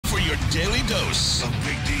your daily dose of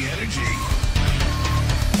Big D energy.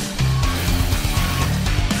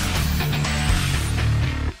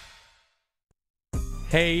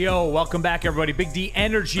 Hey, yo, welcome back, everybody. Big D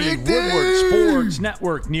Energy, Big D! Woodward Sports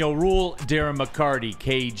Network. Neal, Ruhl, Darren, McCarty,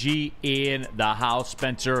 KG in the house.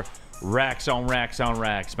 Spencer, racks on racks on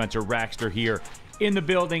racks. Spencer Rackster here in the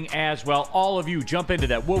building as well. All of you, jump into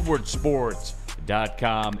that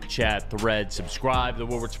woodwardsports.com chat thread. Subscribe to the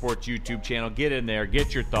Woodward Sports YouTube channel. Get in there.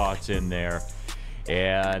 Get your thoughts in there.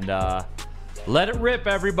 And let it rip,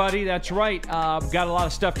 everybody. That's right. Got a lot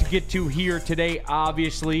of stuff to get to here today.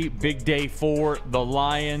 Obviously, big day for the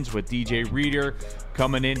Lions with DJ Reader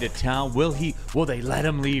coming into town. Will they let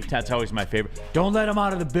him leave? That's always my favorite. Don't let him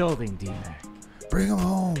out of the building, D-Mac. Bring him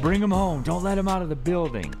home. Bring him home. Don't let him out of the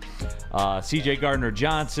building. CJ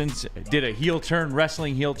Gardner-Johnson did a heel turn,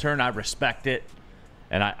 wrestling heel turn. I respect it.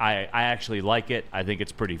 And I actually like it. I think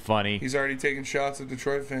it's pretty funny. He's already taking shots at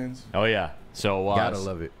Detroit fans. Oh, yeah. So gotta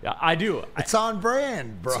love it. I do. It's on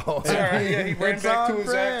brand, bro. Yeah, he ran back to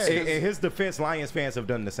his ex. In his defense, Lions fans have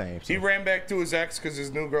done the same. So. He ran back to his ex because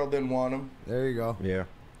his new girl didn't want him. There you go. Yeah.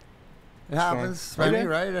 It happens, Spenny,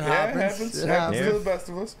 right? It happens. It happens to the best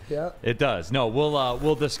of us. Yeah. It does. No,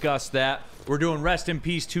 we'll discuss that. We're doing Rest in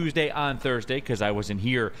Peace Tuesday on Thursday because I wasn't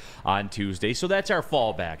here on Tuesday. So that's our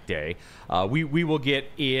fallback day. We will get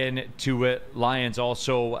into it. Lions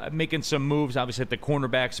also making some moves, obviously at the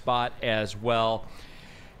cornerback spot as well.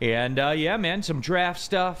 And, yeah, man, some draft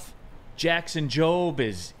stuff. Jackson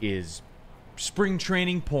Jobe is spring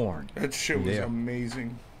training porn. That shit was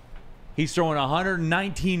amazing. He's throwing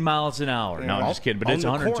 119 miles an hour. No, I'm just kidding. But it's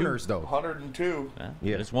 102. Corners, though. 102.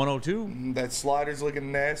 Yeah, it's 102. That slider's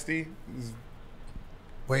looking nasty.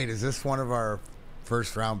 Wait, is this one of our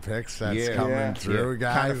first-round picks that's coming through,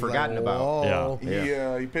 guys? Kind of forgotten about.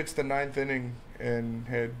 Yeah. He pitched the 9th inning and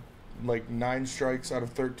had like 9 strikes out of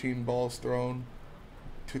 13 balls thrown.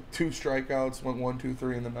 2 strikeouts, went 1, 2,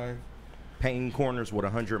 3 in the 9th. Painting corners with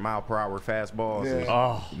 100-mile-per-hour fastballs. Yeah.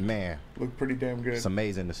 Oh, man. Looked pretty damn good. It's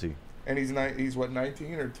amazing to see. And he's what,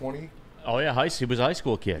 19 or 20? Oh, yeah, he was a high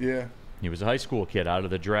school kid. Yeah. He was a high school kid out of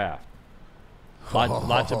the draft.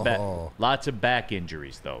 Lots of back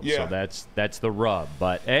injuries, though. Yeah. So that's the rub.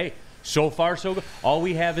 But, hey, so far so good. All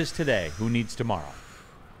we have is today. Who needs tomorrow?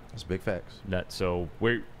 That's big facts. So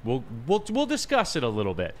we'll discuss it a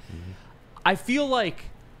little bit. Mm-hmm. I feel like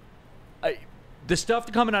the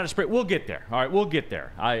stuff coming out of spring, we'll get there. All right, we'll get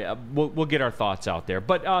there. We'll get our thoughts out there.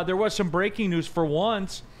 But there was some breaking news for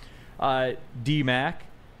once. D-Mac,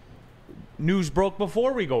 news broke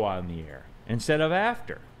before we go on the air instead of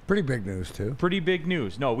after. Pretty big news, too. Pretty big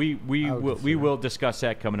news. No, we will discuss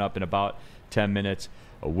that coming up in about 10 minutes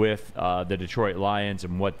with the Detroit Lions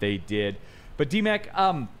and what they did. But D-Mac,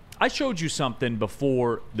 I showed you something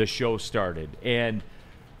before the show started, and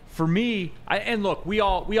for me, look, we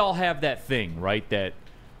all have that thing, right, that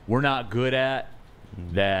we're not good at,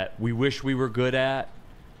 that we wish we were good at,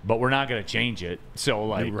 but we're not going to change it. So,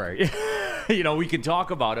 like, right. We can talk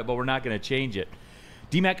about it, but we're not going to change it.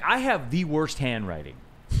 D-Mac, I have the worst handwriting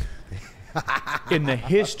in the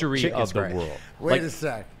history of the world. Wait a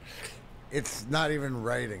sec. It's not even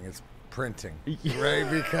writing. It's printing, right?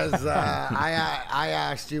 Because I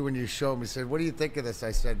asked you when you showed me, said, what do you think of this? I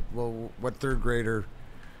said, well, what third grader,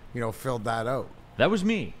 filled that out? That was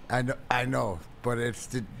me. I know, but it's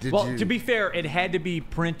did well, you? To be fair, it had to be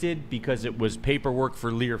printed because it was paperwork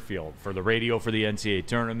for Learfield, for the radio for the NCAA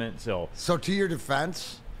tournament. So to your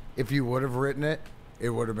defense, if you would have written it, it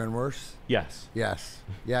would have been worse. Yes. Yeah.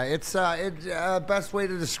 It's best way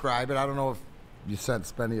to describe it. I don't know if you sent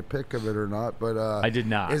Spenny a pic of it or not, but I did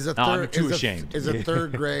not. I'm too ashamed. Is a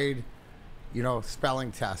third grade,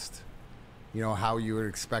 spelling test. How you would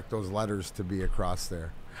expect those letters to be across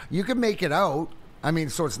there. You can make it out. I mean,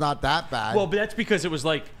 so it's not that bad. Well, but that's because it was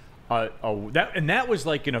like that was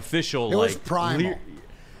like an official. It was primal.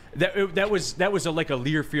 That was like a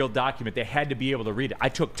Learfield document. They had to be able to read it. I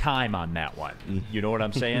took time on that one. You know what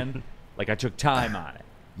I'm saying? Like I took time on it.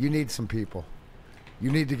 You need some people.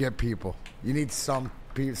 You need to get people. You need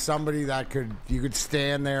somebody that you could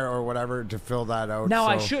stand there or whatever to fill that out. Now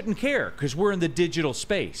I shouldn't care because we're in the digital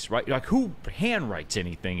space, right? Like who handwrites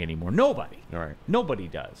anything anymore? Nobody. All right. Nobody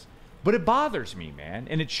does. But it bothers me, man,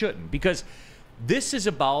 and it shouldn't because this is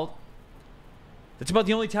about. It's about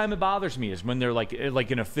the only time it bothers me is when they're like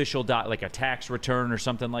an official like a tax return or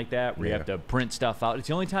something like that where you have to print stuff out. It's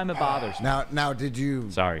the only time it bothers me. Now, did you?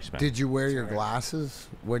 Sorry, Spencer. Did you wear your glasses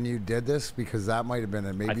when you did this? Because that might have been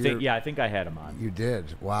it. Maybe I think I had them on. You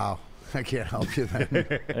did. Wow. I can't help you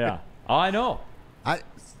then. Yeah. Oh, I know.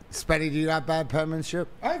 Spenny, do you got bad penmanship?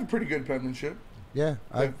 I have pretty good penmanship. Yeah,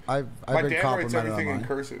 I've My been dad writes complimented everything online. in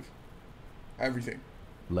cursive. Everything.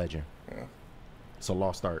 Legend. Yeah. It's a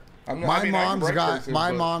lost art. My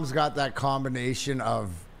mom's got that combination of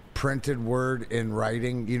printed word in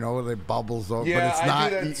writing, you know, that bubbles out, Yeah, but it's I not,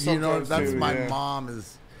 do that you know, sometimes that's too, my yeah. mom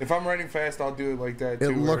is. If I'm writing fast, I'll do it like that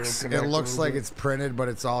too. It looks where it'll connect a little like bit. it's printed, but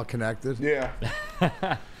it's all connected. Yeah.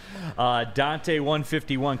 Dante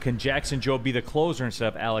 151. Can Jackson Joe be the closer instead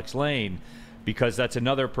of Alex Lane? Because that's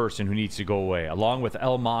another person who needs to go away, along with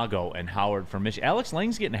El Mago and Howard from Michigan. Alex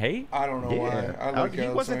Lane's getting hate. I don't know why. I like he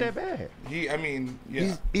Alex wasn't Lang. that bad. I mean,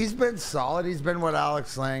 yeah. He's been solid. He's been what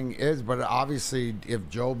Alex Lang is, but obviously, if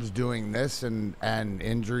Job's doing this and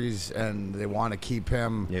injuries, and they want to keep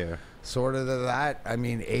him, sort of to that. I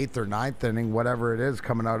mean, 8th or 9th inning, whatever it is,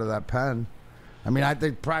 coming out of that pen. I mean,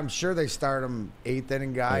 I'm sure they start him 8th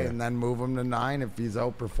inning guy and then move him to 9 if he's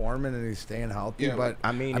outperforming and he's staying healthy. Yeah, but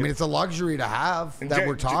I mean, it's a luxury to have that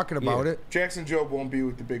we're talking about it. Jackson Jobe won't be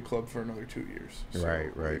with the big club for another 2 years. So,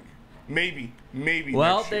 Right. like, maybe.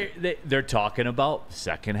 Well, next year. they're talking about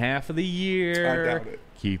second half of the year. I doubt it.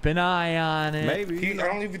 Keep an eye on it. Maybe. I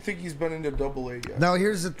don't even think he's been into Double-A yet. Now,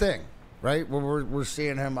 here's the thing, right? We're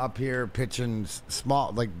seeing him up here pitching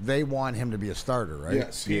small. Like, they want him to be a starter, right?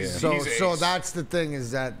 Yes. He's So ace. that's the thing,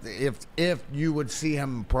 is that if you would see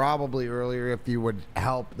him probably earlier if you would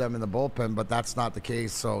help them in the bullpen, but that's not the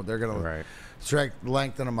case. So they're gonna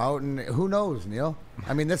lengthen him out, and who knows, Neal?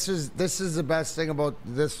 I mean, this is the best thing about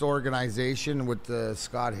this organization with the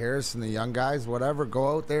Scott Harris and the young guys. Whatever,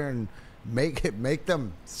 go out there and make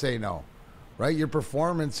them say no, right? Your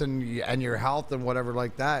performance and your health and whatever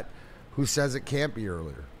like that. Who says it can't be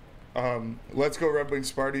earlier? Let's Go Red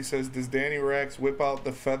Wings Sparty says, does Danny Rax whip out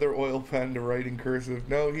the feather oil pen to write in cursive?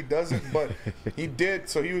 No, he doesn't, but he did.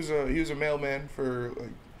 So he was a mailman for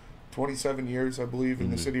like 27 years, I believe,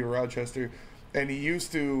 in the city of Rochester, and he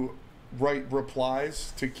used to write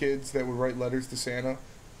replies to kids that would write letters to Santa.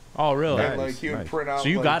 Oh, really? And like he would print out. So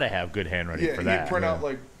you like, got to have good handwriting for that. he'd print out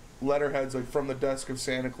like letterheads like from the desk of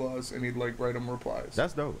Santa Claus, and he'd like write them replies.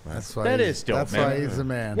 That's dope, man. That's why That is dope, That's man. why he's a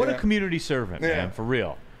man. What a community servant, Yeah. man. For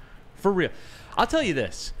real. For real. I'll tell you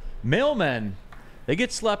this. Mailmen, they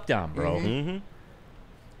get slept on, bro. Mm-hmm.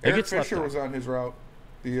 They Eric get slept Fisher on. was on his route,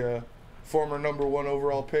 the former #1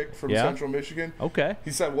 overall pick from Central Michigan. Okay.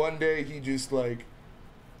 He said one day he just like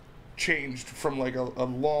changed from like a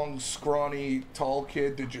long, scrawny, tall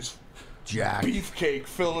kid to just Jack. beefcake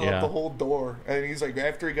filling Yeah. up the whole door. And he's like,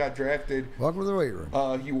 after he got drafted, Welcome to the weight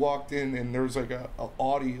room. he walked in and there was like a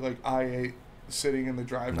Audi like i8 sitting in the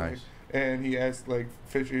driveway. Nice. And he asked like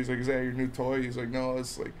Fisher, he's like, is that your new toy? He's like, no,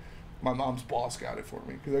 it's like my mom's boss got it for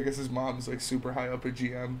me, because I guess his mom's like super high up at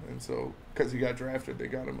GM, and so because he got drafted, they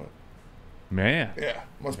got him a Man.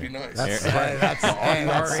 must be nice. That's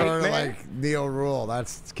sort of man. like Neal Ruhl.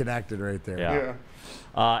 That's connected right there.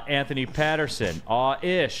 Yeah. Anthony Patterson.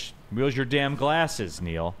 Aw-ish. Where's your damn glasses,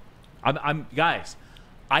 Neal? I'm guys,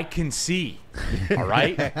 I can see. All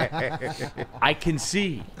right? I can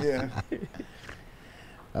see. Yeah.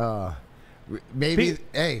 Maybe,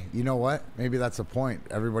 hey, you know what? Maybe that's a point.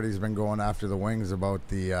 Everybody's been going after the Wings about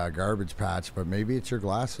the garbage patch, but maybe it's your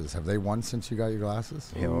glasses. Have they won since you got your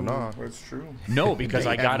glasses? Hell no. That's true. No, because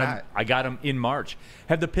They I got have him. not. I got him in March.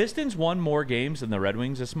 Have the Pistons won more games than the Red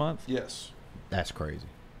Wings this month? Yes, That's crazy.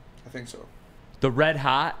 I think so. The Red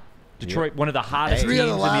Hot Detroit, one of the hottest Three teams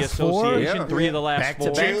of the in the last four? association. Yeah. 3 of the last Back to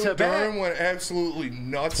 4. back. Jalen back. Durham went absolutely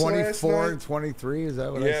nuts last 24 night. and 23, is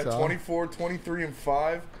that what I Yeah, saw? 24, 23, and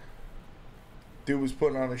 5. Dude was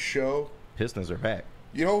putting on a show. Pistons are back.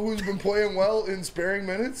 You know who's been playing well in sparing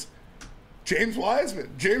minutes? James Wiseman.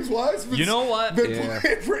 James Wiseman. You know what? Been Yeah.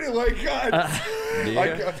 playing pretty like God.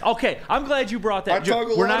 Okay, I'm glad you brought that. I talk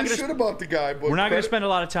a We're lot not of gonna shit about the guy, but We're not going to spend a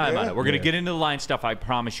lot of time on Yeah. it. We're going to Yeah. get into the line stuff, I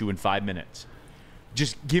promise you, in 5 minutes.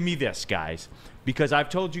 Just give me this, guys, because I've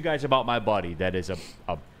told you guys about my buddy that is a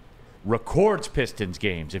records Pistons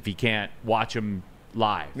games if he can't watch them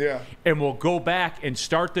live. Yeah. And we'll go back and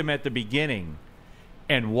start them at the beginning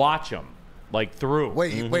and watch them, like, through.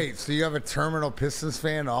 Wait. So you have a terminal Pistons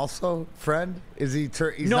fan also, friend? Is he?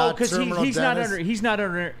 He's no, not because terminal he's not Dennis? he's not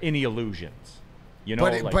under any illusions. You know,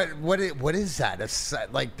 But what is that?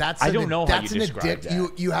 Like that's I don't know how you describe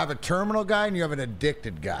that. You have a terminal guy and you have an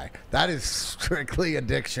addicted guy. That is strictly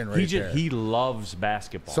addiction, right there. he loves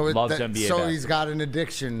basketball. So Loves NBA. So basketball. he's got an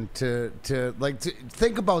addiction to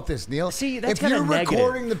think about this, Neal. See, that's if kinda you're negative.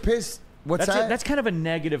 recording the what's that? That's kind of a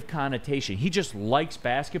negative connotation. He just likes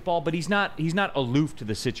basketball, but he's not aloof to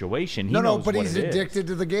the situation. He no, knows but what he's it is. addicted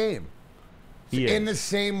to the game. He In is. the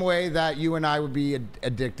same way that you and I would be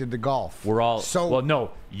addicted to golf. We're all. So Well,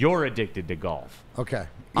 no, you're addicted to golf. okay.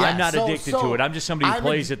 I'm not addicted to it. I'm just somebody who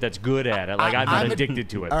plays it that's good at it. Like, I'm not addicted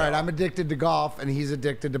to it. All right, though. I'm addicted to golf, and he's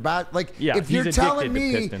addicted to Like, Yeah, if he's you're telling addicted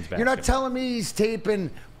to me, Pistons you're not basketball. telling me he's taping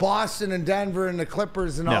Boston and Denver and the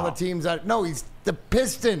Clippers and all No. the teams that. No, he's the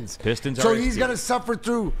Pistons. Pistons So are he's his going to team. suffer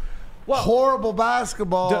through horrible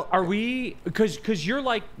basketball. Are we? Because you're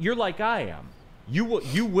like I am.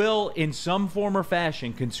 You will in some form or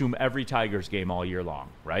fashion consume every Tigers game all year long,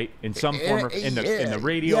 right? In some form, in the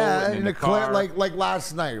radio, and in the car. like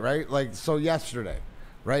last night, right? Like so yesterday,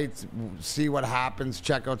 right? See what happens,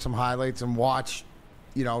 check out some highlights, and watch,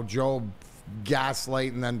 Joe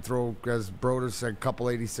gaslight and then throw, as Broder said, a couple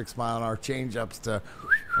 86-mile-an-hour change-ups to,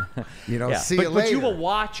 see you later. But you will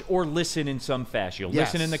watch or listen in some fashion. You'll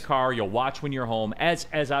listen Yes. in the car. You'll watch when you're home. As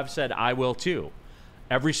I've said, I will too.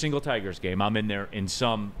 Every single Tigers game, I'm in there in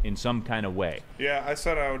some kind of way. Yeah, I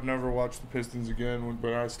said I would never watch the Pistons again,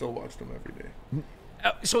 but I still watch them every day.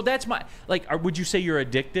 So that's my would you say you're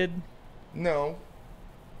addicted? No,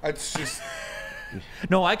 it's just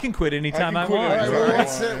No, I can quit anytime I, I can quit want. All right,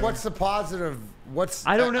 anytime. well, what's the positive?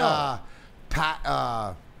 I don't know.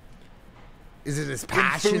 Is it his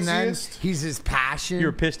passion then? Enthusiast? He's his passion.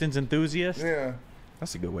 You're a Pistons enthusiast? yeah.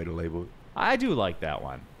 That's a good way to label it. I do like that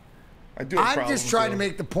one. I do. Have I'm problems, just trying to though.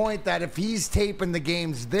 make the point that if he's taping the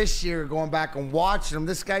games this year, going back and watching them,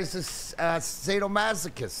 this guy's a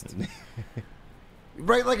sadomasochist.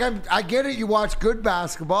 Right? Like, I get it. You watch good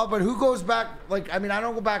basketball, but who goes back? I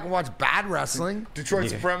don't go back and watch bad wrestling. Detroit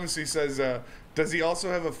Supremacy says, does he also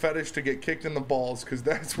have a fetish to get kicked in the balls? Because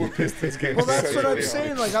that's what Pistons games. Well, that's what I'm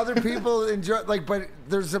essentially are. saying. Like, other people enjoy. But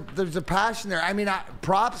there's a passion there. I mean,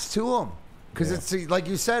 props to him because it's like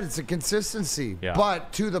you said, it's a consistency. Yeah.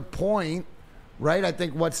 But to the point, right? I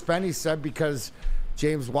think what Spenny said, because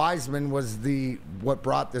James Wiseman was what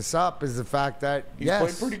brought this up, is the fact that He's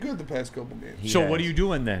played pretty good the past couple games. So what are you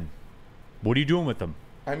doing then? What are you doing with them?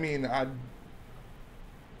 I mean,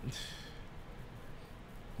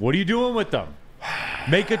 What are you doing with them?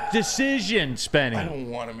 Make a decision, I Spenny. don't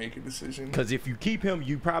want to make a decision. Because if you keep him,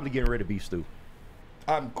 you probably getting rid of beef stew.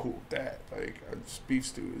 I'm cool with that. Beef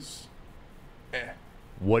stew is,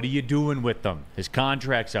 What are you doing with them? His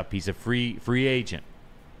contract's up. He's a free agent.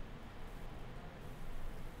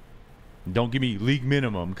 Don't give me league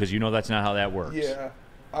minimum because you know that's not how that works. Yeah,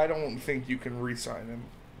 I don't think you can re-sign him.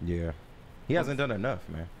 Yeah. He hasn't done enough,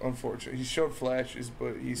 man. Unfortunately, he showed flashes,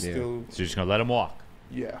 but he's still. So you're just gonna let him walk.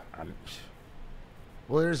 Yeah.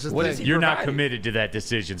 Well, here's the What thing. is he You're not providing? committed to that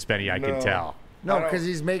decision, Spenny. I can No. tell. No, I don't- because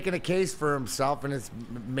he's making a case for himself, and it's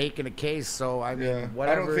making a case. So I mean, Yeah.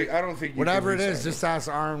 whatever. I don't think. You Whatever can it is, re-sign just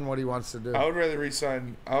ask Arn what he wants to do. him. I would rather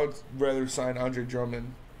sign Andre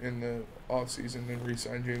Drummond in the offseason than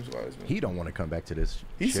re-sign James Wiseman. He don't want to come back to this.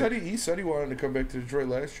 He shit. said he wanted to come back to Detroit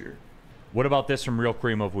last year. What about this from Real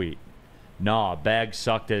Cream of Wheat? Nah, Bag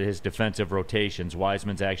sucked at his defensive rotations.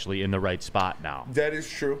 Wiseman's actually in the right spot now. That is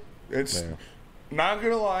true. It's Yeah. not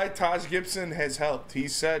gonna lie. Taj Gibson has helped. He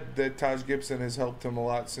said that Taj Gibson has helped him a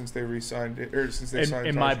lot since they re-signed it, or since they signed.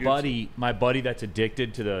 And Taj Gibson. my buddy that's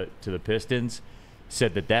addicted to the Pistons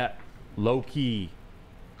said that low key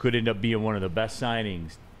could end up being one of the best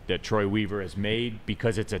signings that Troy Weaver has made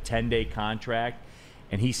because it's a 10-day contract.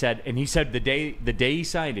 And he said the day he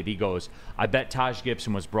signed it, he goes, I bet Taj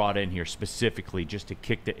Gibson was brought in here specifically just to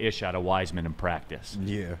kick the ish out of Wiseman in practice.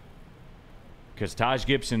 Yeah. Because Taj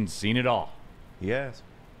Gibson's seen it all. Yes.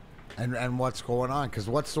 And what's going on? Because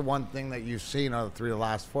what's the one thing that you've seen out of the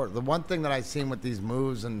last four? The one thing that I've seen with these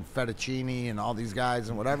moves and Fettuccini and all these guys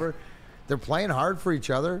and whatever, they're playing hard for each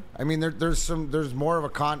other. I mean, there's more of a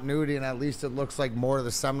continuity, and at least it looks like more of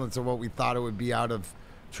the semblance of what we thought it would be out of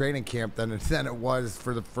training camp than it was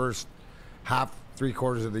for the first half,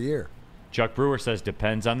 3/4 of the year. Chuck Brewer says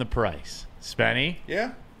depends on the price. Spenny?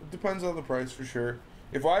 Yeah, it depends on the price for sure.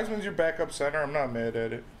 If Wiseman's your backup center, I'm not mad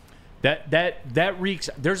at it. That reeks.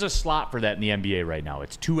 There's a slot for that in the NBA right now.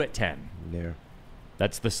 It's 2 at 10. Yeah.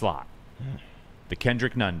 That's the slot. The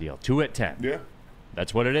Kendrick Nunn deal. 2 at 10. Yeah,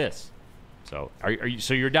 That's what it is. So are you?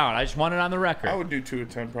 So you're down. I just want it on the record. I would do 2 at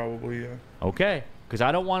 10 probably. Yeah. Okay. Because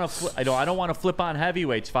I don't want to. I don't want to flip on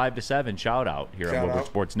heavyweights 5 to 7. Shout out here Shout on Woodward out.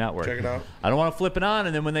 Sports Network. Check it out. I don't want to flip it on,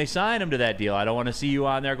 and then when they sign him to that deal, I don't want to see you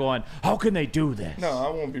on there going, "How can they do this?" No, I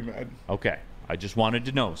won't be mad. Okay. I just wanted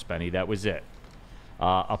to know, Spenny. That was it.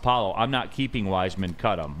 Apollo, I'm not keeping Wiseman.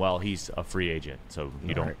 Cut him. Well, he's a free agent, so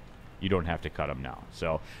you don't. Right. You don't have to cut them now.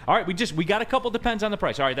 So, all right, we got a couple depends on the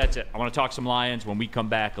price. All right, that's it. I want to talk some Lions when we come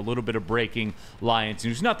back. A little bit of breaking Lions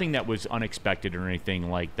news. Nothing that was unexpected or anything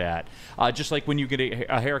like that. Just like when you get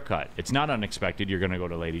a haircut. It's not unexpected. You're going to go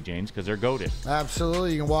to Lady Jane's because they're goated.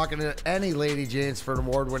 Absolutely. You can walk into any Lady Jane's for an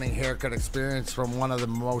award-winning haircut experience from one of the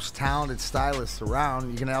most talented stylists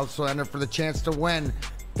around. You can also enter for the chance to win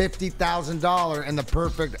 $50,000 in the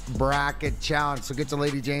Perfect Bracket Challenge. So get to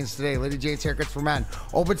Lady Jane's today. Lady Jane's Haircuts for Men.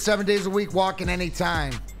 Open 7 days a week. Walk in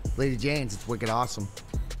anytime. Lady Jane's, it's wicked awesome.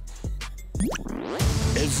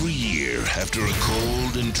 Every year, after a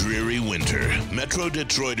cold and dreary winter, Metro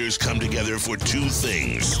Detroiters come together for two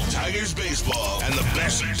things: Tigers baseball and the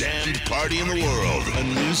best damned party in the world. A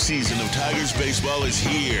new season of Tigers baseball is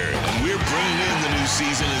here, and we're bringing in the new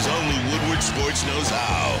season as only Woodward Sports knows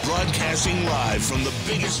how. Broadcasting live from the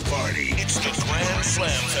biggest party. It's the Grand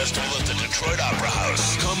Slam Festival at the Detroit Opera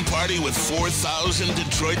House. Come party with 4,000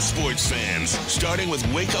 Detroit sports fans, starting with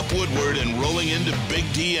Wake Up Woodward and rolling into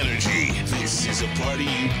Big D Energy. This is a party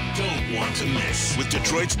you don't want to miss, with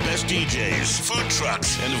Detroit's best DJs, food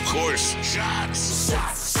trucks, and of course, shots.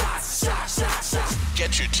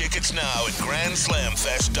 Get your tickets now at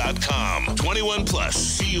GrandSlamFest.com. 21 plus.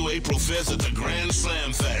 See you April 5th at the Grand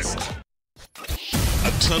Slam Fest.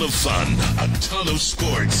 A ton of fun, a ton of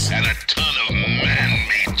sports, and a ton of man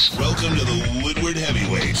meat. Welcome to the Woodward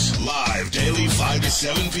Heavyweights, live daily 5 to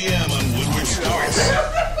 7 p.m. on Woodward Sports.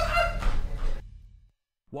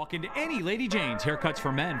 Walk into any Lady Jane's Haircuts for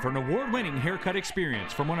Men for an award-winning haircut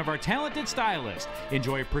experience from one of our talented stylists.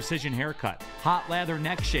 Enjoy a precision haircut, hot lather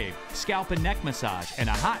neck shave, scalp and neck massage, and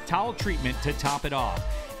a hot towel treatment to top it off.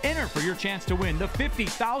 Enter for your chance to win the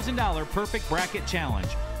 $50,000 Perfect Bracket Challenge.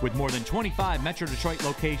 With more than 25 Metro Detroit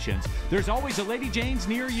locations, there's always a Lady Jane's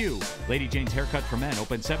near you. Lady Jane's Haircut for Men,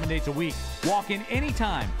 open 7 days a week. Walk in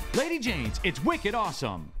anytime. Lady Jane's, it's wicked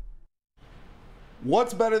awesome.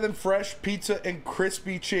 What's better than fresh pizza and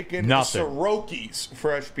crispy chicken? Nothing. Soroki's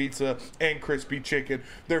fresh pizza and crispy chicken.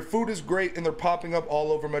 Their food is great, and they're popping up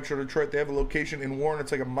all over Metro Detroit. They have a location in Warren.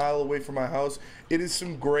 It's like a mile away from my house. It is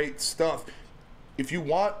some great stuff. If you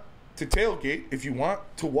want to tailgate, if you want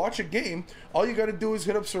to watch a game, all you got to do is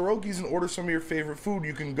hit up Soroki's and order some of your favorite food.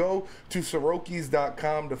 You can go to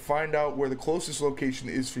Sorokis.com to find out where the closest location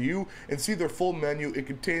is for you and see their full menu. It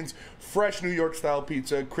contains fresh New York style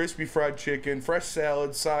pizza, crispy fried chicken, fresh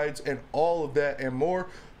salads, sides, and all of that and more.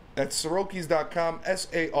 That's Sorokis.com,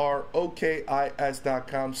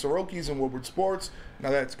 Sarokis.com. Soroki's and Woodward Sports. Now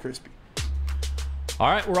that's crispy. All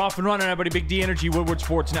right, we're off and running, everybody. Big D Energy, Woodward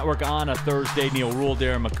Sports Network on a Thursday. Neal, Ruhl,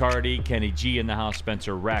 Darren, McCarty, Kenny G in the house,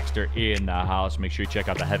 Spencer Raxter in the house. Make sure you check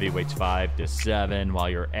out the Heavyweights 5 to 7 while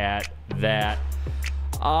you're at that.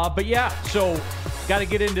 But yeah, so got to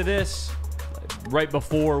get into this. Right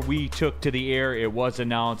before we took to the air, it was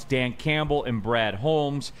announced Dan Campbell and Brad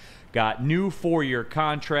Holmes got new 4-year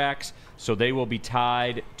contracts, so they will be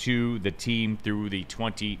tied to the team through the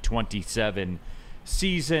 2027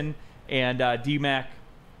 season. And D-Mac,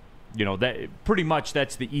 you know, that pretty much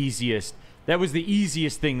that's the easiest. That was the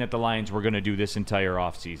easiest thing that the Lions were going to do this entire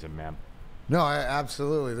offseason, man. No,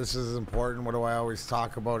 absolutely. This is important. What do I always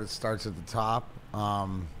talk about? It starts at the top.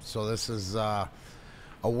 So this is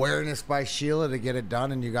awareness by Sheila to get it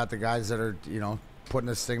done, and you got the guys that are, you know, putting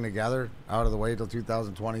this thing together out of the way till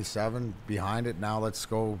 2027 behind it. Now let's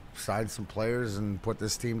go sign some players and put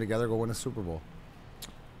this team together, go win a Super Bowl.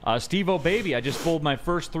 Steve O'Baby, I just bowled my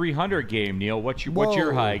first 300 game, Neal. What's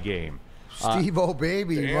your high game? Steve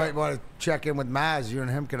O'Baby, you might want to check in with Maz. You and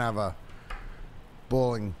him can have a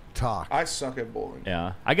bowling talk. I suck at bowling.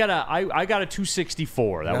 Yeah, I got a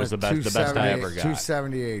 264. That was the best I ever got.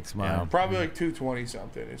 278's mine. Yeah. Probably like 220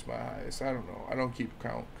 something is my highest. I don't know. I don't keep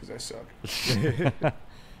count because I suck.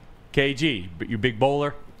 KG, you big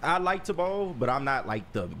bowler? I like to bowl, but I'm not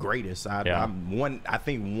like the greatest. I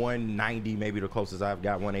think 190 maybe the closest I've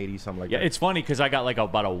got, 180 something like that. Yeah, it's funny because I got like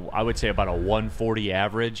I would say about a 140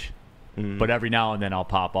 average, but every now and then I'll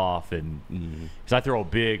pop off and because I throw a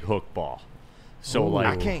big hook ball. So like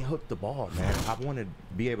I can't hook the ball, man. I want to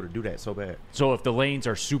be able to do that so bad. So if the lanes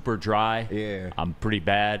are super dry, yeah, I'm pretty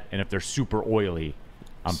bad, and if they're super oily,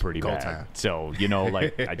 I'm pretty bad. Time. So you know,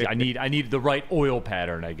 like I need the right oil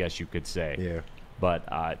pattern, I guess you could say. Yeah.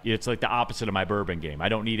 But it's like the opposite of my bourbon game. I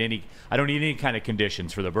don't need any kind of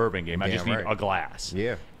conditions for the bourbon game. I just need a glass.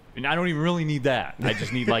 Yeah. And I don't even really need that. I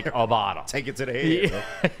just need like a bottle. Take it to the head.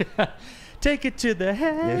 Yeah. Take it to the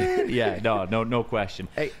head. Yeah. No question.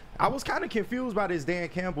 Hey, I was kind of confused by this Dan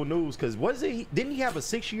Campbell news because didn't he have a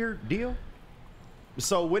 6-year deal?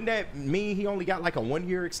 So wouldn't that mean he only got like a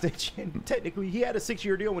 1-year extension? Technically, he had a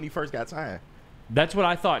 6-year deal when he first got signed. That's what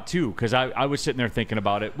I thought, too, because I was sitting there thinking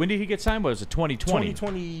about it. When did he get signed? Was it 2020?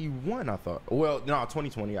 2021, I thought. Well, no,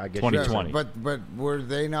 2020, I guess. 2020. But were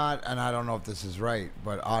they not, and I don't know if this is right,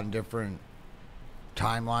 but on different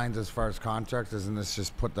timelines as far as contracts? Doesn't this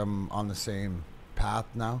just put them on the same path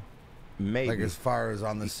now? Maybe. Like as far as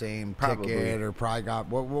on the same Probably. ticket or probably got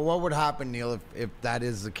what would happen, Neal, if that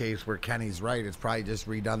is the case where Kenny's right? It's probably just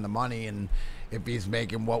redone the money, and if he's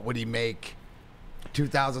making, what would he make?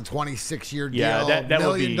 2026-year deal, Yeah, that $1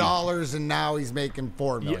 would be- million, and now he's making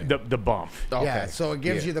 $4 million. The bump. Okay. Yeah, so it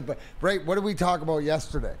gives you the right. What did we talk about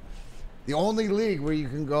yesterday? The only league where you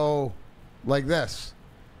can go like this,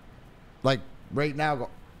 like right now, go,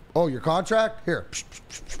 oh, your contract here.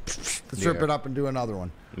 Let's rip Yeah. it up and do another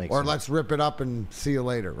one, Makes or sense. let's rip it up and see you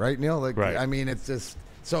later, right, Neal? Like, Right. I mean, it's just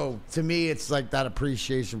so to me, it's like that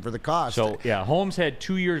appreciation for the cost. So, yeah, Holmes had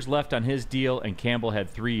 2 years left on his deal, and Campbell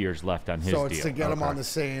had 3 years left on his so deal. it's to get them on the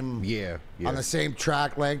same on the same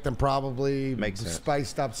track length and probably Makes sense.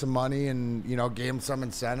 spiced up some money and gave them some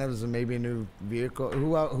incentives and maybe a new vehicle.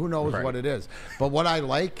 Who knows Right. what it is? But what I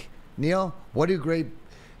like, Neal, what do great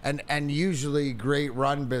and usually great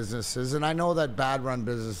run businesses, and I know that bad run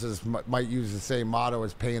businesses might use the same motto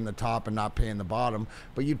as paying the top and not paying the bottom,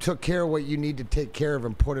 but you took care of what you need to take care of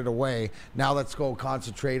and put it away. Now let's go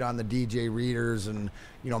concentrate on the DJ Readers and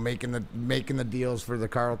making the deals for the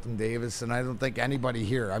Carlton Davis. And I don't think anybody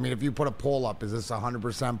here, I mean, if you put a poll up, is this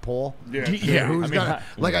 100% poll? Yeah. Yeah, Who's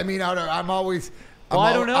I mean, gonna I'm always well,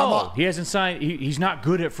 I don't know. He hasn't signed. He's not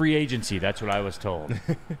good at free agency. That's what I was told.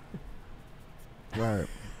 Right.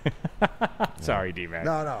 Sorry, D-Mac.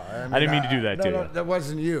 No, I didn't mean to do that to no, you. that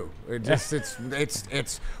wasn't you. It just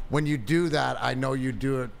it's when you do that, I know you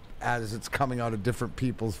do it as it's coming out of different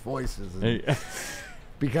people's voices.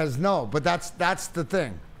 Because but that's the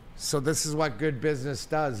thing. So this is what good business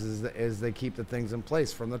does is they keep the things in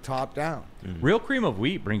place from the top down. Real Cream of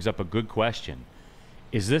Wheat brings up a good question.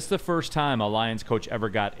 Is this the first time a Lions coach ever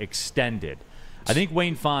got extended? I think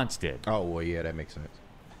Wayne Fonts did, Oh, well, yeah, that makes sense.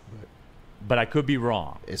 but I could be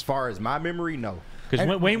wrong. As far as my memory, no.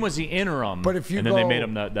 Because Wayne was the interim, But if you and go, then they made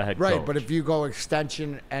him the head right, coach. but if you go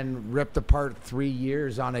extension and ripped apart 3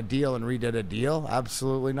 years on a deal and redid a deal,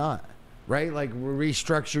 absolutely not. Right? Like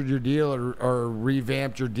restructured your deal or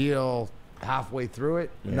revamped your deal halfway through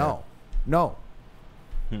it? Yeah. No.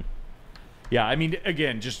 Yeah, I mean,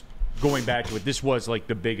 again, just going back to it, this was like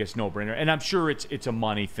the biggest no-brainer. And I'm sure it's a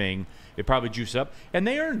money thing. It probably juiced up. And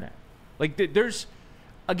they earned that. Like, there's,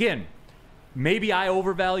 again, maybe I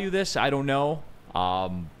overvalue this. I don't know.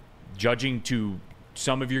 Judging to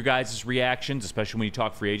some of your guys' reactions, especially when you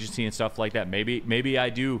talk free agency and stuff like that, maybe I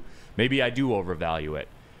do overvalue it.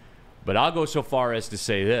 But I'll go so far as to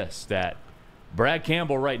say this, that Brad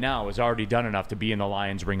Campbell right now has already done enough to be in the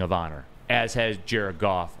Lions Ring of Honor, as has Jared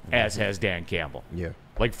Goff, as has Dan Campbell. Yeah.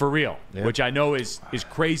 Like, for real, Yeah. which I know is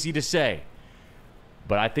crazy to say.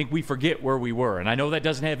 But I think we forget where we were. And I know that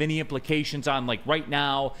doesn't have any implications on, like, right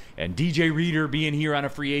now and DJ Reader being here on a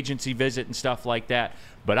free agency visit and stuff like that.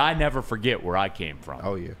 But I never forget where I came from.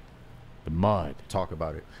 Oh, yeah. The mud. Talk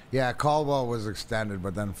about it. Yeah, Caldwell was extended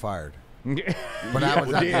but then fired. But that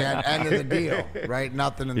was at the end of the deal, right?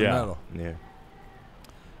 Nothing in the Yeah. middle. Yeah.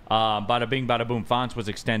 Bada bing, bada boom. Fonts was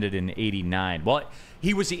extended in '89. Well,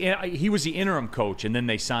 he was the interim coach, and then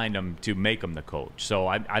they signed him to make him the coach.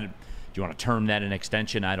 So do you want to term that an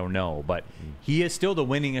extension? I don't know, but he is still the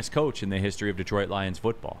winningest coach in the history of Detroit Lions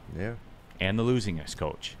football, Yeah. and the losingest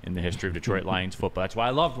coach in the history of Detroit Lions football. That's why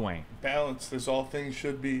I loved Wayne. Balanced, as all things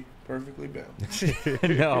should be, perfectly balanced.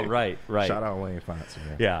 No, right. Shout out Wayne Fonts,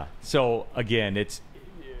 man. Yeah. So again, it's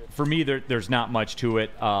for me. There's not much to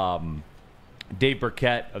it. Dave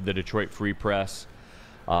Burkett of the Detroit Free Press,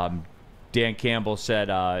 Dan Campbell said,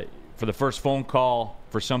 for the first phone call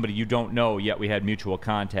for somebody you don't know yet, we had mutual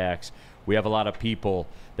contacts. We have a lot of people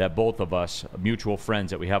that both of us, mutual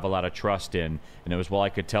friends that we have a lot of trust in. And it was, well, I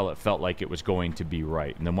could tell it felt like it was going to be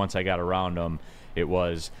right. And then once I got around them, it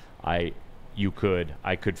was, I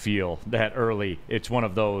could feel that early. It's one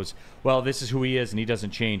of those, well, this is who he is and he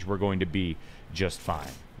doesn't change. We're going to be just fine.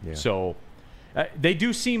 Yeah. So they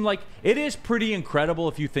do seem like it is pretty incredible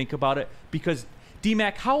if you think about it, because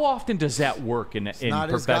D-Mac, how often does that work in not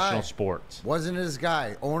his professional guy. sports? Wasn't his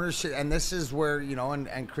guy. Ownership, and this is where,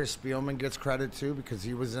 and Chris Spielman gets credit too, because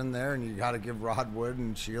he was in there, and you got to give Rod Wood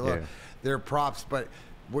and Sheila their props. But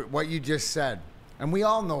what you just said, and we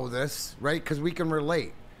all know this, right? Because we can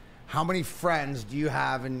relate. How many friends do you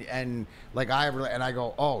have, and like I have, and I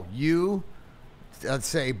go, oh, you, let's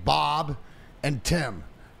say Bob and Tim.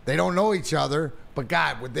 They don't know each other, but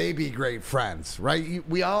God, would they be great friends, right?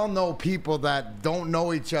 We all know people that don't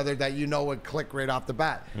know each other that would click right off the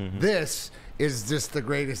bat. This is just the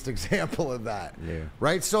greatest example of that. Yeah.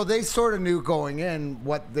 Right? So they sort of knew going in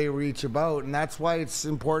what they were each about, and that's why it's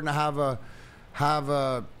important to have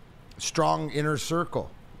a strong inner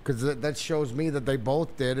circle, because that shows me that they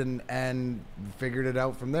both did and figured it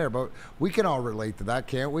out from there. But we can all relate to that,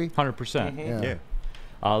 can't we? 100%. Yeah.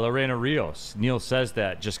 Lorena Rios. Neal says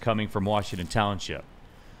that just coming from Washington Township.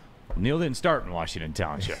 Neal didn't start in Washington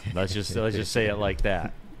Township. Let's just say it like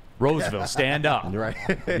that. Roseville, stand up. Right.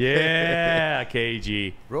 Yeah,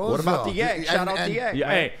 KG. What about the Yak? Shout out the Yak. Yeah,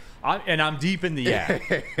 hey, I'm deep in the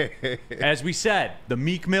Yak. As we said, the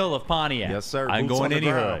Meek Mill of Pontiac. Yes, sir. I'm Boots going on the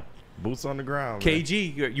any ground. hood. Boots on the ground.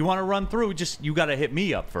 KG, you want to run through? You got to hit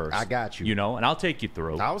me up first. I got you. You know, and I'll take you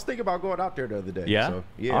through. I was thinking about going out there the other day. Yeah? So,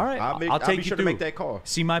 yeah. All right. I'll take be you sure through. to make that call.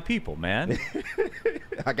 See my people, man.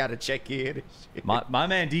 I got to check in. And shit. my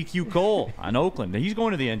man DQ Cole on Oakland. He's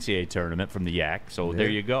going to the NCAA tournament from the Yak, so there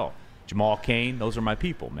you go. Jamal Kane, those are my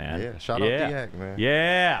people, man. Yeah, shout out the Yak, man.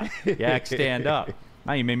 Yeah, Yak, stand up.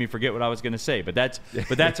 Now you made me forget what I was going to say, but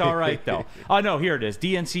that's all right, though. Oh, no, here it is,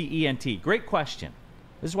 DNCENT. Great question.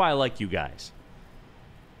 This is why I like you guys.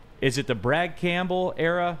 Is it the Brad Campbell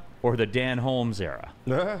era or the Dan Holmes era?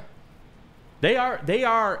 They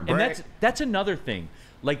are, and that's another thing.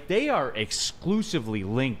 Like, they are exclusively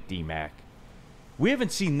linked, D-Mac. We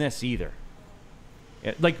haven't seen this either.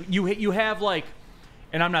 Like, you have, like,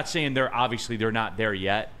 and I'm not saying they're not there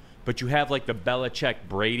yet, but you have, like, the Belichick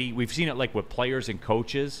Brady. We've seen it, like, with players and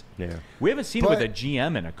coaches. Yeah. We haven't seen it with a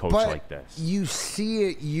GM and a coach like this. You see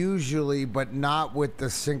it usually, but not with the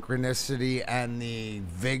synchronicity and the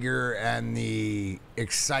vigor and the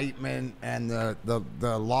excitement and the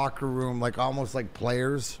locker room, like almost like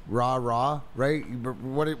players, rah, right?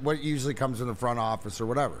 What usually comes in the front office or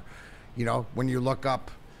whatever. You know, when you look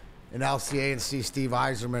up an LCA and see Steve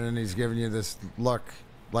Yzerman and he's giving you this look,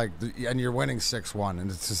 and you're winning 6-1, and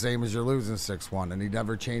it's the same as you're losing 6-1, and he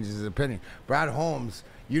never changes his opinion. Brad Holmes,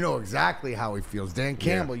 you know exactly how he feels. Dan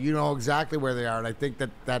Campbell, you know exactly where they are, and I think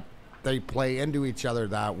that they play into each other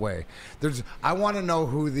that way. I want to know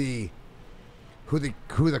who the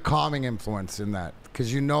calming influence in that,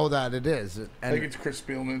 because you know that it is. And I think it's Chris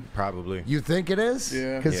Spielman. Probably. You think it is?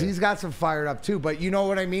 Yeah. Because he's got some fired up too. But you know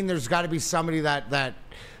what I mean? There's got to be somebody that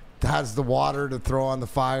has the water to throw on the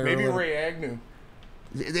fire. Maybe Ray Agnew.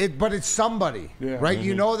 But it's somebody, right? Mm-hmm.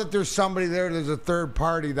 You know that there's somebody there. There's a third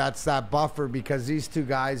party that's that buffer, because these two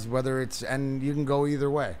guys, and you can go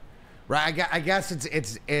either way, right? I guess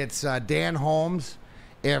it's Dan Holmes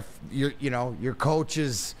if your coach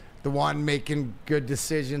is the one making good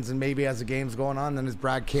decisions, and maybe as the game's going on, then it's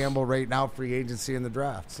Brad Campbell right now, free agency in the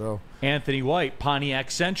draft. So Anthony White,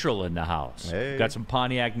 Pontiac Central in the house. Hey. Got some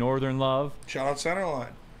Pontiac Northern love. Shout out Centerline.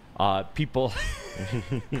 People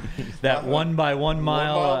that 1 by 1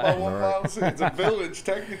 mile. 1 mile. It's a village,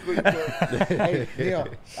 technically. But hey, Neal, I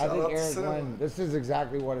Shout think out to Aaron's Sarah. line, this is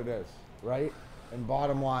exactly what it is, right? And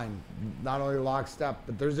bottom line, not only lockstep,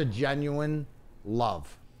 but there's a genuine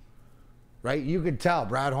love, right? You could tell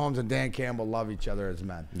Brad Holmes and Dan Campbell love each other as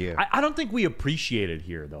men. Yeah. I don't think we appreciate it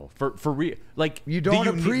here, though. For real, like You don't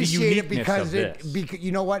the appreciate it uniqueness because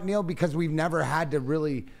you know what, Neal? Because we've never had to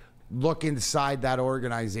really look inside that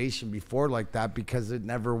organization before like that, because it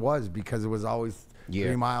never was, because it was always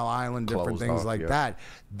 3 Mile Island, different Closed things off, like that.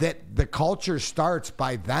 That the culture starts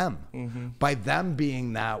by them, by them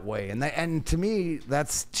being that way, and to me,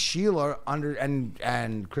 that's Sheila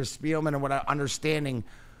and Chris Spielman and understanding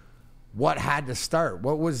what had to start.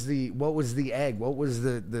 What was the egg? What was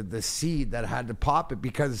the seed that had to pop it?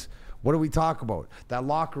 Because what do we talk about? That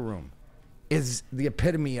locker room is the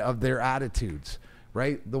epitome of their attitudes.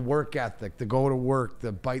 Right? The work ethic, the go to work,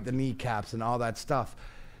 the bite the kneecaps, and all that stuff.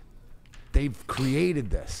 They've created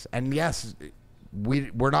this. And yes,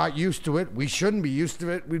 we're not used to it. We shouldn't be used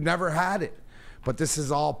to it. We've never had it. But this is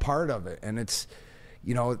all part of it. And it's,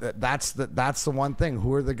 that's the one thing.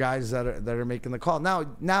 Who are the guys that are making the call?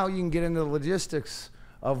 Now you can get into the logistics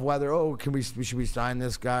of whether, should we sign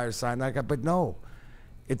this guy or sign that guy? But no.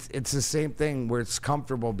 It's the same thing where it's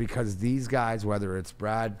comfortable, because these guys, whether it's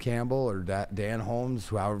Brad Campbell or Dan Holmes,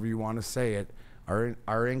 however you want to say it,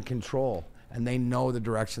 are in control, and they know the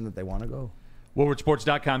direction that they want to go.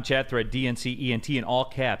 WoodwardSports.com chat thread, DNCENT in all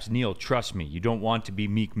caps. Neal, trust me, you don't want to be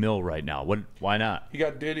Meek Mill right now. Why not? he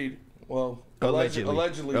got diddied. Well,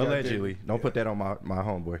 Allegedly. got diddied. Don't put that on my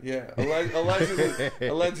homeboy. Yeah,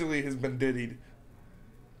 allegedly has been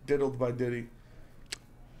diddled by Diddy.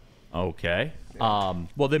 Okay.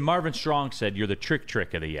 Well, then Marvin Strong said you're the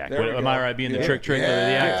trick of the Yak. There we Am go. I right being the trick of the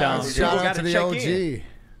Yak town? Shout out to the OG.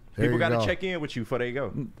 People got to go. check in with you before they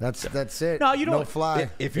go. That's it. No, you don't. No fly.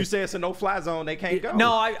 If you say it's a no-fly zone, they can't go.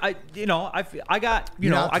 No, I got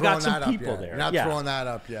I got some people there. You're not throwing that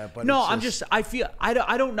up yet. But no, it's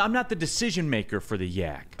I'm not the decision maker for the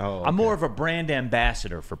Yak. Oh, okay. I'm more of a brand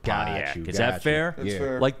ambassador for Pontiac. Is that fair? That's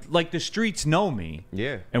fair. Like the streets know me.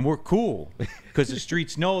 Yeah. And we're cool because the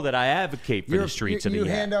streets know that I advocate for the streets of the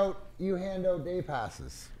Yak. You hand out day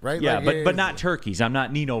passes, right? Yeah, like, but not turkeys. I'm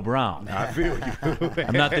not Nino Brown. I feel you.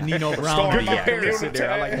 I'm not the Nino Brown. Good of the Yak. comparison there.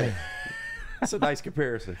 I like that. That's a nice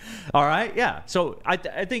comparison. All right, yeah. So I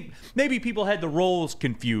think maybe people had the roles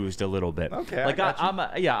confused a little bit. Okay, like I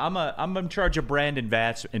got you. I'm in charge of brand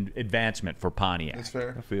advancement for Pontiac. That's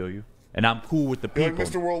fair. I feel you. And I'm cool with the You're people.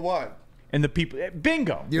 like Mr. Worldwide. And the people,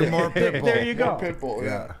 bingo. You're more Pitbull. There you go. More Pitbull,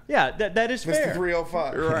 yeah. Yeah, that is Mr. fair.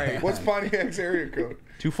 305. Right. What's Pontiac's area code?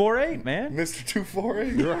 248, man. Mr.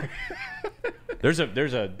 248. Right. There's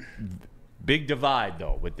a big divide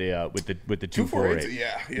though with the 248.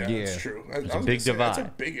 Yeah, Yeah. that's true. There's a big divide. That's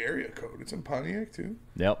a big area code. It's in Pontiac too.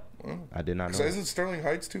 Yep. I did not know. So isn't Sterling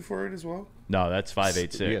Heights 248 as well? No, that's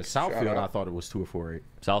 586. Yeah, Southfield, Shout out. I thought it was 248.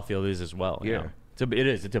 Southfield is as well. Yeah. It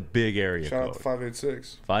is. It's a big area Shout out code. to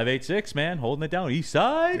 586. 586, man, holding it down. East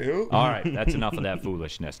side. Yep. All right, that's enough of that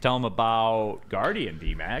foolishness. Tell them about Guardian,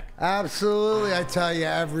 D-Mac. Absolutely, I tell you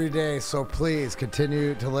every day. So please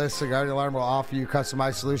continue to listen. Guardian Alarm will offer you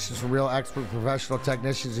customized solutions from real expert professional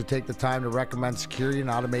technicians who take the time to recommend security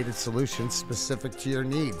and automated solutions specific to your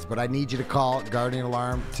needs. But I need you to call Guardian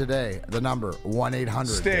Alarm today. The number 1-800.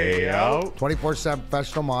 Stay out. 24/7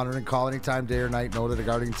 professional monitoring. Call anytime, day or night. Know that a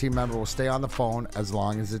Guardian team member will stay on the phone as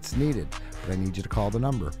long as it's needed. But I need you to call the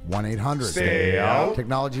number 1-800. Stay out.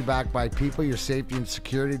 Technology backed by people. Your safety and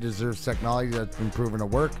security deserves technology that's been proven to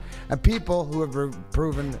work and people who have been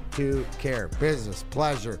proven to care. Business,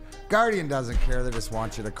 pleasure. Guardian doesn't care. They just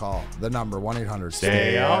want you to call the number 1-800.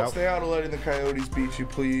 Stay out. Stay out of letting the Coyotes beat you,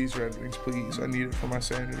 please. Red Wings, please. I need it for my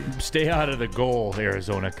sanity. Stay out of the goal,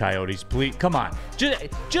 Arizona Coyotes. Please, come on.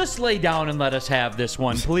 Just lay down and let us have this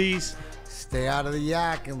one, please. Stay out of the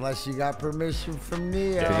Yak unless you got permission from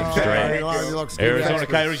Neal. Damn straight. Arizona Arizona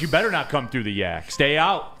Coyotes, you better not come through the Yak. Stay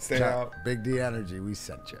out. Stay out. Big D Energy, we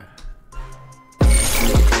sent you.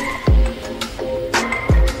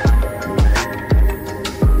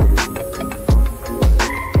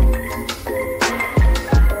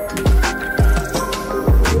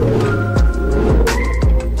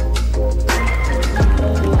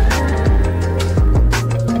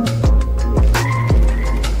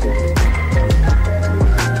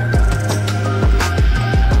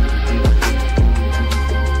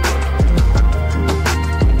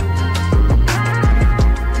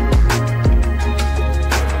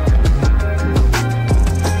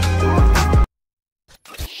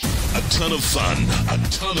 A ton of fun, a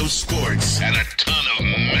ton of sports, and a ton of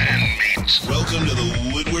man-meat. Welcome to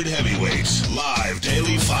the Woodward Heavyweights, live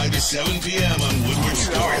daily 5 to 7 p.m. on Woodward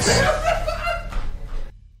Sports.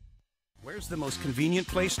 Where's the most convenient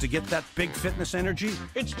place to get that big fitness energy?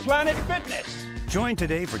 It's Planet Fitness. Join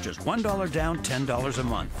today for just $1 down, $10 a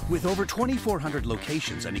month. With over 2,400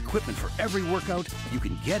 locations and equipment for every workout, you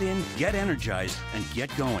can get in, get energized, and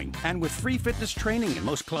get going. And with free fitness training and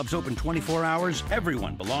most clubs open 24 hours,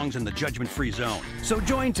 everyone belongs in the judgment-free zone. So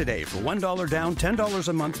join today for $1 down, $10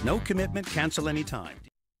 a month, no commitment, cancel anytime.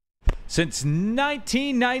 Since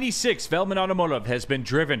 1996, Feldman Automotive has been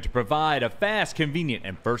driven to provide a fast, convenient,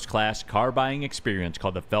 and first-class car buying experience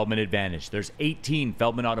called the Feldman Advantage. There's 18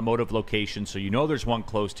 Feldman Automotive locations, so you know there's one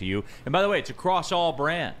close to you. And by the way, it's across all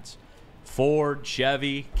brands. Ford,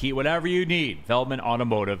 Chevy, Kia, whatever you need, Feldman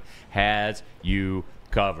Automotive has you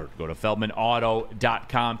covered. Go to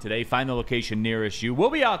feldmanauto.com today. Find the location nearest you. We'll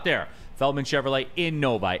be out there. Feldman Chevrolet in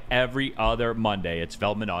Novi every other Monday. It's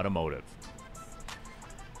Feldman Automotive.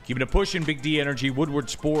 Keeping it pushing, Big D Energy, Woodward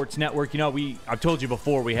Sports Network. You know, I've told you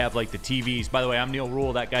before, we have like the TVs. By the way, I'm Neal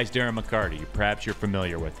Ruhl. That guy's Darren McCarty. Perhaps you're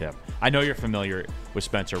familiar with him. I know you're familiar with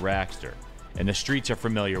Spencer Raxter. And the streets are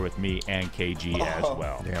familiar with me and KG as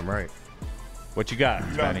well. Damn right. What you got,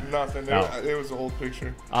 Spenny? Nothing. Oh. It was an old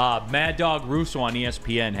picture. Mad Dog Russo on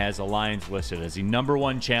ESPN has the Lions listed as the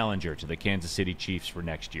 #1 challenger to the Kansas City Chiefs for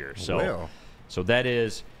next year. So that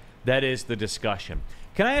is the discussion.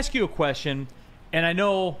 Can I ask you a question? And I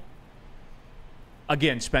know,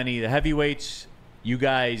 again, Spenny, the heavyweights, you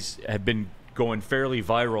guys have been going fairly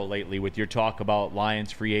viral lately with your talk about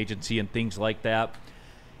Lions free agency and things like that.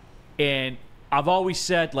 And I've always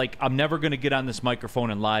said, like, I'm never going to get on this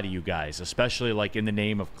microphone and lie to you guys, especially like in the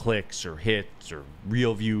name of clicks or hits or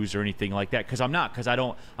real views or anything like that, because I'm not, because I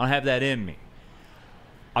don't have that in me.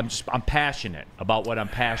 I'm passionate about what I'm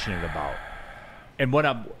passionate about. And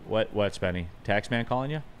what's Benny? Taxman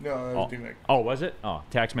calling you? No, that was D-Mac. Oh, was it? Oh,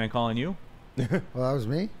 Taxman calling you? Well, that was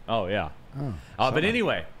me. Oh yeah. But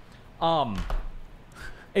anyway,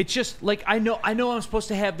 it's just like I know I'm supposed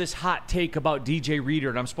to have this hot take about DJ Reader,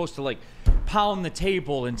 and I'm supposed to like pound the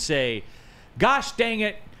table and say, "Gosh dang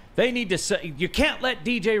it, they need to say you can't let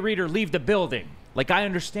DJ Reader leave the building." Like I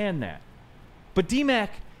understand that, but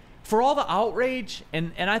D-Mac, for all the outrage,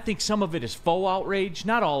 and I think some of it is faux outrage,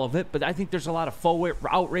 not all of it, but I think there's a lot of faux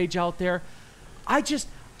outrage out there.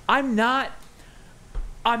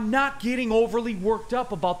 I'm not getting overly worked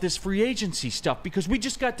up about this free agency stuff because we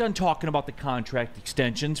just got done talking about the contract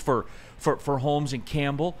extensions for Holmes and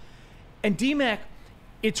Campbell. And D-Mac,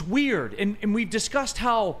 it's weird. And we've discussed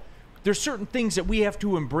how there's certain things that we have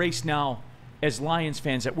to embrace now as Lions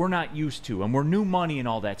fans that we're not used to, and we're new money and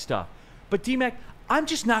all that stuff. But D-Mac, I'm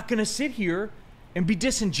just not going to sit here and be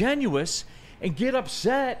disingenuous and get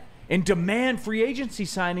upset and demand free agency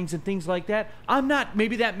signings and things like that. I'm not.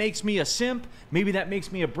 Maybe that makes me a simp. Maybe that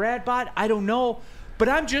makes me a Bradbot. I don't know. But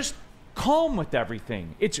I'm just calm with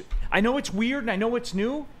everything. I know it's weird and I know it's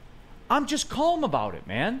new. I'm just calm about it,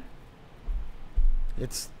 man.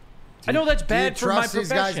 I know that's bad for my profession. These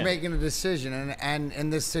guys making a decision, and in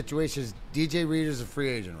this situation, DJ Reader's a free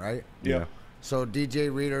agent, right? Yeah. So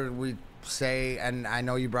DJ Reader, we say, and I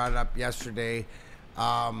know you brought it up yesterday,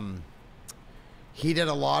 he did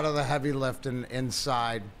a lot of the heavy lifting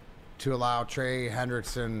inside to allow Trey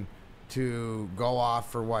Hendrickson to go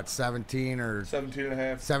off for what, 17 or 17 and a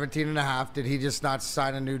half. 17 and a half. Did he just not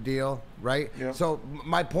sign a new deal, right? Yeah. So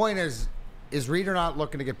my point is Reader not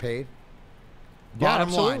looking to get paid? Yeah,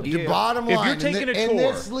 Bottom line. absolutely. Bottom If line. you're taking a in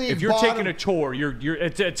tour, this league, if you're taking a tour,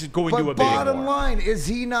 it's going to a big bottom war. line, is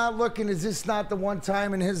he not looking? Is this not the one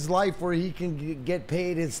time in his life where he can get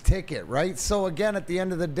paid his ticket, right? So again, at the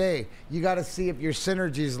end of the day, you got to see if your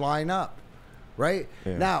synergies line up, right?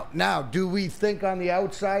 Yeah. Now, do we think on the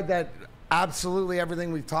outside that absolutely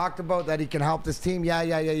everything we've talked about that he can help this team?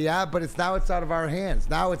 Yeah. But it's out of our hands.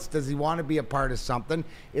 Now it's, does he want to be a part of something?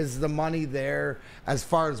 Is the money there as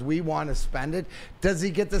far as we want to spend it? Does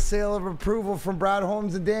he get the seal of approval from Brad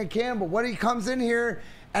Holmes and Dan Campbell? What he comes in here,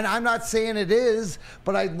 and I'm not saying it is,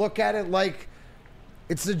 but I look at it like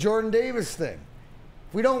it's the Jordan Davis thing.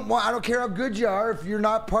 I don't care how good you are, if you're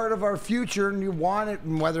not part of our future and you want it,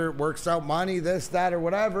 and whether it works out money, this, that, or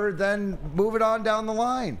whatever, then move it on down the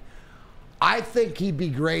line. I think he'd be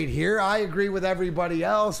great here. I agree with everybody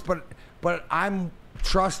else, but I'm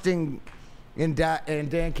trusting in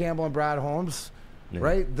Dan Campbell and Brad Holmes,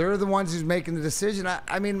 right? They're the ones who's making the decision.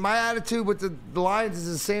 I mean, my attitude with the Lions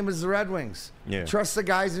is the same as the Red Wings. Yeah. Trust the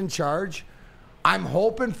guys in charge. I'm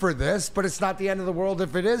hoping for this, but it's not the end of the world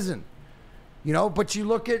if it isn't. But you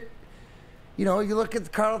look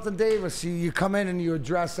at Carlton Davis. You come in and you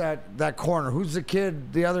address that corner. Who's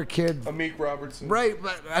the other kid? Amik Robertson. Right,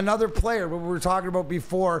 but another player what we were talking about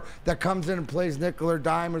before that comes in and plays nickel or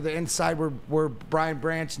dime or the inside where Brian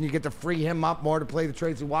Branch, and you get to free him up more to play the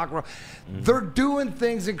Tracy Walker. Mm-hmm. They're doing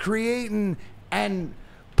things and creating and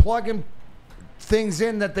plugging things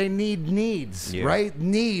in that they needs, right?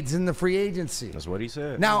 Needs in the free agency. That's what he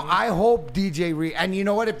said. Now, I hope DJ Reed, and you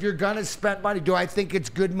know what? If you're going to spend money, do I think it's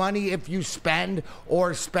good money if you spend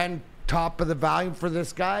top of the value for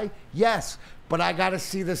this guy? Yes, but I got to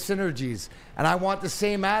see the synergies, and I want the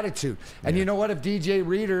same attitude. And you know what? If DJ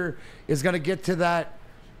Reader is going to get to that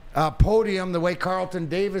podium the way Carlton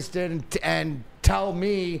Davis did and tell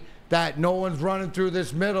me that no one's running through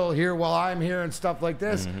this middle here while I'm here and stuff like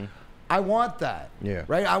this, I want that. Yeah.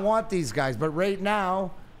 Right? I want these guys. But right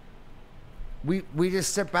now, we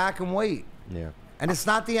just sit back and wait. Yeah. And it's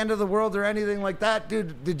not the end of the world or anything like that.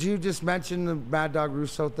 Dude, did you just mention the Mad Dog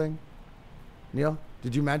Russo thing? Neal?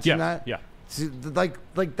 Did you mention that? Yeah. See, like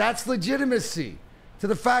that's legitimacy to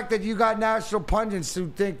the fact that you got national pundits who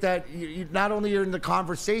think that you not only you're in the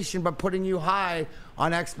conversation, but putting you high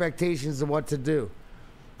on expectations of what to do.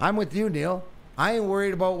 I'm with you, Neal. I ain't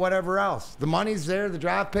worried about whatever else. The money's there. The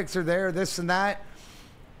draft picks are there, this and that.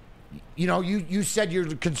 You said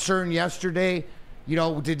you're concerned yesterday.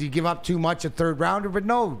 Did you give up too much a third rounder? But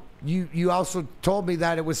no, you also told me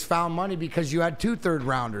that it was found money because you had 2 third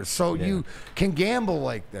rounders. So you can gamble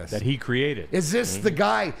like this. That he created. Is this the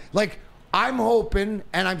guy? Like, I'm hoping,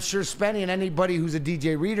 and I'm sure Spenny and anybody who's a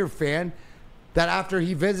DJ Reader fan, that after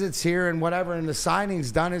he visits here and whatever and the signing's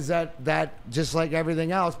done, is that just like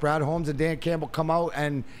everything else, Brad Holmes and Dan Campbell come out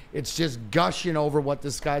and it's just gushing over what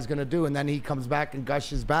this guy's going to do, and then he comes back and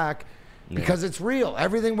gushes back because it's real.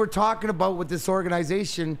 Everything we're talking about with this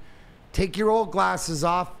organization, take your old glasses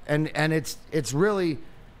off, and it's really,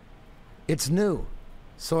 it's new.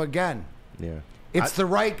 So again, It's the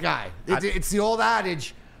right guy. It's the old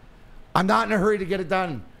adage, I'm not in a hurry to get it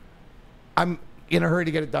done. I'm in a hurry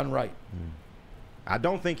to get it done right. I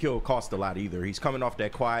don't think he'll cost a lot either. He's coming off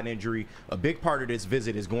that quad injury. A big part of this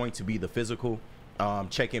visit is going to be the physical,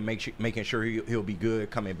 making sure he'll be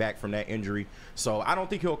good coming back from that injury. So I don't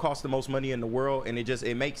think he'll cost the most money in the world, and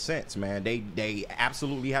it makes sense, man. They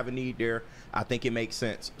absolutely have a need there. I think it makes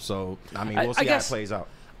sense. So, I mean, we'll see how it plays out.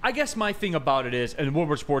 I guess my thing about it is, and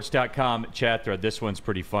WoodwardSports.com chat thread, this one's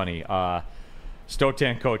pretty funny.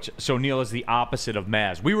 Stotan coach, so Neal is the opposite of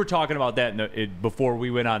Maz. We were talking about that before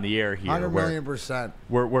we went on the air here. 100 million%.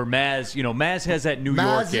 Where Maz, Maz has that New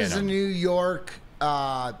York Maz is a New York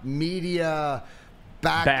media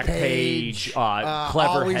back page. Clever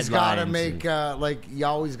always headlines. Gotta make you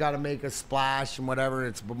always got to make a splash and whatever.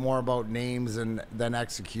 It's more about names than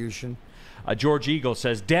execution. George Eagle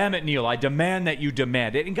says, "Damn it, Neal! I demand that you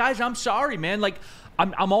demand it." And guys, I'm sorry, man. Like,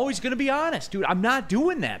 I'm always going to be honest, dude. I'm not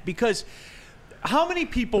doing that because. How many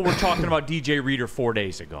people were talking about DJ Reader 4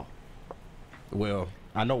 days ago? Well,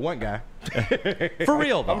 I know one guy. For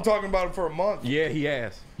real, though. I'm talking about him for a month. Yeah, he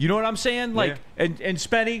has. You know what I'm saying? Like, and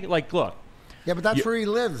Spenny, like, look. Yeah, but that's where he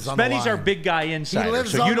lives. Spenny's our big guy insider, he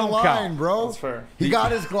lives so on you don't the line, count, bro. That's fair. He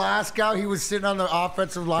got his Glasgow. He was sitting on the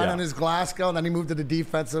offensive line on his Glasgow, and then he moved to the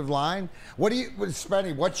defensive line.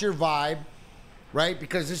 Spenny? What's your vibe? Right,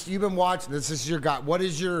 because you've been watching this. This is your guy. What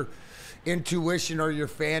is your intuition or your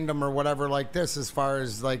fandom or whatever like this as far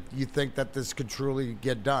as like you think that this could truly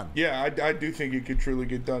get done? Yeah, I do think it could truly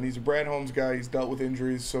get done. He's a Brad Holmes guy. He's dealt with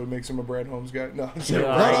injuries, so it makes him a Brad Holmes guy. No,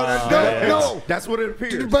 no. That's what it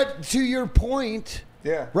appears. But to your point,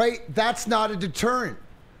 right, that's not a deterrent.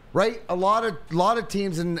 Right, a lot of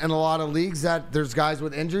teams and a lot of leagues that there's guys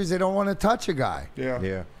with injuries, they don't want to touch a guy.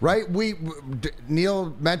 Yeah. Right,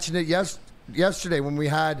 Neal mentioned it yesterday when we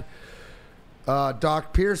had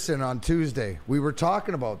Doc Pearson on Tuesday. We were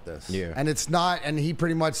talking about this. Yeah. And it's not, and he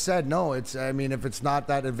pretty much said, no, if it's not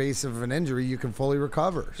that invasive of an injury, you can fully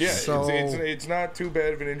recover. Yeah, so, it's not too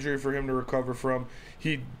bad of an injury for him to recover from.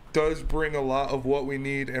 He does bring a lot of what we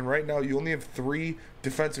need, and right now you only have 3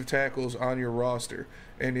 defensive tackles on your roster,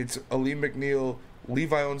 and it's Ali McNeil,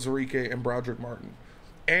 Levi Onwuzurike, and Broderick Martin.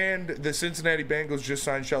 And the Cincinnati Bengals just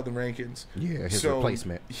signed Sheldon Rankins. Yeah, his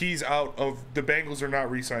replacement. He's out of the Bengals are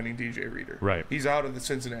not re-signing DJ Reader. Right. He's out of the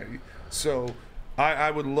Cincinnati. So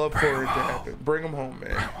I would love for it to happen. Bring him home,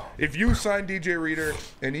 man. If you sign DJ Reader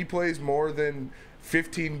and he plays more than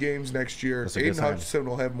 15 games next year, Aiden Hutchinson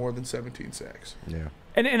will have more than 17 sacks. Yeah.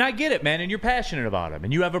 And I get it, man, and you're passionate about him,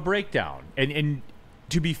 and you have a breakdown. And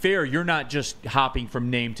to be fair, you're not just hopping from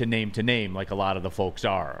name to name to name like a lot of the folks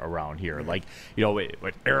are around here. Like,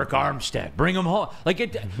 with Eric Armstead, bring him home.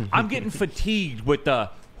 Like, I'm getting fatigued with the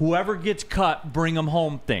whoever gets cut, bring them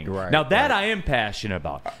home thing. Right, now, that I am passionate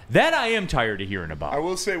about. That I am tired of hearing about. I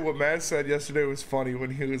will say what Matt said yesterday was funny when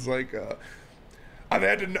he was like, I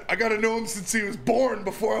got to know him since he was born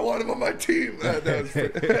before I want him on my team. That was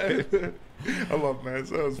I love Matt.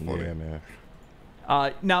 That was funny. Yeah, man.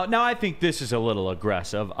 Now I think this is a little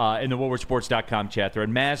aggressive in the WoodwardSports.com chat thread.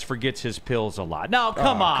 Maz forgets his pills a lot. Now,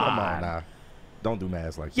 come on. Come on now. Don't do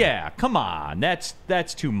Maz like that. Yeah, come on. That's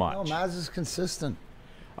too much. No, Maz is consistent.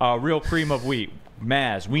 Real cream of wheat.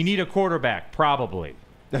 Maz, we need a quarterback, probably.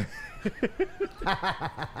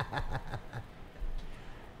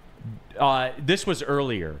 This was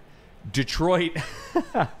earlier. Detroit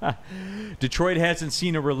hasn't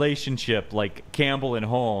seen a relationship like Campbell and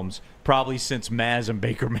Holmes probably since Maz and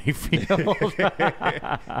Baker Mayfield.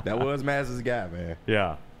 That was Maz's guy, man.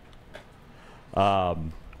 Yeah.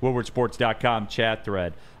 WoodwardSports.com chat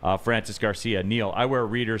thread. Francis Garcia, Neal, I wear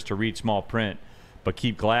readers to read small print, but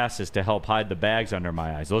keep glasses to help hide the bags under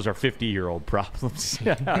my eyes. Those are 50-year-old problems.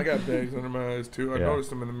 I got bags under my eyes, too. I noticed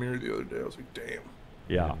them in the mirror the other day. I was like, damn.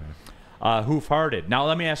 Yeah. Hoof-hearted. Now,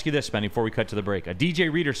 let me ask you this, Benny, before we cut to the break. A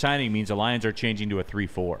DJ Reader signing means the Lions are changing to a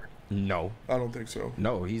 3-4. No. I don't think so.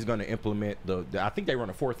 No, he's going to implement I think they run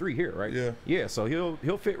a 4-3 here, right? Yeah. Yeah, so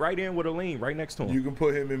he'll fit right in with Aleem right next to him. You can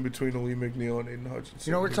put him in between Ali McNeil and Aiden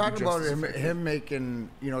Hutchinson. We're talking about him making,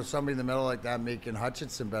 somebody in the middle like that making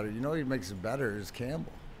Hutchinson better. He makes it better is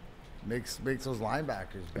Campbell. Makes those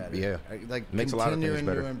linebackers better. Yeah. Like makes a lot of things continuing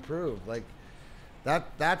better. to improve. Like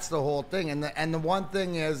that's the whole thing. And the one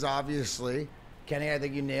thing is obviously, Kenny, I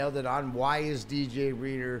think you nailed it on. Why is DJ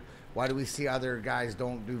Reader? Why do we see other guys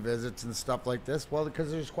don't do visits and stuff like this? Well, because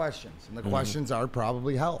there's questions, and the questions are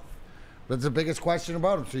probably health. That's the biggest question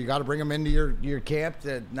about him. So you got to bring him into your camp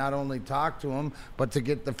to not only talk to him, but to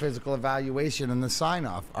get the physical evaluation and the sign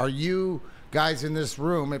off. Are you guys in this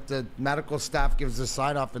room, if the medical staff gives the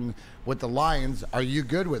sign-off and with the Lions, are you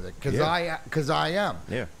good with it? Because I am.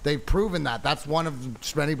 Yeah. They've proven that. That's one of,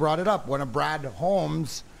 Spenny brought it up, one of Brad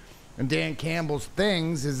Holmes and Dan Campbell's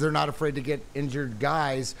things is they're not afraid to get injured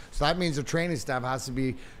guys. So that means the training staff has to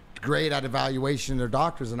be great at evaluation of their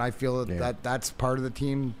doctors, and I feel that that's part of the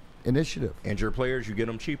team initiative. Injured players, you get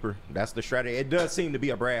them cheaper. That's the strategy. It does seem to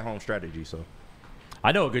be a Brad Holmes strategy, so.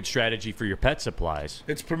 I know a good strategy for your pet supplies.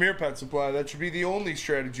 It's Premier Pet Supply. That should be the only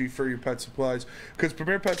strategy for your pet supplies, because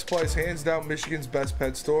Premier Pet Supply is hands down Michigan's best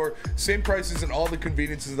pet store. Same prices and all the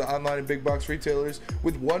conveniences of the online and big box retailers,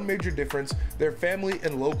 with one major difference. They're family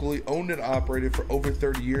and locally owned and operated for over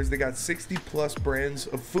 30 years. They got 60+ brands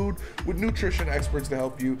of food with nutrition experts to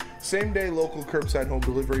help you. Same day local curbside home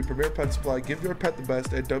delivery. Premier Pet Supply. Give your pet the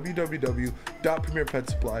best at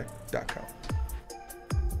www.premierpetsupply.com.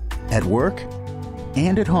 At work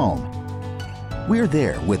and at home, we're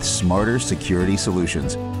there with smarter security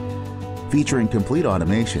solutions. Featuring complete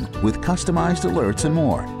automation with customized alerts and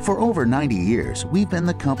more. For over 90 years, we've been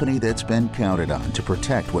the company that's been counted on to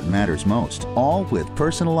protect what matters most, all with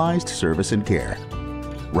personalized service and care.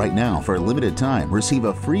 Right now, for a limited time, receive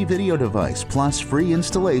a free video device plus free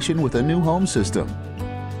installation with a new home system.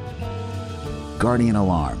 Guardian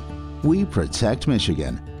Alarm. We protect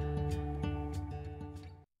Michigan.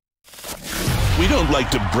 We don't like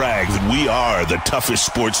to brag that we are the toughest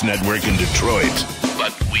sports network in Detroit,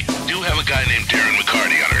 but we do have a guy named Darren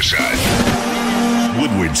McCarty on our side.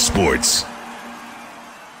 Woodward Sports.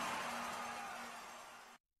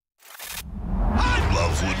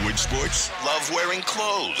 Love Woodward Sports? Love wearing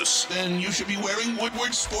clothes? Then you should be wearing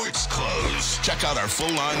Woodward Sports clothes. Check out our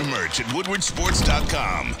full line of merch at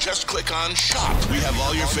woodwardsports.com. Just click on Shop. We have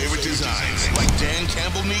all your favorite designs, like Dan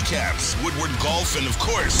Campbell kneecaps, Woodward Golf, and of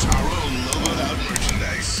course, our own logoed out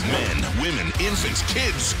merchandise. Men, women, infants,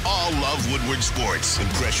 kids all love Woodward Sports.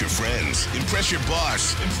 Impress your friends. Impress your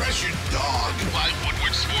boss. Impress your dog. Buy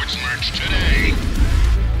Woodward Sports merch today.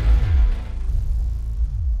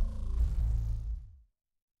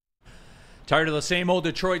 Tired of the same old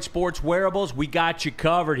Detroit sports wearables? We got you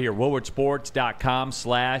covered here.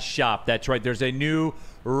 WoodwardSports.com/shop. That's right. There's a new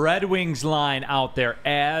Red Wings line out there,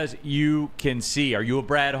 as you can see. Are you a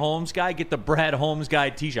Brad Holmes guy? Get the Brad Holmes guy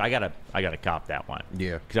t-shirt. I gotta cop that one.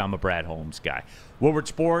 Yeah. Because I'm a Brad Holmes guy.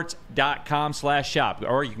 WoodwardSports.com/shop.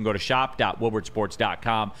 Or you can go to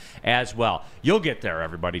shop.woodwardsports.com as well. You'll get there,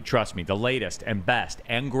 everybody. Trust me. The latest and best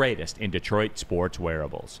and greatest in Detroit sports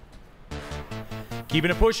wearables.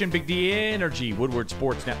 Keeping it pushing, Big D Energy, Woodward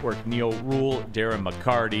Sports Network, Neal, Ruhl, Darren,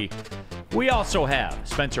 McCarty. We also have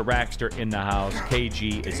Spencer Raxter in the house.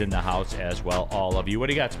 KG is in the house as well, all of you. What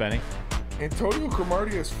do you got, Spenny? Antonio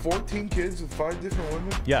Cromartie has 14 kids with 5 different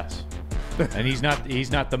women. Yes. And he's not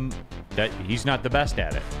the best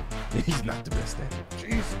at it. He's not the best at it.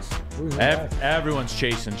 Jesus. Everyone's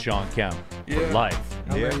chasing Sean Kemp for Yeah. life.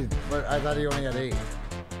 But I thought he only had 8.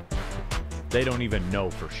 They don't even know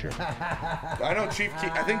for sure. I know Chief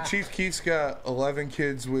Keef. I think Chief Keef's got 11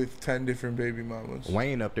 kids with 10 different baby mamas.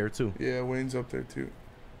 Wayne up there, too. Yeah, Wayne's up there, too.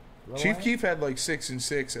 Chief Keef had like 6 and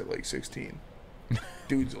 6 at like 16.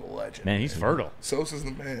 Dude's a legend. Man, he's fertile. Sosa's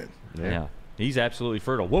the man. Yeah. He's absolutely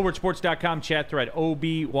fertile. WoodwardSports.com chat thread,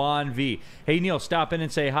 OB1V. Hey, Neal, stop in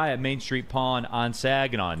and say hi at Main Street Pawn on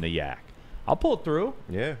Saginaw in the Yak. I'll pull it through.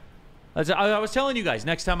 Yeah. I was telling you guys,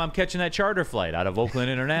 next time I'm catching that charter flight out of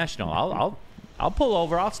Oakland International, I'll pull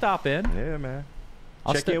over. I'll stop in. Yeah, man.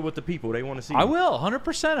 Check in with the people. They want to see I you. will.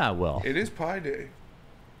 100% I will. It is Pie Day.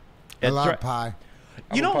 I love pie.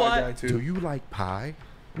 You know I'm a pie guy, what? too. Do you like pie?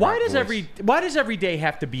 Why Rock does every day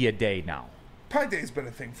have to be a day now? Pie Day's been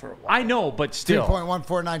a thing for a while. I know, but still.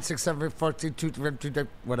 3.1496742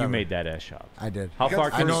 whatever. You made that S up. I did. How far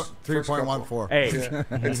I can know you? 3.14. Hey, Yeah.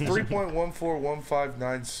 It's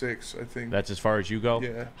 3.141596, I think. that's as far as you go?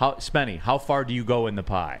 Yeah. Spenny, how far do you go in the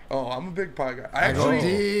pie? Oh, I'm a big pie guy. I go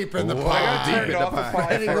deep in the I got pie. turned off of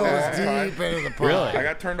pie He for a long goes time. deep into the pie. Really? I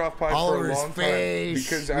got turned off pie All for over a his long face.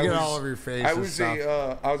 time because You I get was all over your face I and was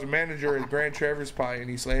stuff. I was a manager at Grand Traverse Pie in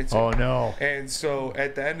East Lansing. Oh, no. And so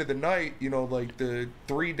at the end of the night, like the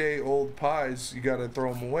 3-day-old pies, you got to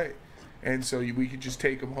throw them away, and so we could just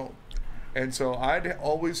take them home. And so I'd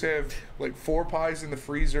always have like 4 pies in the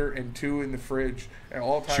freezer and 2 in the fridge at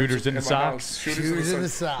all times. Shooters in the my socks? house. Shooters in the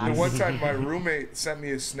socks. And one time my roommate sent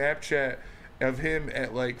me a Snapchat of him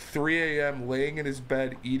at like 3 a.m. laying in his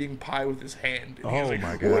bed eating pie with his hand. And he was like,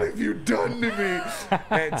 my God. what have you done to me?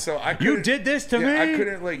 And so I You did this to me? I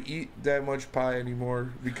couldn't like eat that much pie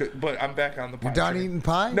anymore but I'm back on the pie. You done train. eating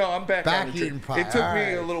pie? No, I'm back on the train. eating pie. It took All me right.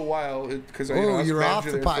 a little while because Oh, I was you were off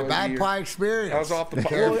manager the there for pie. like a Bad year. pie experience. I was off the pie.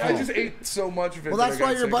 Careful. Well, I just ate so much of it. Well, that that's I got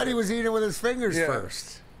why your sick. buddy was eating it with his fingers Yeah.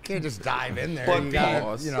 first. Can't just dive in there. But You the-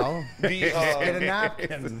 gotta, you know, The, get a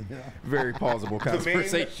napkin. Very plausible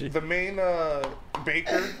conversation. the main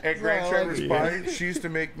baker at Grand Traverse Pie, she used to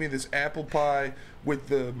make me this apple pie with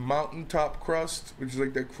the mountaintop crust, which is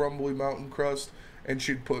like that crumbly mountain crust, and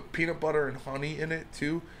she'd put peanut butter and honey in it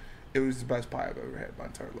too. It was the best pie I've ever had in my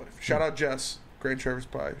entire life. Shout out Jess, Grand Traverse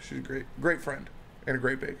Pie. She's a great friend and a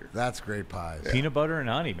great baker. That's great pies. Peanut butter and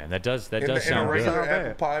honey, man. That does And a sound regular good.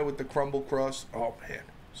 apple pie with the crumble crust. Oh man,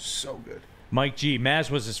 so good. Mike G. Maz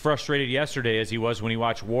was as frustrated yesterday as he was when he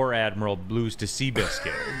watched War Admiral lose to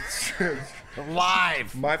Seabiscuit.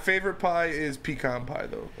 Live. My favorite pie is pecan pie,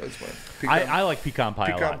 though. That's my pecan. I like pecan pie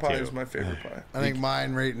a Pecan lot, pie too. is my favorite pie. I think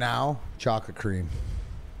mine right now, chocolate cream.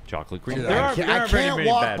 Chocolate cream. Dude, There I are can't very, very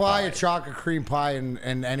walk bad by a pies. chocolate cream pie in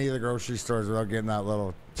any of the grocery stores without getting that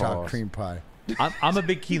little chocolate cream pie. I'm a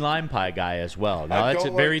big key lime pie guy as well. Now, I that's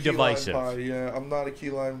don't very like key lime divisive. pie. Yeah, I'm not a key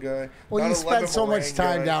lime guy. Well, Not you a spend lemon so much meringue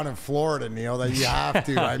time guy. down in Florida, Neal, that you have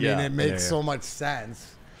to. I mean, Yeah. it makes Yeah. so much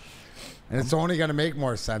sense. And it's only going to make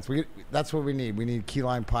more sense. That's what we need. We need key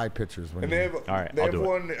lime pie pitchers. And they have, right, they I'll have do it.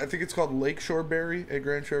 one, I think it's called Lakeshore Berry at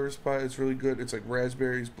Grand Traverse Pie. It's really good. It's like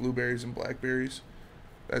raspberries, blueberries, and blackberries.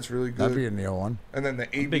 That's really good. That'd be a Neal one. And then the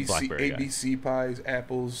a big blackberry guy. ABC pies,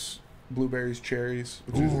 apples, blueberries, cherries,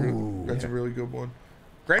 which is that's a really good one.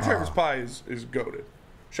 Grand Traverse Pie is goated.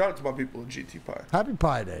 Shout out to my people at GT Pie. Happy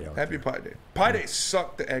Pie Day. out Happy there. Pie Day. Pie Day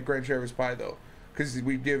sucked at Grand Traverse Pie, though, because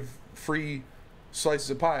we give free slices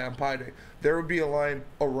of pie on Pie Day. There would be a line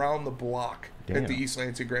around the block at the East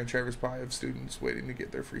Lansing Grand Traverse Pie of students waiting to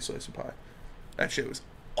get their free slice of pie. That shit was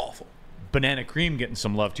awful. Banana cream getting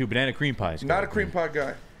some love, too. Banana cream pies. Not a cream pie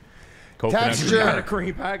guy. Coconut Texture. cream. Not a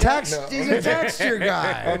cream pie guy. He's a texture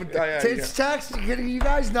guy. yeah. It's texture. Can you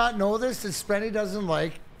guys not know this? That Spenny doesn't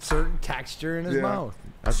like certain texture in his Yeah. mouth.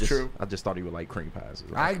 That's true. I just thought he would like cream pies.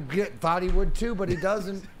 as well. I thought he would too, but he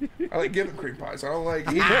doesn't. I like giving cream pies. I don't like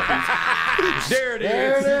eating cream. There it is.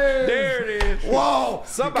 There it is. There it is. Whoa!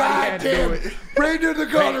 Somebody had to do Goddamn it. Bring to the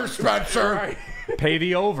gutter, Spencer. Pay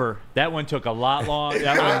the over. That one took a lot long.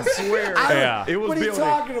 That I one, swear. Yeah. It was What are you building.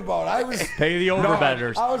 talking about? I was. pay the over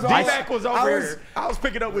betters. I was D-Mac was over I was- here. I was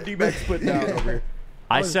picking up what D-Mac's putting down over here.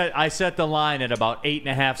 I set the line at about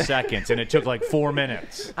 8.5 seconds, and it took like 4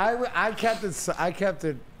 minutes. I kept it. I kept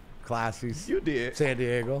it classy. You did. San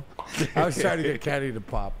Diego. I was trying to get Kenny to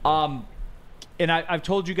pop. And I've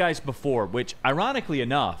told you guys before, which ironically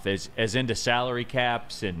enough, as into salary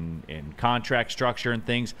caps and contract structure and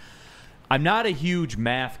things, I'm not a huge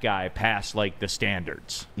math guy past like the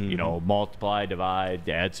standards. You know, multiply, divide,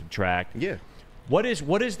 add, subtract. Yeah. What is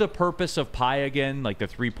the purpose of pi again? Like the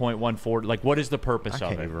 3.14? Like what is the purpose I of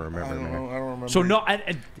can't it? even I remember, don't man. know. I don't remember. So no,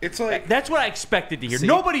 It's like that's what I expected to hear. See,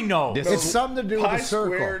 Nobody knows. this- It's something to do with pi the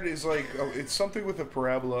circle. squared is like it's something with a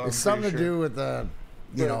parabola. It's something to do with the,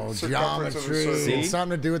 The circumference of a geometry. circle. It's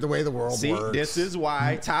something to do with the way the world See, works. this is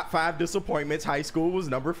why top 5 disappointments high school was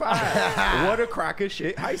number 5. What a crock of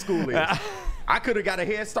shit high school is. I could have got a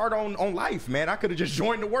head start on life, man. I could have just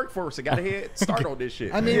joined the workforce and got a head start on this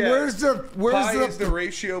shit. I mean, Yeah. where's Pi is the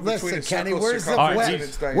ratio between listen, a Kenny, circle's where's the circumference Alright, and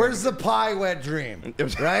its diameter. where's the pi wet dream?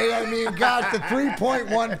 Right? I mean, got the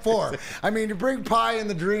 3.14. I mean, you bring pi in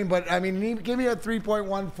the dream, but I mean, give me a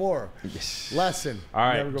 3.14 lesson. All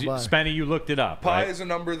right, Never go by. Spenny, you looked it up. Pi right? is a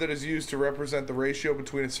number that is used to represent the ratio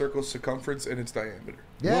between a circle's circumference and its diameter.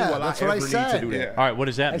 Yeah, When will that's what I ever need said. to do that? Yeah. All right, what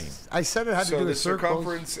does that mean? I said it had to So do the with circles.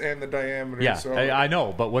 circumference and the diameter. Yeah, so I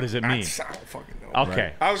know, but what does it mean? I don't fucking know.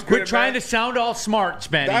 Okay. I was good Quit at trying to math. sound all smart,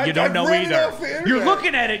 Spenny. I- You don't I've know read it either. off the internet. You're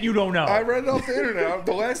looking at it, you don't know. I read it off the internet.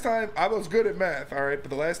 The last time I was good at math, all right,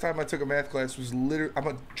 but the last time I took a math class was literally. I'm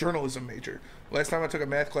a journalism major. Last time I took a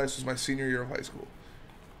math class was my senior year of high school,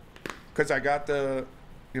 because I got the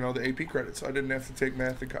AP credits. So I didn't have to take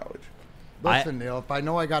math in college. Listen, Neal, if I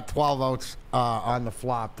know I got 12 outs on the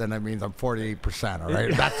flop, then that means I'm 48%, all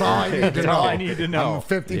right? That's all I need to That's know. all I need to know. I'm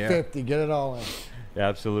 50-50. Get it all in.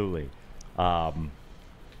 Absolutely.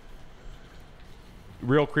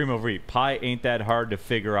 Real cream of wheat. Pi ain't that hard to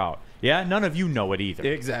figure out. Yeah, none of you know it either.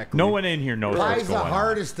 Exactly. No one in here knows what's Pi's the going on.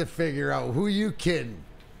 hardest to figure out. Who you kidding?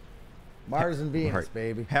 Mars and Venus,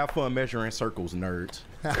 baby. Have fun measuring circles, nerds.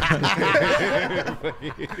 All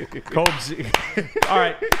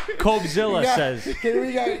right. Cobezilla says.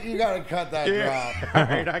 You got to cut that drop. All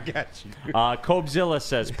right, I got you. Cobezilla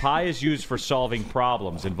says pi is used for solving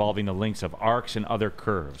problems involving the lengths of arcs and other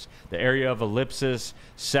curves, the area of ellipses,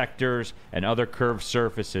 sectors, and other curved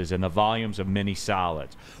surfaces, and the volumes of many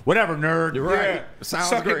solids. Whatever, nerd. You're right. Yeah. Sounds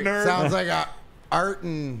Suck great. it, nerd. Sounds like a art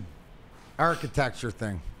and architecture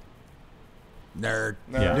thing. Nerd.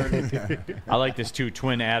 Yeah. I like this too.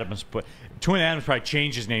 Twin Adams probably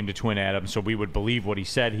changed his name to Twin Adams so we would believe what he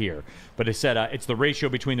said here. But it said it's the ratio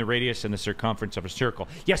between the radius and the circumference of a circle.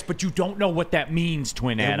 Yes, but you don't know what that means,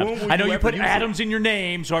 Twin Adams. I know you put Adams in your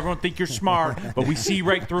name so everyone think you're smart, but we see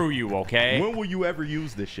right through you, okay? When will you ever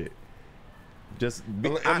use this shit? Unless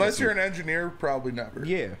honestly. you're an engineer, probably never.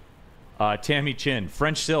 Yeah. Tammy Chin,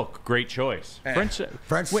 French silk, great choice. French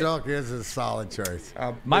silk is a solid choice.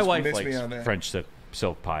 My wife miss likes me on that. French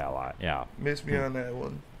silk pie a lot. Yeah. Miss me on that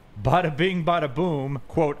one. Bada bing, bada boom.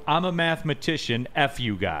 Quote: I'm a mathematician. F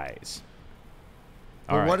you guys.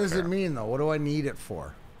 Well, All what right, does it mean though? What do I need it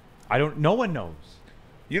for? No one knows.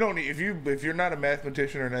 You don't need if you're not a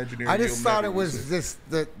mathematician or an engineer. I just you'll thought never it was use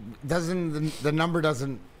this. The number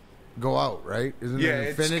doesn't go out, right? Isn't Yeah,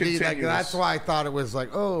 it it's infinity? Like continuous. that's why I thought it was like,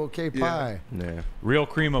 oh, okay, pi. Yeah. Real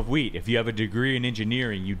cream of wheat. If you have a degree in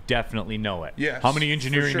engineering, you definitely know it. Yes, How many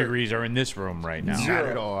engineering for sure. degrees are in this room right now? Not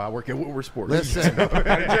at all. I work at Woodward Sports. Listen, I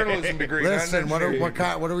had a journalism degree. not an listen. What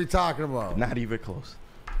engineering. are we talking about? Not even close.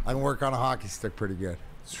 I can work on a hockey stick pretty good.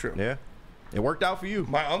 It's true. Yeah. It worked out for you.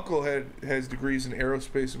 My uncle has degrees in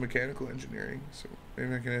aerospace and mechanical engineering, so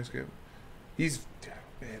maybe I can ask him. He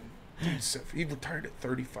retired at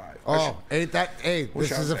 35. Oh,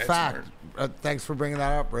 this is a had fact. some Thanks for bringing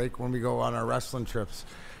that up, Rake. When we go on our wrestling trips,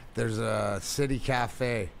 there's a city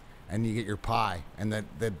cafe, and you get your pie, and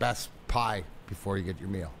the best pie before you get your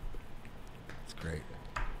meal. It's great.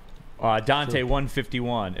 Dante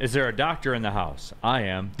 151. Is there a doctor in the house? I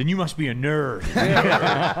am. Then you must be a nerd.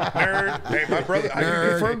 Nerd. Hey, my brother. I can Nerd.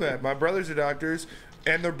 confirm that. My brothers are doctors,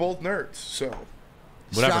 and they're both nerds. So,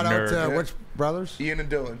 Whatever, Shout out nerd. to which brothers? Ian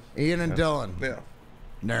and Dylan. Ian and Dylan. Yeah,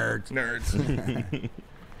 Nerds. nerds.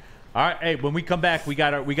 All right. Hey, when we come back, we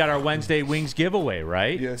got our Wednesday Wings giveaway,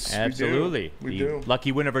 right? Yes, we do. absolutely. We The do.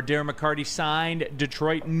 Lucky winner of our Darren McCarty signed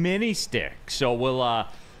Detroit mini stick. So we'll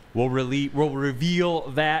reveal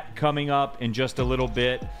that coming up in just a little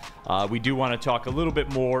bit. We do want to talk a little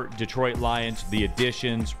bit more Detroit Lions, the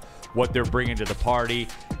additions, what they're bringing to the party,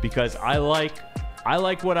 because I like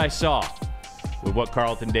what I saw with what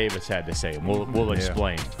Carlton Davis had to say, and we'll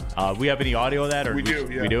explain. We have any audio of that? Or We do,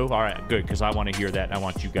 yeah. We do? All right, good, because I want to hear that, and I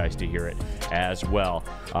want you guys to hear it as well.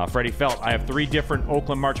 Freddie Felt, I have 3 different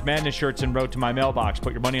Oakland March Madness shirts en route to my mailbox.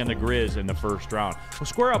 Put your money on the Grizz in the first round. We'll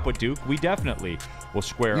square up with Duke. We definitely will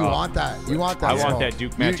square You up. want that? You want that? I want smoke. that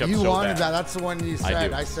Duke matchup You so wanted bad. that. That's the one you said.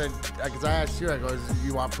 do. I said because I asked you. I go,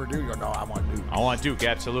 you want Purdue? You go, no, I want Duke. I want Duke,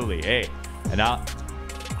 absolutely. Hey, and I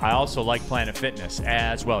also like Planet Fitness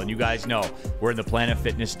as well. And you guys know we're in the Planet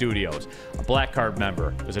Fitness studios. A Black Card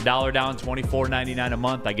member. There's $1 down, $24.99 a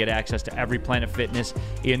month. I get access to every Planet Fitness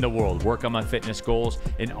in the world. Work on my fitness goals.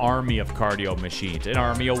 An army of cardio machines. An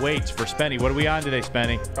army of weights for Spenny. What are we on today,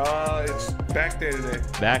 Spenny? It's back day today.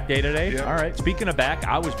 Back day today? Yep. All right. Speaking of back,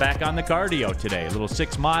 I was back on the cardio today. A little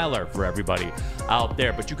 6-miler for everybody out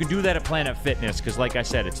there. But you can do that at Planet Fitness because, like I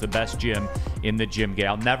said, it's the best gym in the gym game.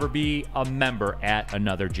 I'll never be a member at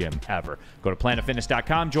another gym ever. Go to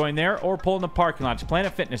planetfitness.com, join there, or pull in the parking lot. It's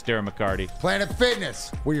Planet Fitness, Darren McCarty. Planet Fitness,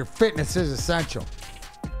 where your fitness is essential.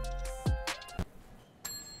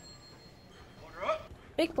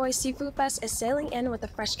 Big Boy Seafood Fest is sailing in with a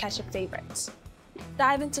fresh catch of favorites.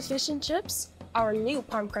 Dive into fish and chips, our new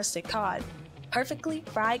palm-crusted cod, perfectly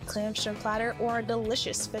fried clam shrimp platter, or a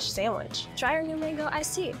delicious fish sandwich. Try our new mango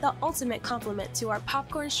iced tea, the ultimate complement to our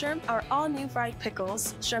popcorn shrimp, our all-new fried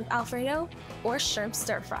pickles, shrimp alfredo, or shrimp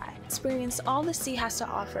stir-fry. Experience all the sea has to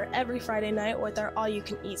offer every Friday night with our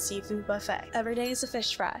all-you-can-eat seafood buffet. Every day is a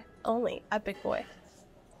fish fry, only at Big Boy.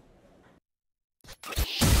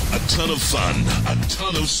 A ton of fun, a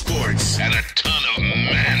ton of sports, and a ton of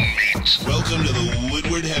man meat. Welcome to the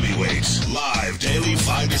Woodward Heavyweights, live daily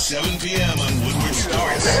 5 to 7 p.m. on Woodward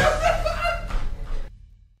Sports.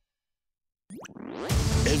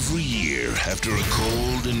 Every year, after a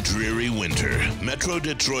cold and dreary winter, Metro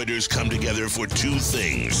Detroiters come together for two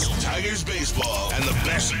things: Tigers baseball and the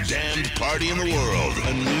best damned party in the world.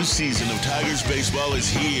 A new season of Tigers baseball is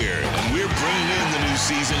here, and we're bringing in the new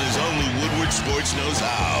season as only Woodward Sports knows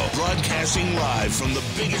how. Broadcasting live from the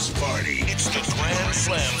biggest party. It's the Grand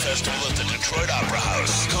Slam Festival at the Detroit Opera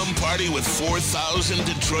House. Come party with 4,000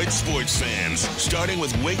 Detroit sports fans, starting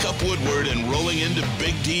with Wake Up Woodward and rolling into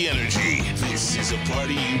Big D Energy. This is a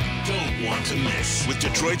party you don't want to miss, with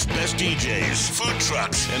Detroit's best DJs, food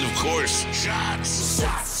trucks, and of course, shots.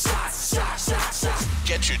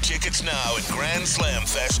 Get your tickets now at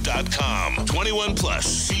GrandSlamFest.com. 21 plus.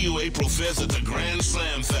 See you April 5th at the Grand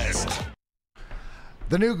Slam Fest.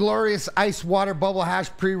 The new glorious ice water bubble hash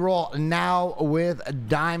pre-roll, now with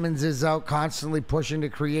diamonds, is out, constantly pushing to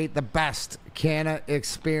create the best canna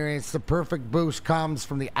experience. The perfect boost comes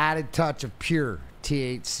from the added touch of pure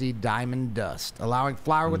THC diamond dust, allowing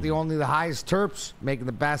flower with only the highest terps, making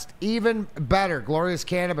the best even better. Glorious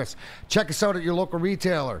Cannabis. Check us out at your local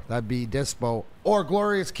retailer. That'd be Dispo or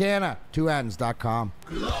gloriouscanna2ns.com.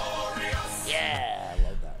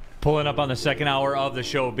 Pulling up on the second hour of the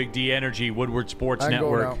show, Big D Energy, Woodward Sports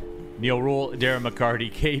Network. Neal Ruhl, Darren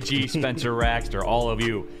McCarty, KG, Spencer Raxter, all of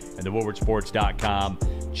you, and the WoodwardSports.com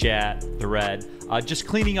chat thread. Just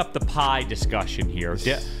cleaning up the pie discussion here.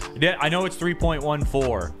 I know it's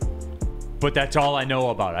 3.14, but that's all I know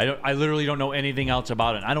about it. I literally don't know anything else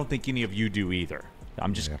about it. I don't think any of you do either.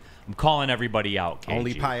 I'm calling everybody out, KG.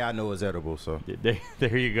 Only pie I know is edible, so.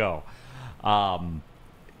 There you go.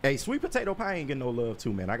 Hey, sweet potato pie ain't getting no love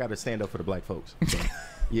too, man. I got to stand up for the black folks. So,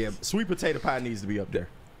 yeah, sweet potato pie needs to be up there.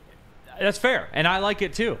 That's fair, and I like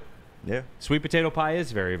it too. Yeah. Sweet potato pie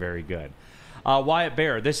is very, very good. Wyatt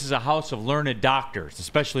Bear, this is a house of learned doctors,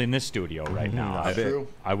 especially in this studio right now.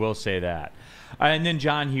 I will say that. And then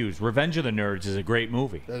John Hughes, Revenge of the Nerds is a great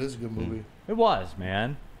movie. That is a good movie. It was,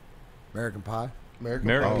 man. American Pie.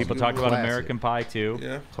 People talked about American Pie, too.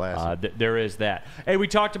 Yeah. Classic. There is that. Hey, we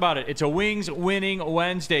talked about it. It's a Wings winning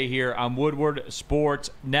Wednesday here on Woodward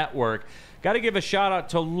Sports Network. Got to give a shout-out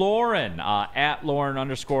to Lauren, at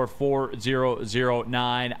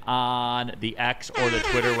Lauren_4009 on the X or the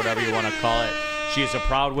Twitter, whatever you want to call it. She is a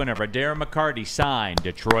proud winner of a Darren McCarty signed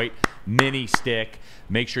Detroit mini stick.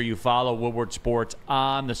 Make sure you follow Woodward Sports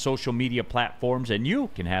on the social media platforms, and you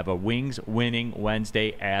can have a Wings winning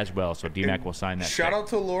Wednesday as well. So D-Mac will sign that. Shout out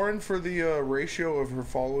to Lauren for the ratio of her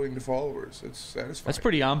following to followers. It's satisfying. That's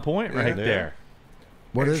pretty on point right there.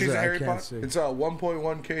 What is she's it? A Harry I can't Potter. see. It's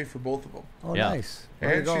 1.1K for both of them. Oh, Yeah. nice.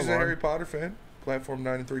 And she's a Harry Potter fan. Platform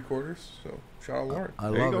 9 3/4. So shout out Lauren. I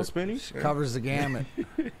There love you go, it. Spinny. She covers the gamut.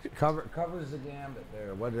 Covers the gambit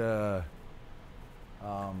there. What?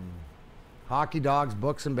 Hockey, dogs,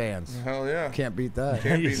 books, and bands. Hell yeah. Can't beat that.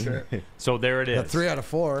 Can't beat that. So there it is. The 3 out of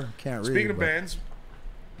 4. Can't read. Speaking of bands,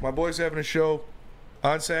 my boy's having a show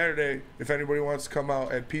on Saturday. If anybody wants to come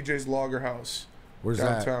out at PJ's Lager House. Where's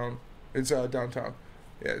downtown. It's downtown.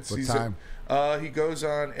 Yeah, it's What time? He goes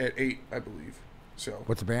on at 8, I believe. So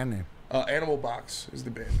What's the band name? Animal Box is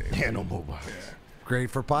the band name. Animal Box. Yeah.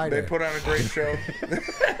 Great for Pie Day. They put on a great show.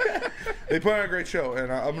 They put on a great show,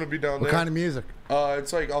 and I'm going to be down What there. kind of music?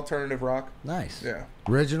 It's like alternative rock. Nice. Yeah.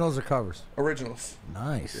 Originals or covers? Originals.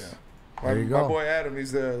 Nice. Yeah. There you go. My boy Adam,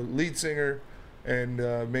 he's the lead singer and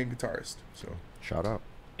main guitarist. So Shout out.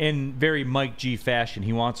 In very Mike G fashion,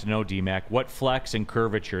 he wants to know, D-Mac, what flex and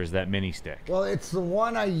curvature is that mini stick? Well, it's the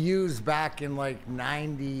one I used back in like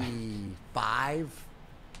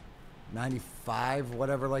 95,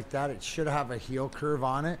 whatever like that. It should have a heel curve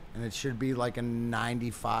on it, and it should be like a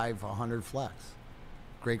 95, 100 flex.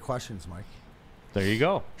 Great questions, Mike. There you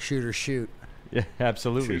go. Shoot or shoot. Yeah,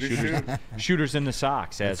 absolutely. Shooters in the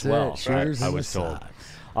socks as That's well. it. Shooters I in was the told.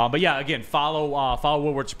 socks. But yeah, again, follow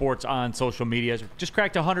Woodward Sports on social media. Just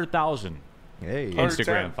cracked 100,000 Hey.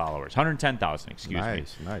 Instagram followers. 110,000, excuse me.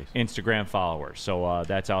 Nice. Instagram followers. So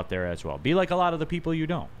that's out there as well. Be like a lot of the people you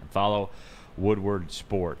don't. And follow Woodward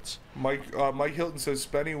Sports. Mike Hilton says,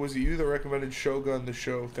 Spenny, was it you that recommended Shogun the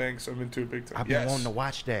show? Thanks, I'm into it big time. I've been wanting to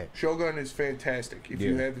watch that. Shogun is fantastic. If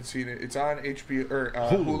you haven't seen it, it's on HBO or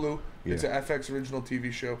Hulu. Yeah. It's an FX original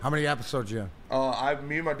TV show. How many episodes you in?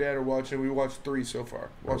 Me and my dad are watching. We watched 3 so far.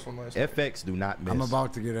 Watched one last night. FX do not miss. I'm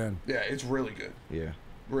about to get in. Yeah, it's really good. Yeah.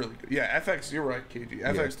 Really good. Yeah, FX, you're right, KG.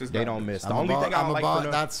 FX does not. They don't miss. The only thing I don't like from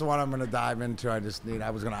them, that's the one I'm going to dive into. I was going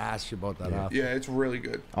to ask you about that. After. Yeah, it's really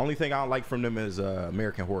good. only thing I don't like from them is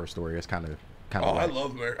American Horror Story. It's kind of. Oh, I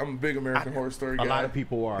love American. I'm a big American Horror Story guy. A lot of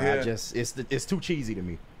people are. Yeah. It's too cheesy to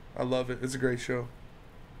me. I love it. It's a great show.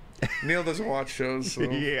 Neal doesn't watch shows. So.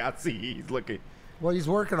 Yeah, I see. He's looking. Well, he's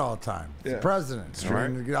working all the time. He's Yeah. the president.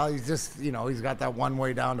 Right. He's just, he's got that one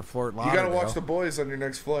way down to Fort You Lauderdale. got to watch The Boys on your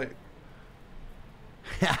next flight.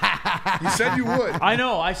 You said you would. I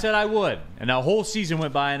know. I said I would, and a whole season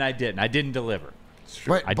went by and I didn't. I didn't deliver.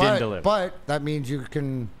 I didn't deliver. But that means you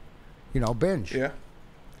can, binge. Yeah.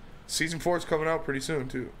 Season 4 is coming out pretty soon,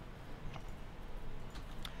 too.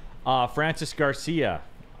 Francis Garcia.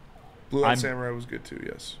 Blue Eyed Samurai was good, too,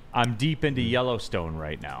 yes. I'm deep into Yellowstone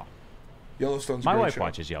right now. Yellowstone's a My great wife show.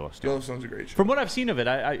 watches Yellowstone. Yellowstone's a great show. From what I've seen of it,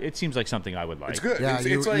 it seems like something I would like. It's good. Yeah,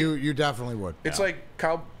 It's like you definitely would. It's like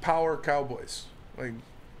Power Cowboys. Like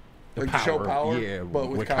the show Power, yeah, but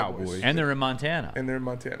with Cowboys. And they're in Montana. And they're in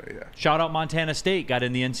Montana, yeah. Shout out Montana State, got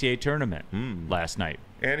in the NCAA tournament last night.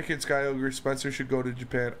 Anakin Skywalker, Spencer should go to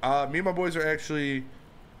Japan. Me and my boys are actually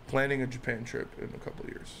planning a Japan trip in a couple of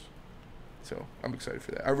years. So I'm excited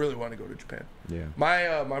for that. I really want to go to Japan. Yeah.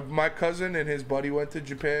 My cousin and his buddy went to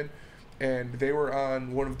Japan, and they were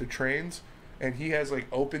on one of the trains, and he has like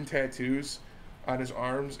open tattoos on his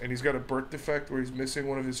arms, and he's got a birth defect where he's missing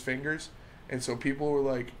one of his fingers, and so people were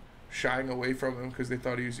like shying away from him because they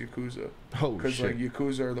thought he was Yakuza. Oh, Because shit. like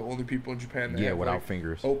Yakuza are the only people in Japan that have without like,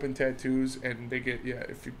 fingers. open tattoos, and they get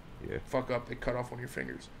if you fuck up, they cut off one of your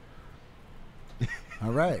fingers.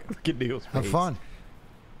 All right. Get Neal's Have face. fun.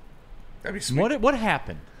 That'd be sweet. What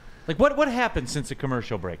happened? Like what happened since the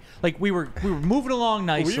commercial break? Like we were moving along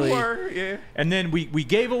nicely. We were, yeah. And then we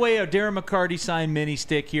gave away a Darren McCarty signed mini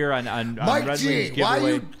stick here on Mike Red G, Wings why are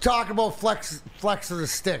giveaway. you talking about flex of the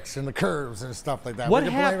sticks and the curves and stuff like that? What We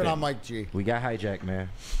can blame happened? it on Mike G. We got hijacked, man.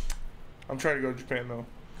 I'm trying to go to Japan though.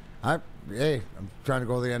 I'm trying to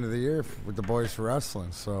go to the end of the year with the boys for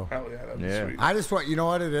wrestling. So Hell yeah, that'd be Yeah. sweet. I just want, you know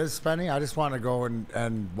what it is, Spenny? I just want to go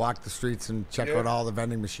and walk the streets and check Yeah. out all the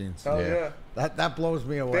vending machines. Hell yeah. That blows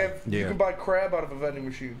me away. You can buy crab out of a vending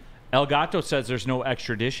machine. El Gato says there's no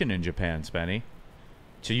extradition in Japan, Spenny.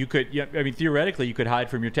 So you could, theoretically, you could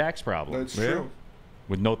hide from your tax problem That's true.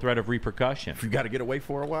 with no threat of repercussion. If you got to get away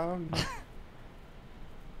for a while.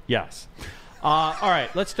 Yes. All right.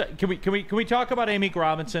 Can we talk about Amy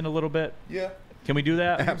Robinson a little bit? Yeah. Can we do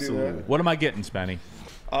that? Absolutely. What am I getting, Spenny?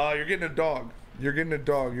 You're getting a dog. You're getting a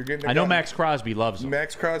dog. You're getting. I know Max Crosby loves him.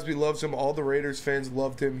 Max Crosby loves him. All the Raiders fans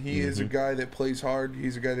loved him. He is a guy that plays hard.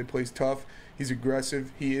 He's a guy that plays tough. He's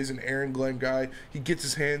aggressive. He is an Aaron Glenn guy. He gets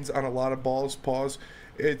his hands on a lot of balls. Paws.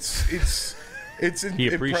 It's He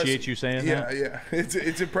appreciates you saying that? Yeah.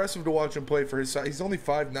 It's impressive to watch him play for his size. He's only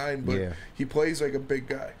 5'9", but he plays like a big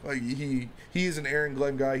guy. Like he is an Aaron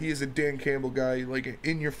Glenn guy. He is a Dan Campbell guy. Like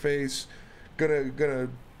in your face, gonna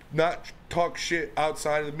not talk shit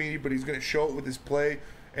outside of the media, but he's gonna show it with his play,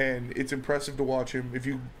 and it's impressive to watch him. If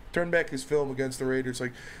you turn back his film against the Raiders,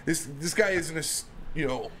 like this guy isn't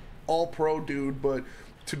a all pro dude, but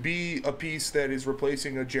to be a piece that is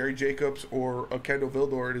replacing a Jerry Jacobs or a Kendall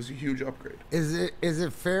Vildor, it is a huge upgrade. Is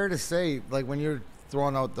it fair to say, like, when you're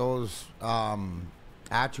throwing out those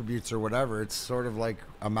attributes or whatever, it's sort of like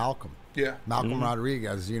a Malcolm? Yeah. Malcolm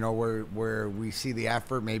Rodriguez, where we see the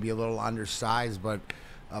effort, maybe a little undersized, but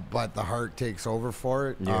the heart takes over for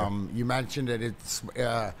it. Yeah. You mentioned it. It's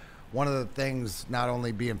one of the things, not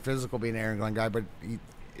only being physical, being an Aaron Glenn guy, but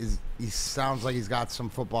he sounds like he's got some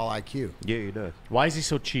football IQ. Yeah, he does. Why is he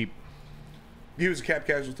so cheap? He was a cap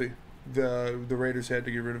casualty. The Raiders had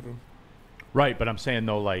to get rid of him. Right, but I'm saying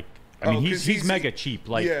though, like, he's mega cheap.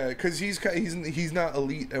 Like, yeah, because he's not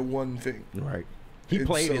elite at one thing. Right. He And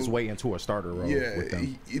played so- his way into a starter role with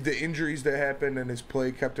them. The injuries that happened and his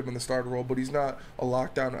play kept him in the starter role, but he's not a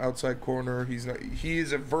lockdown outside corner. He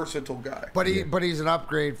is a versatile guy. But he's an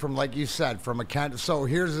upgrade from, like you said, from a Kent. So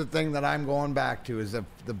here's the thing that I'm going back to is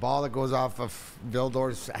the ball that goes off of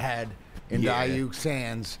Vildor's head into Ayuk's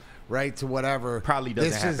hands, right, to whatever. Probably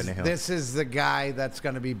doesn't happen to him. This is the guy that's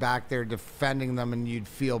going to be back there defending them, and you'd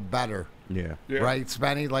feel better. Yeah. Right,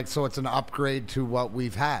 Spenny? Like, so it's an upgrade to what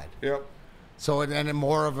we've had. Yep. So and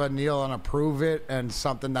more of a Neal and a prove it, and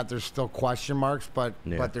something that there's still question marks, but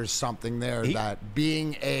there's something there that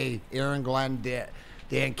being a Aaron Glenn,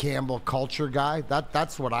 Dan Campbell culture guy,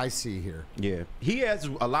 that's what I see here. Yeah. He has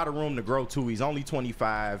a lot of room to grow, too. He's only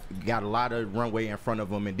 25, got a lot of runway in front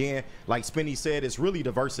of him. And then, like Spinny said, it's really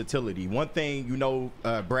the versatility. One thing,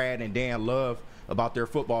 Brad and Dan love about their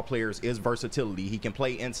football players is versatility. He can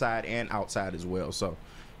play inside and outside as well. So,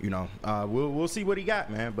 we'll see what he got,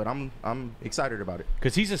 man. But I'm excited about it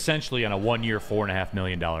because he's essentially on a 1 year, $4.5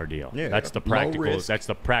 million deal. Yeah, that's the low practical. risk. That's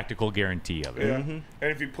the practical guarantee of it. Yeah. And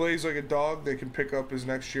if he plays like a dog, they can pick up his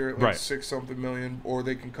next year at like Right. 6-something million, or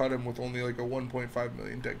they can cut him with only like a 1.5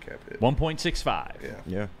 million dead cap hit. 1.65. Yeah.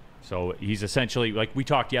 Yeah. So he's essentially, like we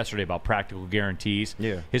talked yesterday about practical guarantees.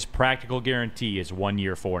 Yeah. His practical guarantee is 1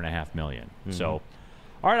 year, $4.5 million. So,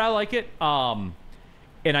 all right, I like it.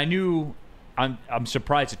 And I knew, I'm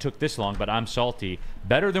surprised it took this long, but I'm salty.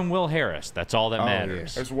 Better than Will Harris. That's all that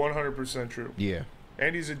matters. That's 100% true. Yeah.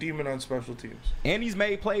 And he's a demon on special teams. And he's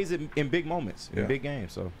made plays in big moments, in big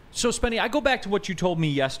games. So, Spenny, I go back to what you told me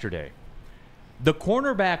yesterday. The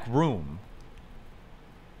cornerback room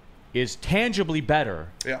is tangibly better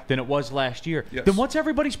than it was last year. Yes. Then what's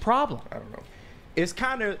everybody's problem? I don't know. It's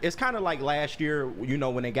kind of like last year,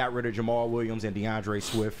 when they got rid of Jamal Williams and DeAndre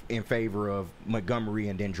Swift in favor of Montgomery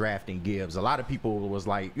and then drafting Gibbs. A lot of people was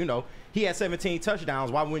like, he had 17 touchdowns.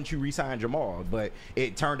 Why wouldn't you re-sign Jamal? But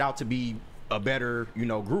it turned out to be a better,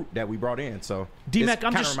 group that we brought in. So D-Mac, it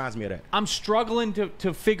kind of reminds me of that. I'm struggling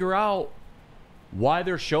to figure out why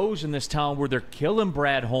there are shows in this town where they're killing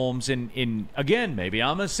Brad Holmes. In again, maybe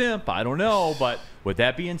I'm a simp. I don't know. But with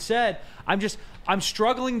that being said, I'm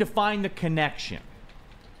struggling to find the connection.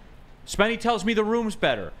 Spenny tells me the room's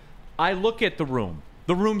better. I look at the room.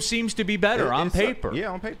 The room seems to be better on paper.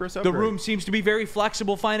 On paper. It's the room seems to be very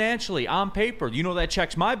flexible financially on paper. That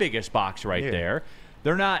checks my biggest box right there.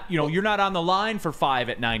 They're not, you're not on the line for 5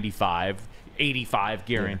 at 95, 85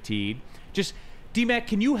 guaranteed. Just, D-Mac,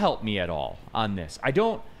 can you help me at all on this?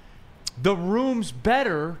 The room's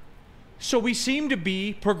better, so we seem to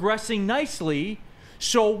be progressing nicely.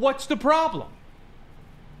 So what's the problem?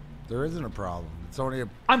 There isn't a problem. It's only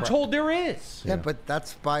I'm told there is. Yeah, but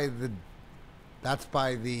that's by the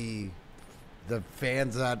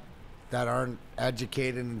fans that aren't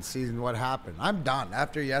educated and seeing what happened. I'm done.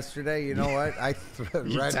 After yesterday, you know what? I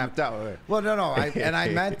You tapped out. Right? Well, no. I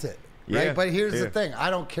meant it. Right? Yeah, But here's the thing. I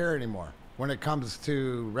don't care anymore. When it comes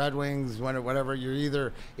to Red Wings, whatever, you're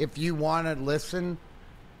either, if you want to listen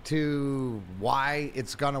to why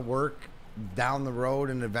it's going to work down the road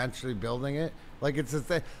and eventually building it, like it's a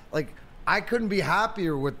thing. Like, I couldn't be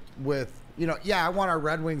happier with I want our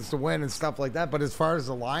Red Wings to win and stuff like that. But as far as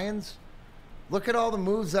the Lions, look at all the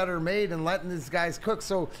moves that are made and letting these guys cook.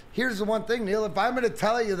 So here's the one thing, Neal. If I'm going to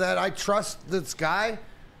tell you that I trust this guy,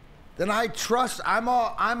 then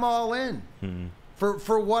I'm all in. Mm-hmm.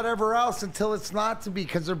 For whatever else until it's not to be,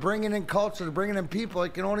 because they're bringing in culture, they're bringing in people.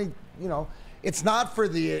 It can only, it's not for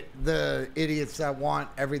the idiots that want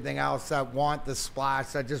everything else, that want the splash,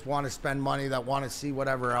 that just want to spend money, that want to see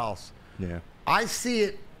whatever else. Yeah. I see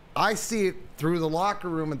it through the locker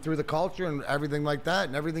room and through the culture and everything like that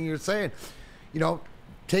and everything you're saying.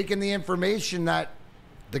 Taking the information that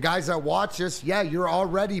the guys that watch this, you're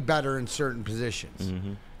already better in certain positions.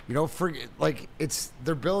 Mm-hmm.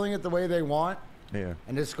 They're building it the way they want. Yeah.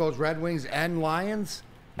 And this goes Red Wings and Lions.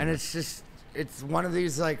 And it's one of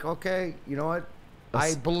these like, okay, you know what?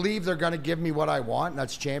 I believe they're going to give me what I want, and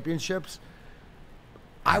that's championships.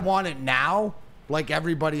 I want it now, like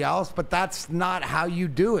everybody else, but that's not how you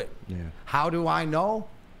do it. Yeah. How do I know?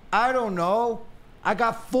 I don't know. I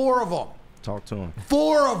got 4 of them. Talk to him.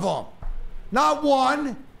 4 of them. Not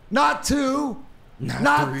 1, not 2,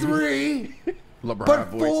 not 3, LeBron but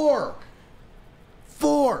voice. 4.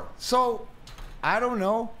 4. So, I don't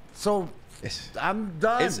know. So, I'm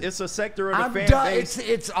done. It's a sector of the fan done. base.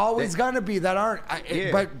 It's always going to be that aren't.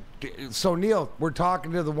 But so Neal, we're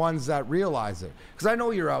talking to the ones that realize it, because I know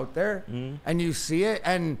you're out there and you see it.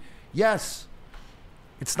 And yes,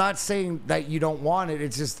 it's not saying that you don't want it.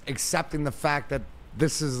 It's just accepting the fact that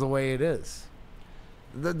this is the way it is.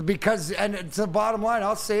 Because it's the bottom line.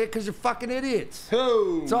 I'll say it because you're fucking idiots.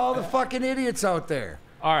 Who? It's all the fucking idiots out there.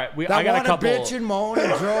 All right, I got a want couple. to bitch and moan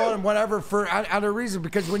and drill and whatever for other reason.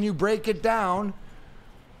 Because when you break it down,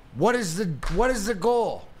 what is the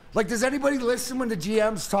goal? Like, does anybody listen when the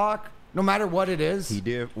GMs talk, no matter what it is? He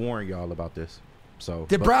did warn y'all about this.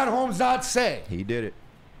 Did Brad Holmes not say? He did it.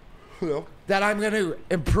 Well, that I'm going to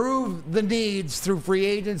improve the needs through free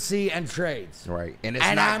agency and trades. Right. And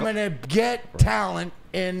I'm going to get talent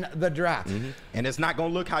in the draft. Mm-hmm. And it's not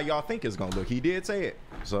going to look how y'all think it's going to look. He did say it.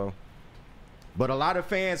 So... But a lot of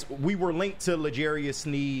fans, we were linked to L'Jarius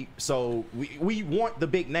Sneed, so we want the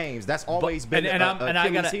big names. That's always been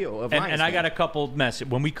Achilles heel of Lions fans. I got a couple messages.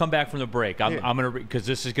 When we come back from the break, I'm going to, because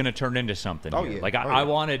this is going to turn into something. Oh, here. yeah. Like, I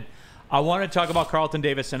wanted to talk about Carlton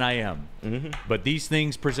Davis, and I am. Mm-hmm. But these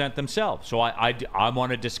things present themselves. So I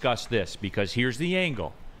want to discuss this, because here's the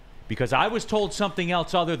angle. Because I was told something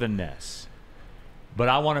else other than this. But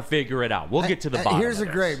I want to figure it out. We'll get to the bottom. Here's a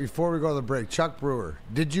great, before we go to the break. Chuck Brewer,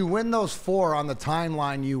 did you win those 4 on the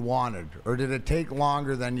timeline you wanted? Or did it take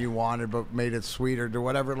longer than you wanted but made it sweeter to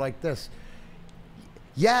whatever like this?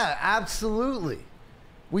 Yeah, absolutely.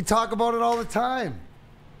 We talk about it all the time.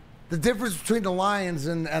 The difference between the Lions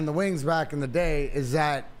and the Wings back in the day is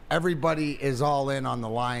that everybody is all in on the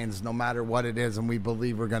Lions no matter what it is, and we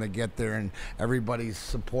believe we're going to get there, and everybody's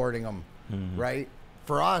supporting them, right?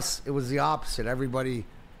 For us, it was the opposite. Everybody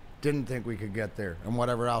didn't think we could get there and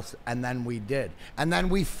whatever else, and then we did. And then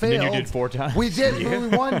we failed. And then you did 4 times? We did.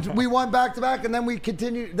 Yeah. We won back-to-back, and then we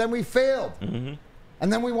continued. Then we failed. And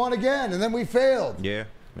then we won again, and then we failed. Yeah.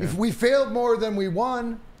 If we failed more than we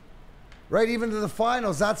won, right, even to the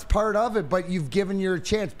finals, that's part of it, but you've given your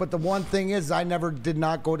chance. But the one thing is, I never did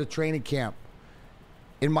not go to training camp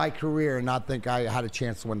in my career and not think I had a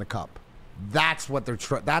chance to win the cup. That's what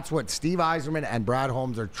that's what Steve Yzerman and Brad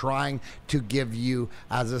Holmes are trying to give you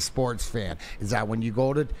as a sports fan, is that when you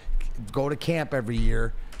go to camp every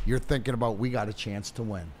year, you're thinking about, we got a chance to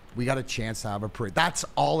win. We got a chance to have a parade. That's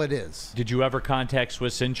all it is. Did you ever contact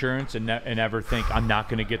Swiss Insurance and ever think, I'm not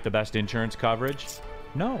going to get the best insurance coverage?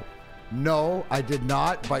 No. No, I did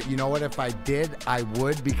not. But you know what? If I did, I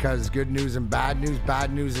would, because good news and bad news.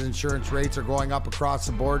 Bad news is insurance rates are going up across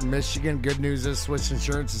the board in Michigan. Good news is Swiss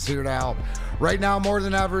Insurance is here to help. Right now, more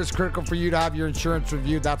than ever, it's critical for you to have your insurance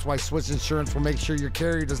reviewed. That's why Swiss Insurance will make sure your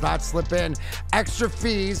carrier does not slip in extra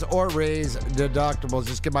fees or raise deductibles.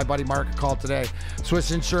 Just give my buddy Mark a call today.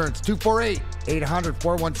 Swiss Insurance,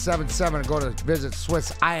 248-800-4177. Go to visit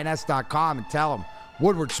SwissINS.com and tell them,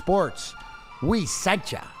 Woodward Sports, we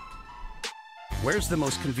sent ya. Where's the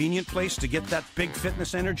most convenient place to get that big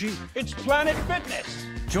fitness energy? It's Planet Fitness.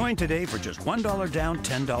 Join today for just $1 down,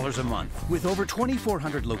 $10 a month. With over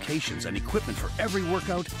 2,400 locations and equipment for every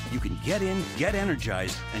workout, you can get in, get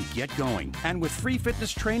energized, and get going. And with free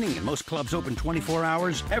fitness training and most clubs open 24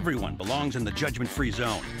 hours, everyone belongs in the judgment-free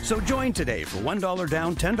zone. So join today for $1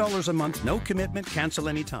 down, $10 a month, no commitment, cancel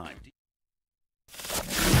anytime.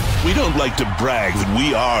 We don't like to brag that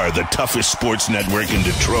we are the toughest sports network in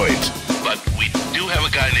Detroit, but we do have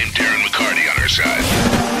a guy named Darren McCarty on our side.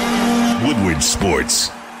 Woodward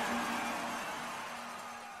Sports.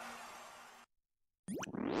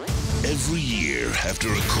 Every year,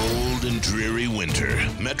 after a cold and dreary winter,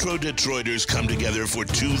 Metro Detroiters come together for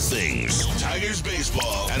 2 things: Tigers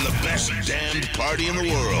baseball and the best damned party in the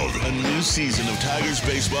world. A new season of Tigers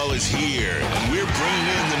baseball is here, and we're bringing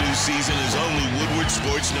in the new season as only Woodward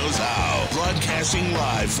Sports knows how. Broadcasting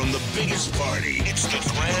live from the biggest party. It's the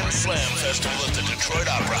Grand Slam Festival at the Detroit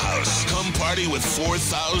Opera House. Come party with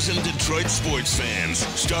 4,000 Detroit sports fans,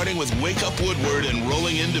 starting with Wake Up Woodward and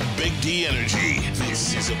rolling into Big D Energy.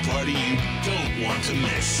 This is a party you don't want to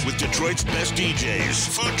miss, with Detroit's best DJs,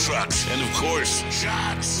 food trucks, and of course,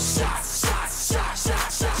 shots.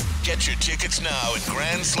 Get your tickets now at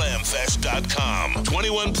GrandSlamFest.com.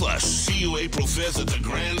 21 plus. See you April 5th at the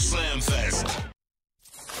Grand Slam Fest.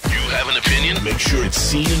 You have an opinion? Make sure it's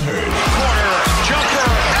seen and heard. Corner, jumper,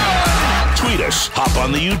 tweet us, hop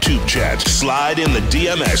on the YouTube chat, slide in the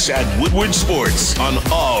DMS at Woodward Sports on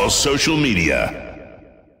all social media.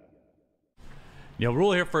 Neal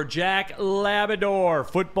Ruhl here for Jack Labrador.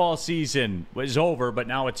 Football season was over, but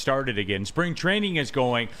now it started again. Spring training is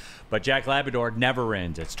going, but Jack Labrador never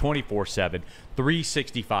ends. It's 24/7,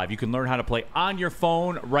 365. You can learn how to play on your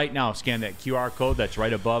phone right now. Scan that QR code that's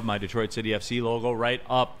right above my Detroit City FC logo right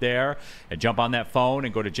up there, and jump on that phone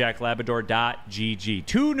and go to jacklabrador.gg.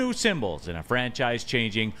 2 new symbols and a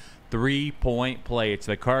franchise-changing 3-point play. It's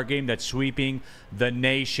the card game that's sweeping the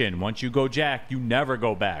nation. Once you go Jack, you never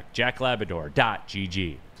go back.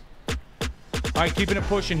 jacklabrador.gg. All right, keeping it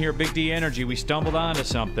pushing here. Big D Energy. We stumbled onto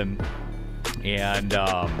something, and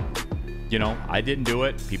you know, I didn't do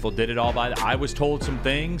it. People did it all by. I was told some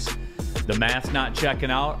things. The math's not checking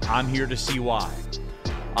out. I'm here to see why.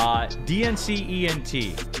 DNCENT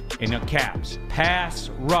in caps. Pass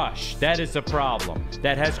rush. That is the problem.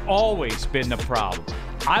 That has always been the problem.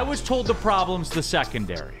 I was told the problem's the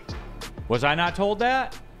secondary. Was I not told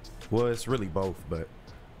that? Well, it's really both, but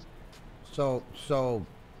So,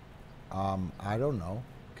 I don't know.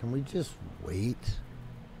 Can we just wait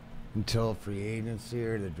until free agency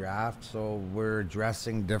or the draft so we're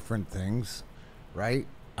addressing different things, right?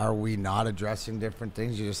 Are we not addressing different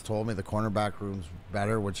things? You just told me the cornerback room's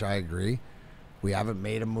better, which I agree. We haven't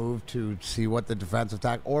made a move to see what the defensive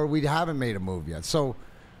tackle, or we haven't made a move yet. So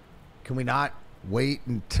can we not wait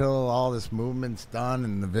until all this movement's done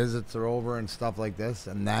and the visits are over and stuff like this,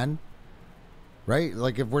 and then, right?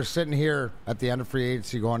 Like, if we're sitting here at the end of free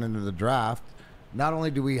agency going into the draft, not only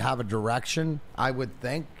do we have a direction, I would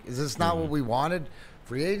think, is this not what we wanted?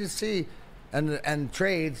 Free agency and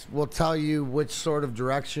trades will tell you which sort of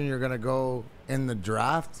direction you're going to go in the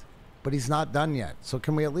draft, but he's not done yet. So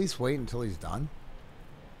can we at least wait until he's done?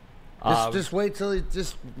 Just wait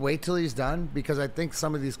till he's done, because I think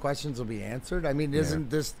some of these questions will be answered. I mean, isn't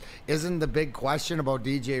the big question about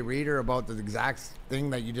DJ Reader about the exact thing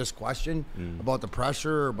that you just questioned about the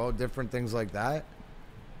pressure or about different things like that?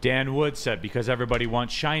 Dan Wood said because everybody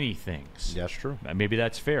wants shiny things. That's true. Maybe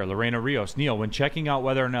that's fair. Lorena Rios, Neal, when checking out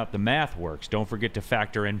whether or not the math works, don't forget to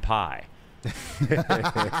factor in pi. I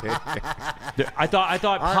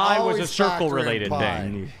thought pi was a circle-related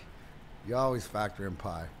thing. You always factor in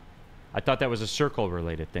pi. I thought that was a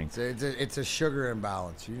circle-related thing. It's a sugar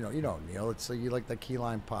imbalance. You know, Neal. It's you like the key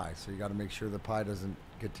lime pie, so you got to make sure the pie doesn't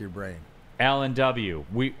get to your brain. Alan W.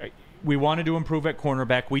 We wanted to improve at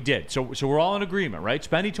cornerback. We did. So we're all in agreement, right?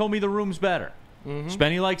 Spenny told me the room's better.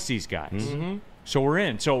 Spenny likes these guys. So we're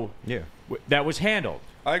in. So that was handled.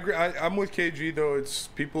 I agree. I'm with KG, though. It's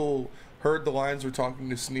people heard the Lions were talking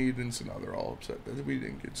to Snead, and so now they're all upset that we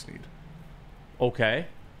didn't get Snead. Okay.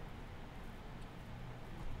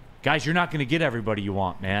 Guys, you're not going to get everybody you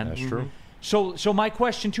want, man. That's true. So my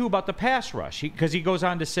question, too, about the pass rush, because he goes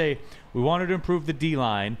on to say, we wanted to improve the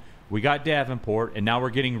D-line. We got Davenport, and now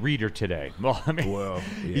we're getting Reader today. Well, I mean,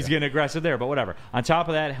 he's getting aggressive there, but whatever. On top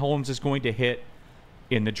of that, Holmes is going to hit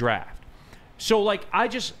in the draft. So, I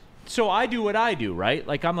do what I do, right?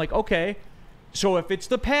 I'm like, okay, so if it's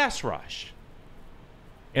the pass rush,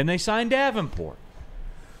 and they signed Davenport,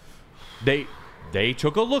 they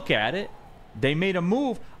took a look at it, they made a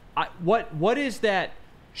move. What is that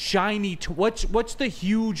shiny? What's the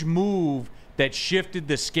huge move that shifted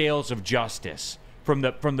the scales of justice from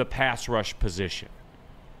the pass rush position?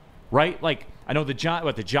 Right? I know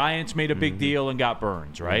the Giants made a big deal and got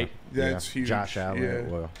Burns, right? Yeah, it's huge. Josh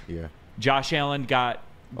Allen. Josh Allen got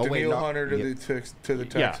Neal Hunter to the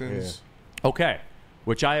Texans. Yeah. Okay,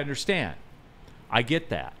 which I understand. I get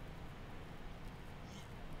that.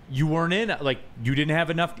 You weren't in, you didn't have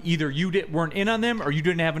enough. Either you weren't in on them, or you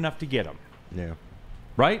didn't have enough to get them. Yeah.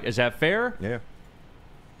 Right? Is that fair? Yeah.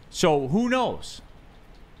 So who knows?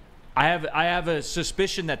 I have a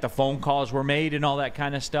suspicion that the phone calls were made and all that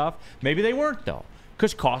kind of stuff. Maybe they weren't, though,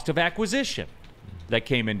 because cost of acquisition that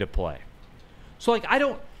came into play. So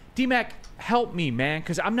D-Mac, help me, man,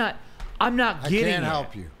 because I'm not getting it. I can't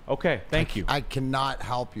help you. Okay, thank you. I cannot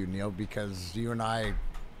help you, Neal, because you and I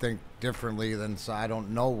think differently than, so I don't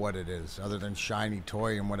know what it is other than shiny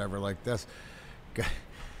toy and whatever like this.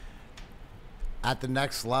 At the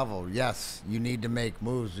next level, yes, you need to make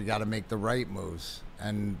moves. You got to make the right moves,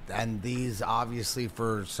 and these obviously,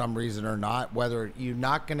 for some reason or not, whether you're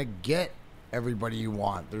not going to get everybody you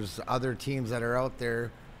want. There's other teams that are out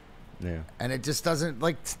there, and it just doesn't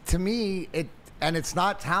to me. It's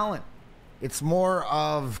not talent. It's more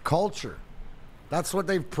of culture. That's what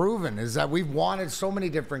they've proven, is that we've wanted so many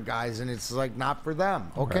different guys, and it's not for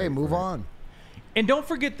them. Okay, move on. And don't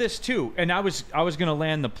forget this too. And I was going to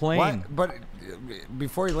land the plane. What? But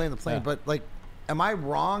before you land the plane, am I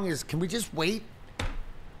wrong? Can we just wait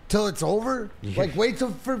till it's over? Wait till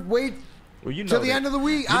the end of the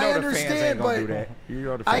week. I understand, but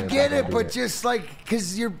I get it. But just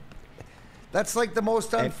because that's the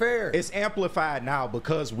most unfair. It's amplified now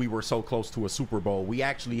because we were so close to a Super Bowl. We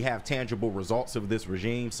actually have tangible results of this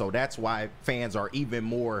regime, so that's why fans are even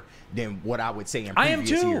more than what I would say in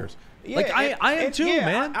previous years. Yeah, I am too,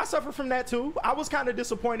 man. I suffer from that too. I was kind of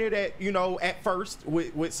disappointed at first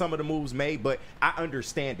with some of the moves made, but I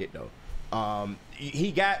understand it though.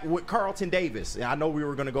 He got with Carlton Davis. I know we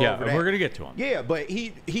were going to go over that. We're going to get to him. Yeah, but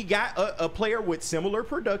he got a player with similar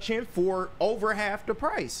production for over half the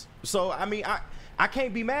price. So, I mean, I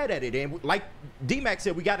can't be mad at it. And like D-Mac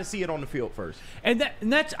said, we got to see it on the field first. And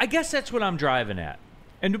that's I guess that's what I'm driving at.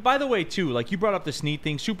 And by the way, too, you brought up the Snead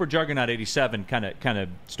thing. Super Juggernaut 87 kind of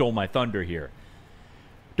stole my thunder here.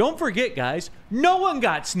 Don't forget, guys, no one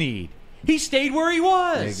got Snead. He stayed where he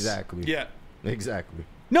was. Exactly. Yeah. Exactly.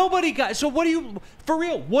 Nobody got. So what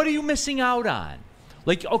are you missing out on?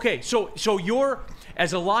 Okay, so you're,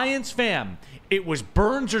 as a Lions fan, it was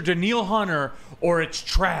Burns or Daniil Hunter, or it's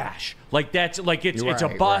trash. It's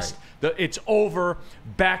a bust. Right. It's over.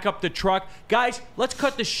 Back up the truck, guys. Let's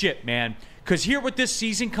cut the shit, man. Because here with this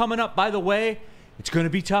season coming up, by the way, it's going to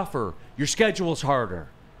be tougher. Your schedule's harder.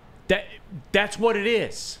 That's what it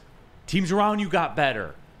is. Teams around you got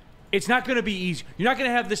better. It's not going to be easy. You're not going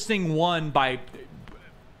to have this thing won by.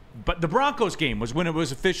 But the Broncos game was when it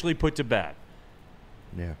was officially put to bed.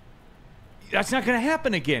 Yeah. That's not going to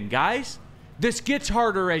happen again, guys. This gets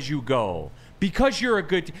harder as you go. Because you're a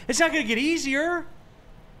good. It's not going to get easier.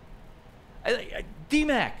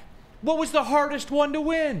 D-Mac, what was the hardest one to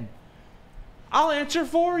win? I'll answer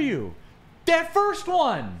for you. That first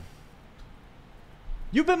one.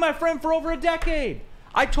 You've been my friend for over a decade.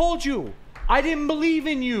 I told you, I didn't believe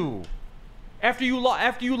in you. After you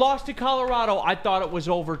lost to Colorado, I thought it was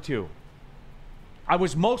over too. I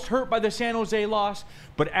was most hurt by the San Jose loss,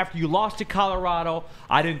 but after you lost to Colorado,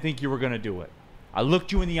 I didn't think you were going to do it. I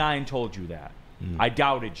looked you in the eye and told you that. I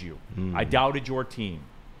doubted you. I doubted your team.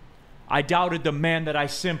 I doubted the man that I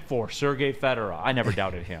simp for, Sergei Fedorov. I never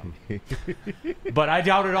doubted him. But I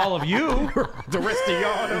doubted all of you. The rest of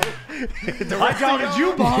y'all. I doubted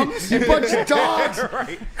you, bums. You bunch of dogs.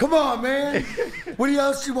 Right. Come on, man. What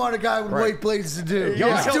else you want a guy with white blades to do?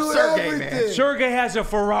 Y'all He's help doing Sergei, everything. man. Sergei has a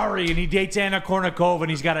Ferrari and he dates Anna Kournikova and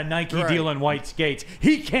he's got a Nike deal in white skates.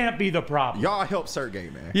 He can't be the problem. Y'all help Sergei,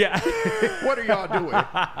 man. Yeah. What are y'all doing?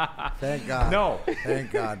 Thank God. No.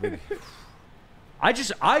 Thank God. I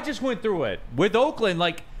just went through it with Oakland.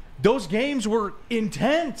 Like, those games were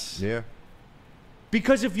intense. Yeah.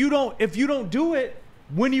 Because if you don't do it,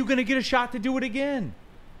 when are you going to get a shot to do it again?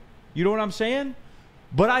 You know what I'm saying?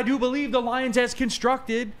 But I do believe the Lions as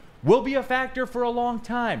constructed will be a factor for a long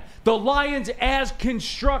time. The Lions as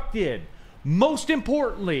constructed. Most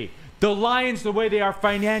importantly, the Lions the way they are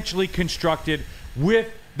financially constructed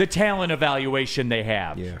with the talent evaluation they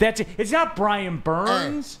have. Yeah. That's it. It's not Brian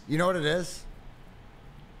Burns. Hey, you know what it is?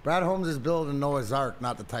 Brad Holmes is building Noah's Ark,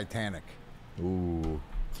 not the Titanic. Ooh.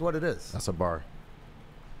 That's what it is. That's a bar.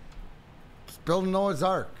 It's building Noah's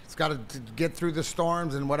Ark. It's got to get through the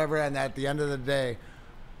storms and whatever, and at the end of the day,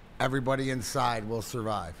 everybody inside will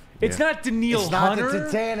survive. It's not Neal It's not Hunter. the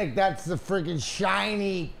Titanic. That's the freaking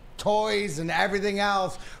shiny toys and everything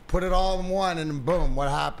else. Put it all in one, and then boom, what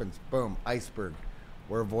happens? Boom, iceberg.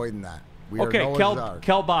 We're avoiding that. We are Noah's Ark.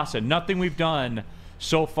 Kelbasa, nothing we've done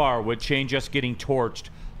so far would change us getting torched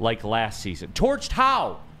like last season. Torched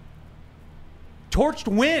how? Torched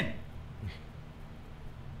when?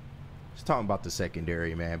 He's talking about the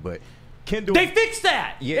secondary, man, but Kendall. They fixed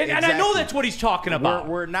that. Yeah, and I know exactly. that's what he's talking about.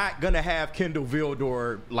 We're not going to have Kendall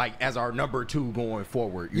Vildor like as our number 2 going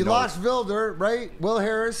forward. You know? lost Vilder, right? Will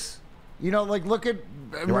Harris. You know, like, look at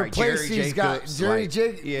replace Jerry these Jacobs, guys. Jerry like,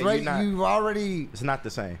 Jacobs, yeah, right? You've already. It's not the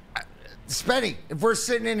same. Spenny, if we're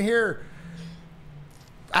sitting in here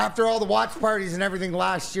after all the watch parties and everything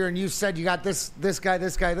last year, and you said you got this guy,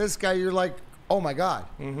 you're like, oh my God,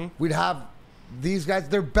 we'd have these guys.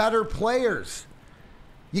 They're better players.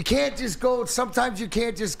 You can't just go. Sometimes you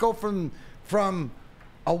can't just go from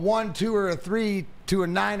a 1, 2, or a 3 to a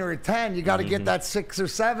 9 or a 10. You got to get that 6 or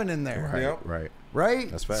 7 in there. Right. Yep. Right.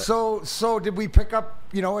 Right. That's fact. So did we pick up,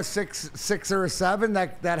 a 6 or a 7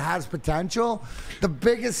 that has potential? The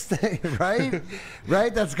biggest thing, right?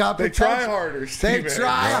 Right. That's got They potential. try harder, They Steven.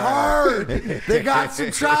 try hard. They got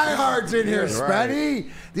some try-hards in here,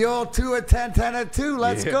 Spenny. The old 2 at 10, 10 at 2.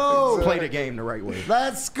 Let's go. Play the game the right way.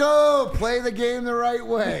 Let's go. Play the game the right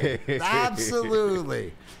way.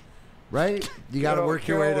 Absolutely. Right? You got to work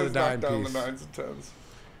your way to the dime down piece. the 9s and 10s.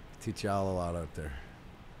 Teach y'all a lot out there.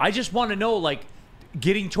 I just want to know, like,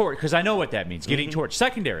 getting torched, because I know what that means, getting torched.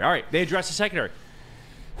 Secondary. All right, they address the secondary.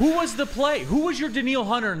 Who was the play? Who was your Neal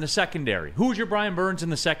Hunter in the secondary? Who was your Brian Burns in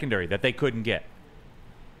the secondary that they couldn't get?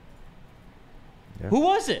 Yeah. Who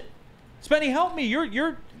was it? Spenny, help me.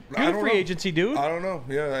 You're the free agency dude. I don't know.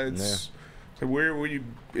 Yeah, it's weird.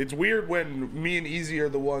 It's weird when me and Easy are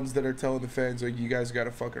the ones that are telling the fans, like, you guys got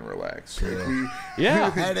to fucking relax. Like,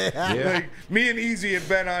 like, me and Easy have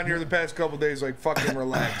been on here the past couple days, like, fucking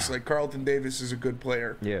relax. Like, Carlton Davis is a good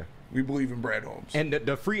player. Yeah. We believe in Brad Holmes. And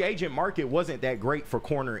the free agent market wasn't that great for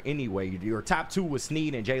corner anyway. Your top 2 was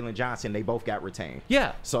Snead and Jalen Johnson. They both got retained.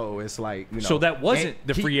 Yeah. So it's like, So that wasn't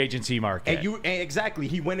the free agency market. And exactly,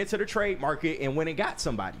 he went into the trade market and went and got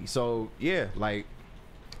somebody. So yeah, like,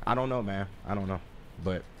 I don't know, man. I don't know,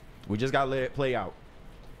 but we just gotta let it play out.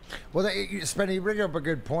 Well, Spenny, you bring up a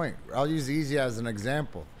good point. I'll use Easy as an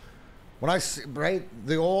example. When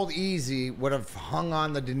the old Easy would have hung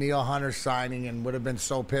on the Neal Hunter signing and would have been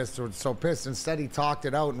so pissed. Instead, he talked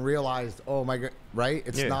it out and realized, oh my God, right?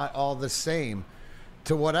 It's not all the same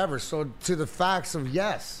to whatever. So to the facts of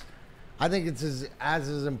yes, I think it's as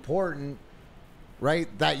important, right,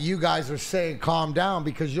 that you guys are saying calm down,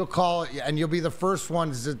 because you'll call it and you'll be the first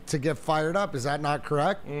ones to get fired up. Is that not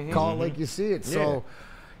correct? Call it like you see it. So,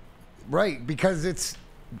 right, because it's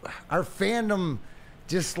our fandom.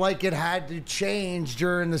 Just like it had to change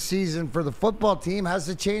during the season for the football team, has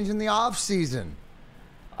to change in the offseason.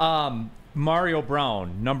 Mario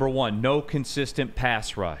Brown, number 1, no consistent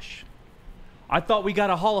pass rush. I thought we got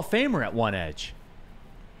a Hall of Famer at one edge.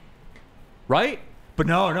 Right? But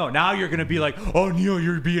no. Now you're going to be like, oh, Neal,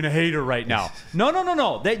 you're being a hater right now.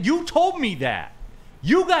 No. That you told me that.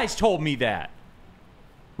 You guys told me that.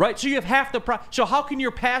 Right? So you have half the so how can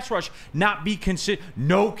your pass rush not be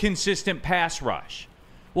no consistent pass rush?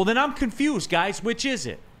 Well, then I'm confused, guys. Which is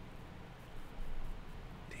it?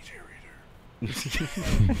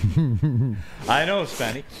 I know,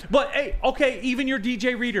 Spenny. But, hey, okay, even your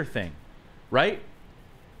DJ Reader thing, right?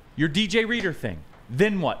 Your DJ Reader thing.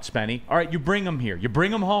 Then what, Spenny? All right, you bring him here. You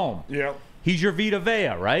bring him home. Yep. He's your Vita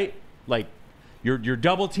Vea, right? Like, your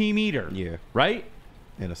double team eater. Yeah. Right?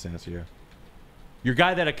 In a sense, yeah. Your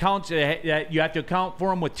guy that accounts, that you have to account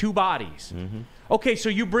for him with 2 bodies. Mm-hmm. Okay, so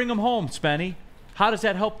you bring him home, Spenny. How does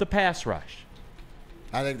that help the pass rush?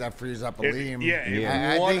 I think that frees up Aleem.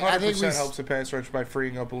 Yeah, I 100% think helps the pass rush by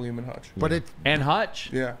freeing up Aleem and Hutch. But and Hutch?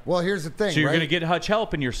 Yeah. Well, here's the thing. So you're right? going to get Hutch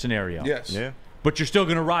help in your scenario? Yes. Yeah. But you're still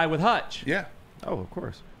going to ride with Hutch? Yeah. Oh, of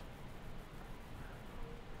course.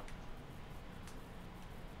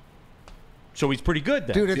 So he's pretty good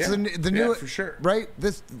then. Dude, it's the new for sure. Right?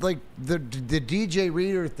 This like the DJ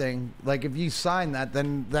Reader thing, like if you sign that,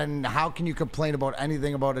 then how can you complain about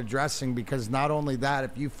anything about addressing? Because not only that,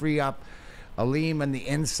 if you free up Aleem and the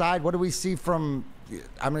inside, what do we see from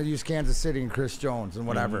I'm gonna use Kansas City and Chris Jones and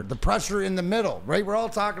whatever. The pressure in the middle, right? We're all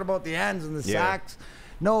talking about the ends and the sacks.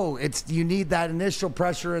 No, it's you need that initial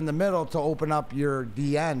pressure in the middle to open up your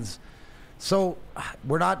DNs. So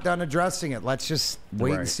we're not done addressing it. Let's just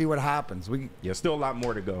wait and see what happens. Yeah, still a lot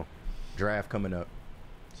more to go. Draft coming up.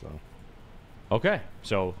 So okay,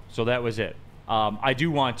 so that was it. I do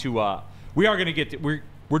want to. We are going to get.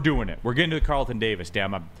 We're doing it. We're getting to Carlton Davis.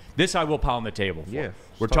 Damn, this I will pound the table for. Yeah,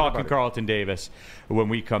 we're talking Carlton Davis when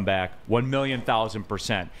we come back.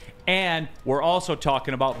 1,000,000%. And we're also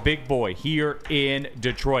talking about Big Boy here in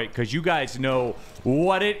Detroit because you guys know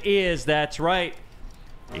what it is. That's right.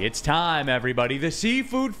 It's time, everybody. The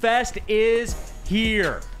Seafood Fest is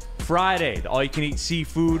here. Friday, the all-you-can-eat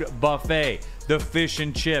seafood buffet, the fish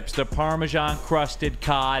and chips, the Parmesan-crusted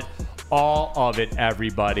cod, all of it,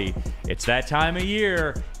 everybody. It's that time of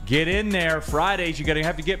year. Get in there. Fridays, you're going to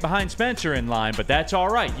have to get behind Spencer in line, but that's all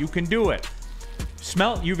right. You can do it.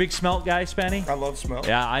 Smelt, you big smelt guy, Spenny? I love smelt.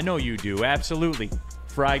 Yeah, I know you do. Absolutely.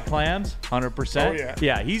 Fried clams, 100%. Oh, yeah.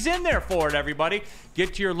 Yeah, he's in there for it, everybody.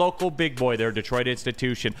 Get to your local Big Boy there, Detroit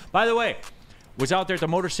institution. By the way, was out there at the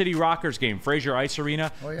Motor City Rockers game, Fraser Ice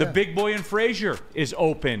Arena. Oh, yeah. The Big Boy in Fraser is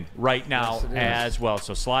open right now as well.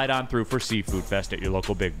 So slide on through for Seafood Fest at your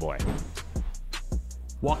local Big Boy.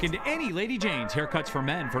 Walk into any Lady Jane's Haircuts for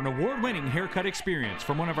Men for an award-winning haircut experience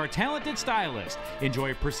from one of our talented stylists.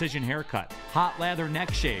 Enjoy a precision haircut, hot lather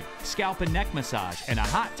neck shave, scalp and neck massage, and a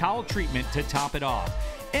hot towel treatment to top it off.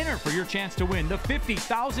 Enter for your chance to win the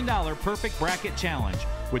 $50,000 Perfect Bracket Challenge.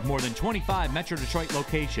 With more than 25 Metro Detroit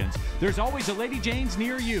locations, there's always a Lady Jane's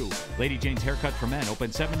near you. Lady Jane's Haircut for Men,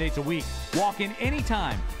 open 7 days a week. Walk in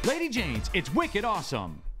anytime. Lady Jane's, it's wicked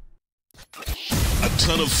awesome. A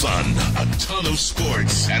ton of fun, a ton of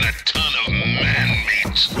sports, and a ton of man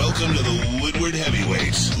meat. Welcome to the Woodward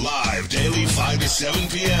Heavyweights, live daily 5 to 7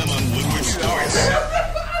 p.m. on Woodward Sports.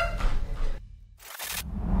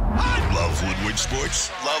 Love Woodward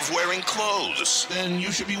Sports? Love wearing clothes? Then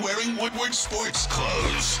you should be wearing Woodward Sports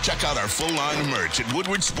clothes. Check out our full line of merch at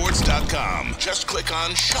woodwardsports.com. Just click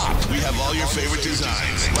on Shop. We have all your favorite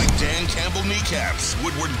designs, like Dan Campbell kneecaps,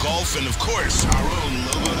 Woodward Golf, and of course, our own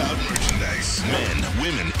logoed out merchandise. Men,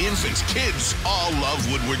 women, infants, kids, all love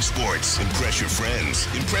Woodward Sports. Impress your friends.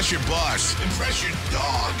 Impress your boss. Impress your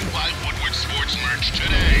dog. Buy Woodward Sports merch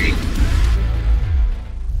today.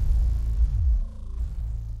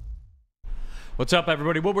 What's up,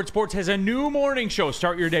 everybody? Woodward Sports has a new morning show.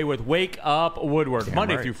 Start your day with Wake Up Woodward.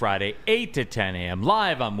 Monday through Friday, 8 to 10 a.m.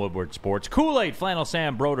 live on Woodward Sports. Kool-Aid, Flannel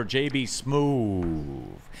Sam, Broder, JB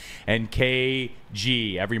Smooth, and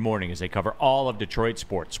KG every morning as they cover all of Detroit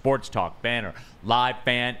sports. Sports talk, banner, live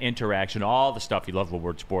fan interaction, all the stuff you love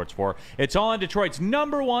Woodward Sports for. It's all on Detroit's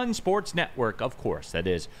 #1 sports network, of course. That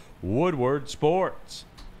is Woodward Sports.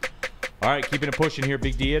 All right, keeping it pushing here.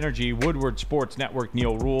 Big D Energy, Woodward Sports Network,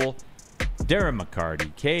 Neal Ruhl, Darren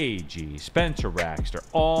McCarty, KG, Spencer Raxter,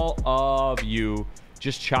 all of you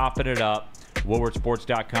just chopping it up.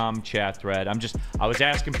 WoodwardSports.com chat thread. I was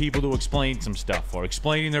asking people to explain some stuff or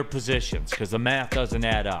explaining their positions because the math doesn't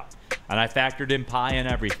add up. And I factored in pi and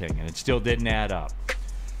everything, and it still didn't add up.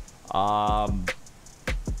 Kyle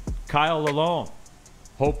Lalone,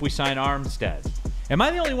 hope we sign Armstead. Am I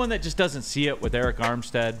the only one that just doesn't see it with Eric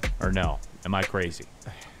Armstead, or no? Am I crazy?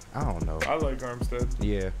 I don't know. I like Armstead.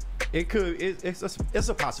 Yeah, it could. It's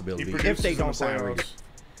a possibility He if they don't produces in the sign Reader.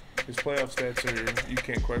 playoffs. His playoff stats you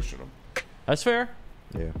can't question them. That's fair.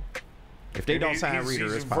 Yeah. If they don't sign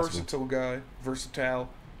Reader, it's possible. He's a versatile guy. Versatile.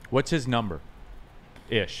 What's his number?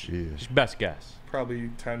 Ish. Yeah. Just best guess. Probably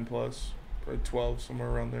 10 plus. Probably 12, somewhere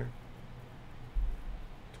around there.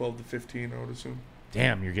 12 to 15, I would assume.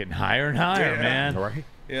 Damn, you're getting higher and higher, Yeah. man. Right?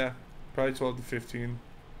 Yeah, probably 12 to 15.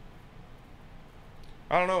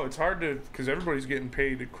 I don't know. It's hard to, because everybody's getting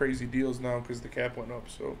paid crazy deals now because the cap went up,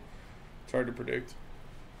 so it's hard to predict.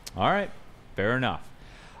 All right, fair enough.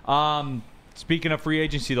 Speaking of free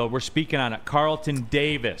agency, though, we're speaking on it. Carlton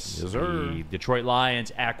Davis, yes, sir. The Detroit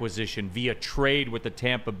Lions acquisition via trade with the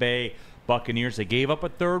Tampa Bay Buccaneers. They gave up a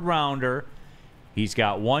third-rounder. He's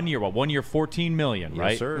got 1 year, well, 1 year, $14 million,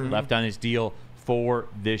 right? Yes, sir. Left on his deal for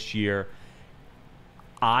this year.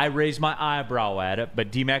 I raised my eyebrow at it,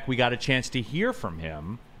 but D-Mac, we got a chance to hear from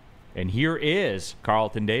him, and here is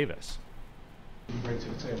Carlton Davis. Man,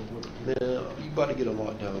 you about to get a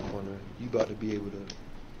lockdown corner. You about to be able to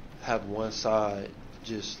have one side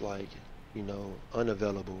just like,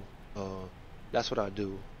 unavailable. That's what I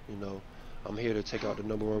do. I'm here to take out the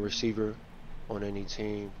number one receiver on any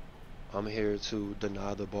team. I'm here to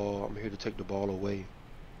deny the ball. I'm here to take the ball away.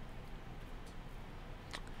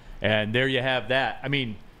 And there you have that. I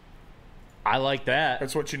mean, I like that.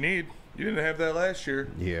 That's what you need. You didn't have that last year.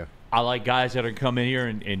 Yeah. I like guys that are come in here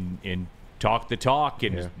and talk the talk.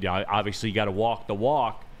 And obviously you got to walk the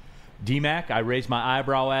walk. D-Mac, I raised my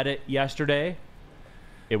eyebrow at it yesterday.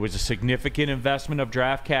 It was a significant investment of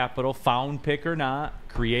draft capital, found pick or not,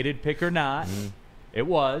 created pick or not. It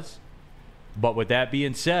was. But with that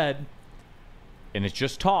being said, and it's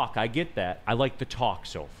just talk, I get that. I like the talk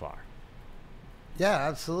so far. Yeah,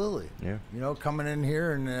 absolutely. Yeah. Coming in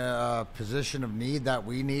here in a position of need that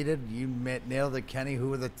we needed, you nailed it, Kenny.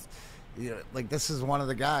 Who are the, this is one of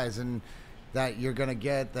the guys and that you're going to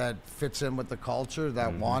get that fits in with the culture,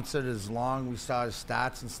 that wants it as long. We saw his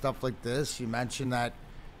stats and stuff like this. You mentioned that,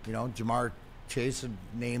 Jamar Chase had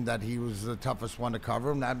named that he was the toughest one to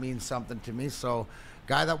cover him. That means something to me. So,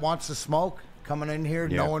 guy that wants to smoke, coming in here,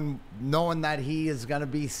 knowing that he is going to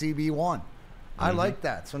be CB1. I like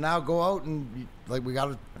that. So now go out and now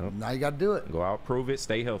you got to do it. Go out, prove it,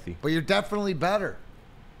 stay healthy. But you're definitely better.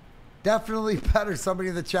 Definitely better. Somebody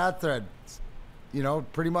in the chat thread,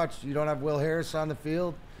 pretty much you don't have Will Harris on the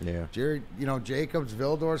field. Yeah. Jerry, Jacobs,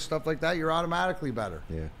 Vildor, stuff like that. You're automatically better.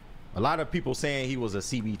 Yeah. A lot of people saying he was a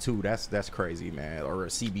CB2. That's crazy, man. Or a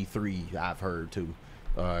CB3, I've heard too.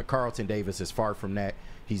 Carlton Davis is far from that.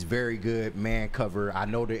 He's very good man cover. I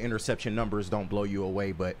know the interception numbers don't blow you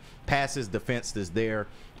away, but passes, defense is there.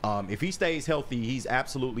 If he stays healthy, he's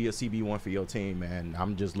absolutely a CB1 for your team, man.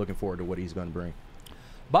 I'm just looking forward to what he's going to bring.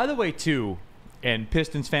 By the way, too, and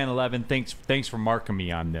Pistons fan 11, thanks for marking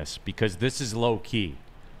me on this because this is low key,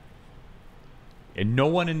 and no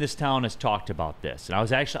one in this town has talked about this. And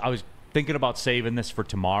I was thinking about saving this for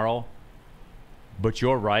tomorrow, but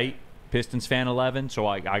you're right. Pistons fan 11, so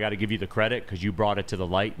I got to give you the credit because you brought it to the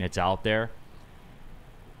light and it's out there.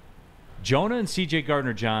 Jonah and C.J.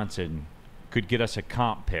 Gardner-Johnson could get us a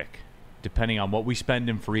comp pick depending on what we spend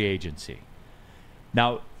in free agency.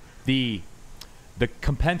 Now, the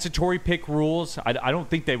compensatory pick rules, I don't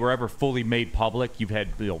think they were ever fully made public. You've had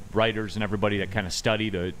writers and everybody that kind of study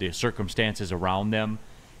the circumstances around them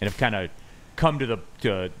and have kind of come to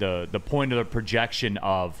the point of the projection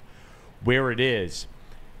of where it is.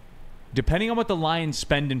 Depending on what the Lions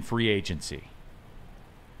spend in free agency,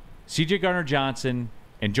 C.J. Gardner-Johnson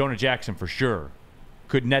and Jonah Jackson for sure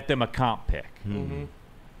could net them a comp pick.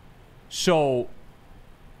 So,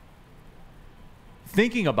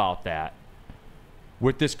 thinking about that,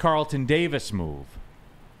 with this Carlton Davis move,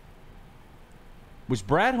 was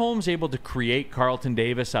Brad Holmes able to create Carlton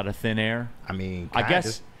Davis out of thin air? I mean, I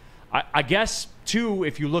guess too,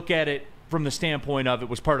 if you look at it from the standpoint of it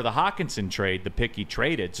was part of the Hawkinson trade, the pick he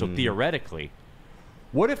traded, so theoretically,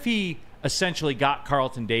 what if he essentially got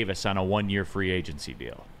Carlton Davis on a 1-year free agency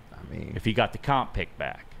deal? I mean, if he got the comp pick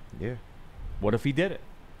back. Yeah. What if he did it?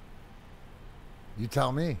 You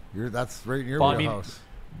tell me. That's right in your wheelhouse.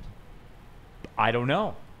 I don't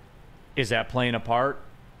know. Is that playing a part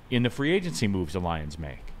in the free agency moves the Lions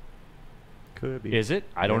make? Could be. Is it?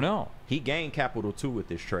 I don't know. He gained capital too with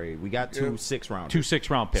this trade. We got two 6-rounders. 2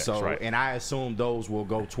 6-round picks, so, right? And I assume those will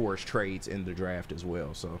go towards trades in the draft as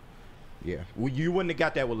well. So, yeah. Well, you wouldn't have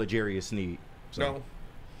got that with L'Jarius Sneed. So.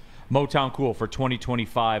 No. Motown Cool for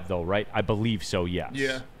 2025, though, right? I believe so, yes.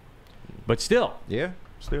 Yeah. But still. Yeah,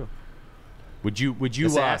 still. Would you? It's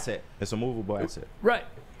an asset. It's a movable asset. Right.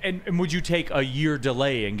 And would you take a year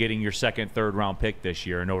delay in getting your second, third-round pick this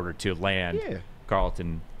year in order to land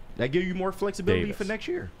Carlton That give you more flexibility Davis for next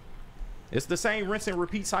year. It's the same rinse and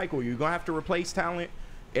repeat cycle. You're gonna have to replace talent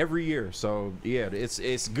every year. So yeah,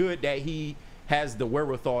 it's good that he has the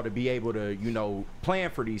wherewithal to be able to plan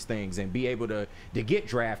for these things and be able to get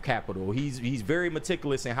draft capital. He's very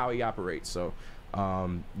meticulous in how he operates. So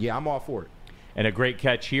yeah, I'm all for it. And a great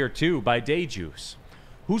catch here too by Day Juice.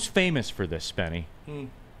 Who's famous for this, Spenny?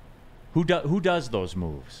 Who does those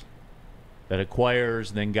moves? That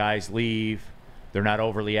acquires, then guys leave. They're not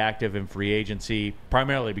overly active in free agency,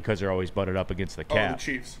 primarily because they're always butted up against the cap. Oh, the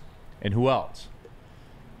Chiefs. And who else?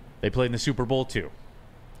 They played in the Super Bowl too.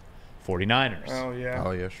 49ers. Oh, yeah.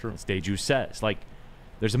 Oh, yeah, sure. As Deju says. Like,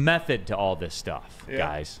 there's a method to all this stuff,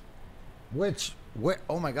 guys.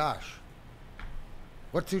 Oh, my gosh.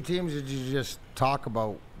 What two teams did you just talk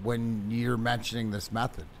about when you're mentioning this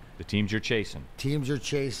method? The teams you're chasing. Teams you're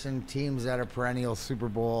chasing, teams that are perennial Super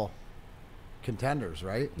Bowl contenders,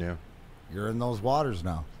 right? Yeah. You're in those waters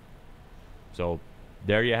now. So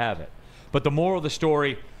there you have it. But the moral of the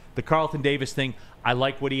story, the Carlton Davis thing, I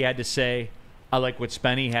like what he had to say. I like what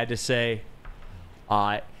Spenny had to say.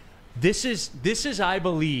 This is, I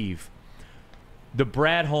believe, the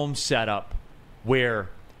Brad Holmes setup where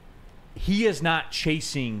he is not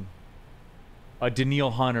chasing a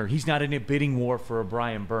Daniil Hunter. He's not in a bidding war for a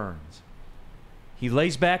Brian Burns. He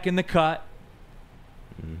lays back in the cut.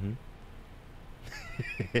 Mm-hmm.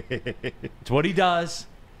 It's what he does.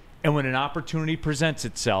 And when an opportunity presents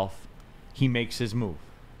itself, he makes his move.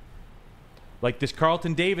 Like this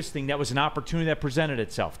Carlton Davis thing, that was an opportunity that presented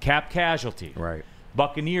itself. Cap casualty. Right.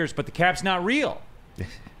 Buccaneers, but the cap's not real.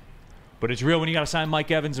 But it's real when you got to sign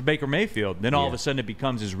Mike Evans and Baker Mayfield. Then all of a sudden it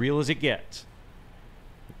becomes as real as it gets.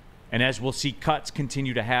 And as we'll see cuts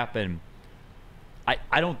continue to happen,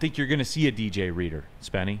 I don't think you're going to see a DJ Reader,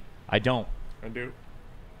 Spenny. I don't. I do.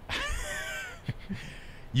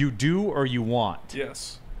 You do or you want?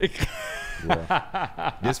 Yes.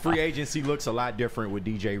 Yeah. This free agency looks a lot different with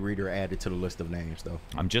DJ Reader added to the list of names, though.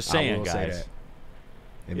 I'm just saying, guys. Say that.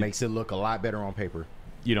 It makes it look a lot better on paper.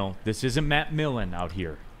 You know, this isn't Matt Millen out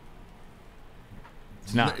here.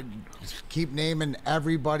 It's not. Keep naming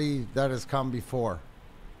everybody that has come before.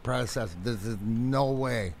 Predecessor. This is no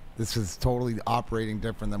way. This is totally operating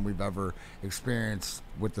different than we've ever experienced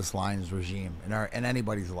with this Lions regime in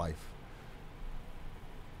anybody's life.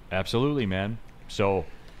 Absolutely, man. So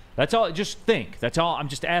that's all. Just think. That's all. I'm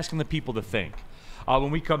just asking the people to think.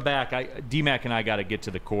 When we come back, D-Mac and I got to get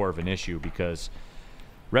to the core of an issue because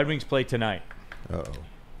Red Wings play tonight. Uh-oh.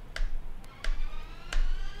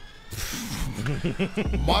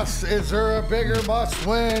 Is there a bigger must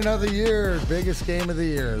win of the year? Biggest game of the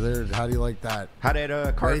year. How do you like that? How that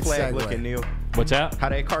car Great flag segue. looking, Neal? What's that? How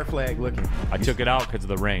that car flag looking? I took it out because of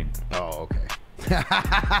the rain. Oh, okay.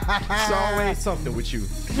 It's always something with you.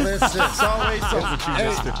 Listen, It's always something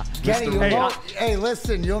with you, Kenny,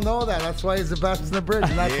 listen, you'll know that. That's why he's the best in the bridge,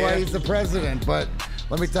 and that's why he's the president. But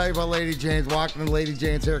let me tell you about Lady Jane's. Walking in Lady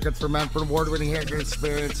Jane's Haircuts for Men for an award-winning haircut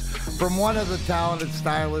experience from one of the talented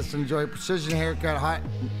stylists. Enjoy precision haircut, hot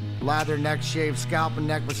lather, neck shave, scalp and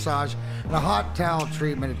neck massage, and a hot towel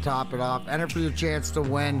treatment to top it off. Enter for your chance to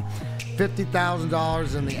win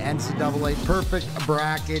 $50,000 in the NCAA Perfect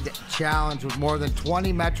Bracket Challenge with more than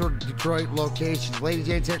 20 Metro Detroit locations. Lady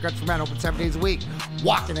Jane's Haircuts for Men, open 7 days a week.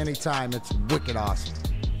 Walk in anytime. It's wicked awesome.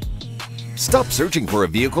 Stop searching for a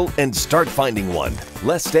vehicle and start finding one.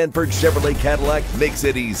 Les Stanford Chevrolet Cadillac makes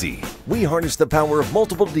it easy. We harness the power of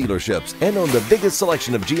multiple dealerships and own the biggest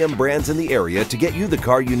selection of GM brands in the area to get you the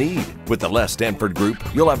car you need. With the Les Stanford Group,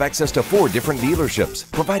 you'll have access to 4 different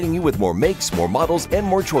dealerships, providing you with more makes, more models, and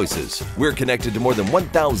more choices. We're connected to more than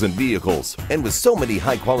 1,000 vehicles. And with so many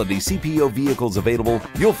high-quality CPO vehicles available,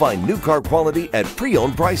 you'll find new car quality at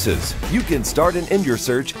pre-owned prices. You can start and end your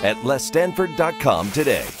search at lesstanford.com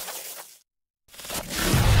today.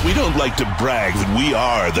 We don't like to brag that we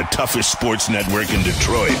are the toughest sports network in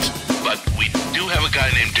Detroit, but we do have a guy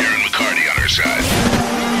named Darren McCarty on our side.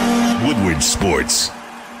 Woodward Sports.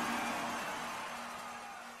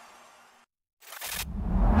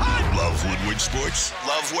 Love Woodward Sports?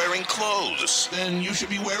 Love wearing clothes? Then you should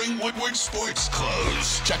be wearing Woodward Sports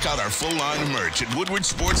clothes. Check out our full line of merch at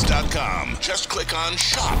woodwardsports.com. Just click on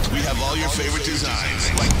Shop. We have all your favorite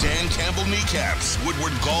designs, like Dan Campbell kneecaps,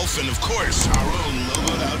 Woodward Golf, and of course, our own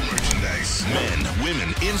logoed out merchandise. Men, women,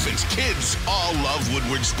 infants, kids all love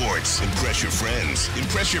Woodward Sports. Impress your friends.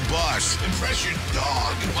 Impress your boss. Impress your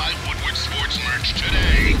dog. Buy Woodward Sports merch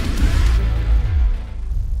today.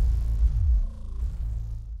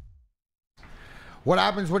 What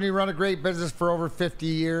happens when you run a great business for over 50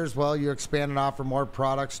 years? Well, you expand and offer more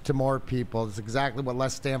products to more people. It's exactly what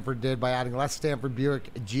Les Stanford did by adding Les Stanford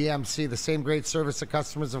Buick GMC, the same great service that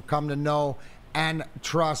customers have come to know and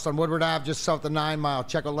trust on Woodward Ave, just south of 9 Mile.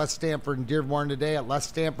 Check out Les Stanford and Dearborn today at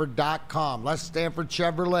lesstanford.com. Les Stanford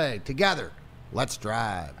Chevrolet. Together, let's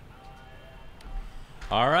drive.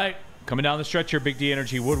 All right. Coming down the stretch here, Big D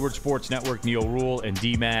Energy, Woodward Sports Network, Neal Ruhl and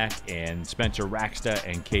D-Mac and Spencer Raxta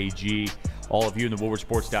and KG. all of you in the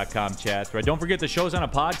WoodwardSports.com chat thread. Don't forget the show's on a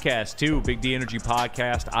podcast, too. Big D Energy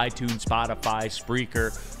Podcast, iTunes, Spotify,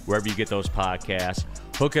 Spreaker, wherever you get those podcasts.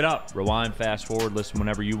 Hook it up. Rewind, fast forward, listen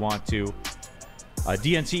whenever you want to.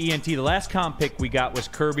 DNC ENT, the last comp pick we got was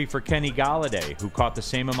Kirby for Kenny Galladay, who caught the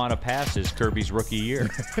same amount of passes Kirby's rookie year.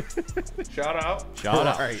 Shout out. Shout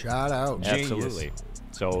out. Right. Shout out. Absolutely.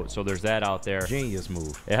 So there's that out there. Genius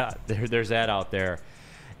move. Yeah, there's that out there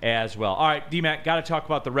as well. All right, D-Mac, got to talk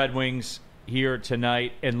about the Red Wings here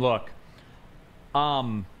tonight. And look,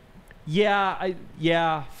 fight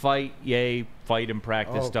and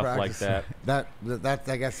practice, stuff practice. like that. That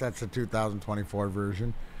I guess that's a 2024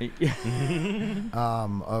 version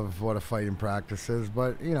of what a fight in practice is.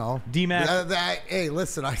 But D-Mac. Hey,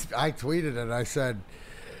 listen, I tweeted it.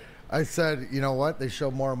 I said, you know what? They show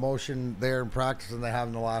more emotion there in practice than they have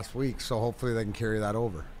in the last week. So hopefully they can carry that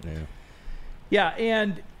over. Yeah,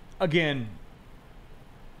 and again,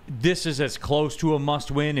 this is as close to a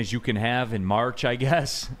must-win as you can have in March, I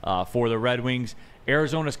guess, for the Red Wings.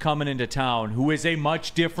 Arizona's coming into town, who is a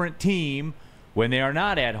much different team when they are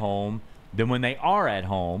not at home than when they are at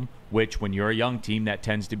home, which when you're a young team, that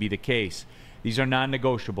tends to be the case. These are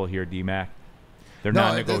non-negotiable here, D-Mac. They're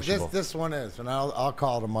non-negotiable. This one is, and I'll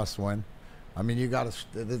call it a must-win. I mean, you got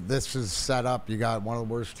to. This is set up. You got one of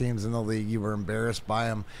the worst teams in the league. You were embarrassed by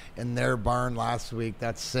them in their barn last week.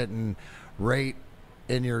 That's sitting right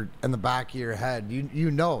in the back of your head.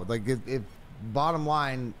 If bottom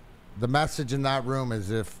line, the message in that room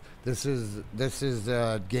is if this is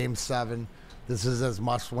Game 7, this is as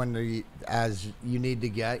must-win as you need to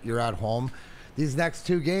get. You're at home. These next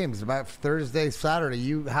two games, about Thursday, Saturday,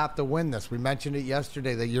 you have to win this. We mentioned it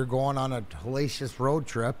yesterday that you're going on a hellacious road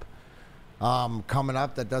trip coming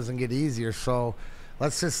up that doesn't get easier. So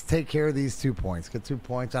let's just take care of these 2 points. Get 2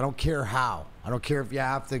 points. I don't care how. I don't care if you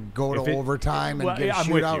have to go to overtime and get a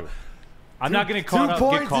shootout. I'm not going to get caught up.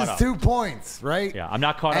 2 points is 2 points, right? Yeah, I'm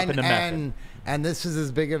not caught up in the method. And this is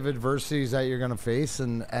as big of adversities that you're going to face,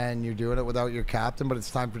 and you're doing it without your captain, but it's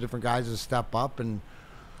time for different guys to step up and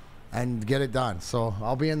get it done. So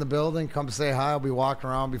I'll be in the building. Come say hi. I'll be walking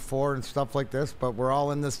around before and stuff like this, but we're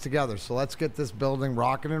all in this together. So let's get this building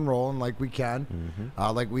rocking and rolling like we can,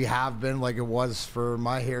 like we have been, like it was for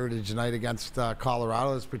my Heritage night against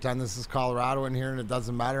Colorado. Let's pretend this is Colorado in here and it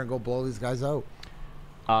doesn't matter and go blow these guys out.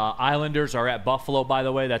 Islanders are at Buffalo, by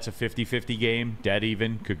the way. That's a 50-50 game. Dead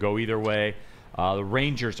even. Could go either way. The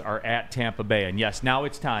Rangers are at Tampa Bay. And, yes, now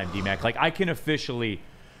it's time, D-Mac. Like, I can officially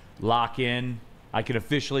lock in,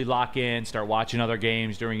 start watching other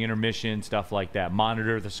games during intermission, stuff like that.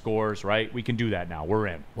 Monitor the scores, right? We can do that now. We're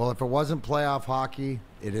in. Well, if it wasn't playoff hockey,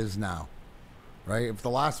 it is now, right? If the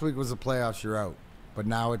last week was the playoffs, you're out. But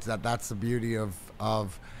now it's that's the beauty of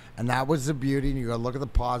and that was the beauty, and you got to look at the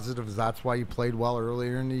positives. That's why you played well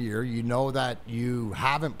earlier in the year. You know that you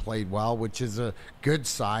haven't played well, which is a good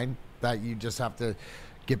sign that you just have to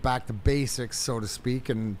get back to basics, so to speak,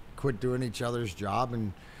 and quit doing each other's job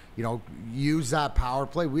and, use that power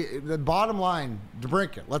play. The bottom line,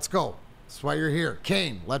 DeBrincat, let's go. That's why you're here.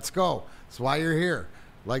 Kane, let's go. That's why you're here.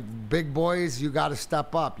 Like big boys, you got to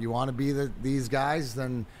step up. You want to be these guys,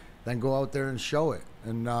 then go out there and show it.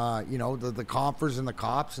 And, the Compers and the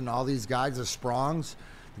Cops and all these guys, the Sprongs,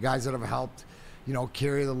 the guys that have helped,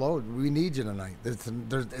 carry the load. We need you tonight.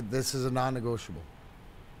 This is a non-negotiable.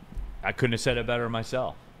 I couldn't have said it better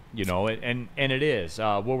myself, and it is.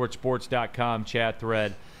 WoodwardSports.com chat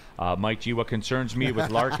thread. Mike G, what concerns me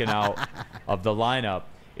with Larkin out of the lineup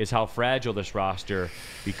is how fragile this roster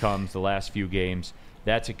becomes the last few games.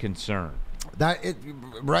 That's a concern.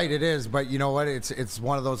 It is, but you know what? It's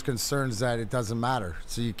one of those concerns that it doesn't matter.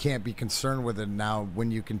 So you can't be concerned with it now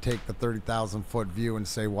when you can take the 30,000-foot view and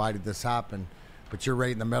say, why did this happen? But you're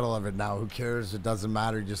right in the middle of it now. Who cares? It doesn't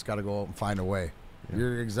matter. You just got to go out and find a way. Yeah.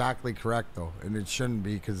 You're exactly correct, though, and it shouldn't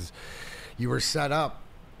be because you were set up.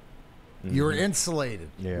 You were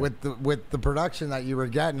insulated with the production that you were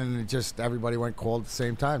getting, and it just everybody went cold at the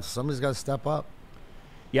same time. So somebody's got to step up.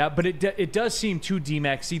 Yeah, but it does seem too,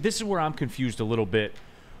 D-Mac. See, this is where I'm confused a little bit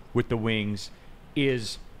with the Wings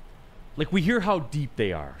is, like, we hear how deep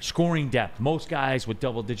they are, scoring depth, most guys with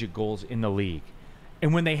double-digit goals in the league.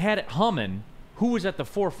 And when they had it humming, who was at the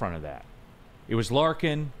forefront of that? It was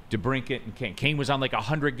Larkin, DeBrincat, and Kane. Kane was on like a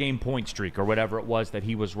 100-game point streak or whatever it was that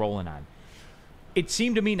he was rolling on. It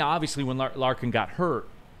seemed to me, now obviously when Larkin got hurt,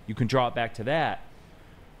 you can draw it back to that.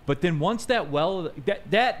 But then once that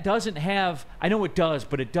doesn't have, I know it does,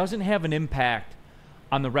 but it doesn't have an impact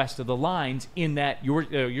on the rest of the lines in that your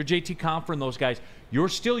JT Compher and those guys, you're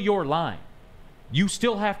still your line. You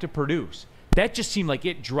still have to produce. That just seemed like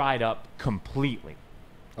it dried up completely.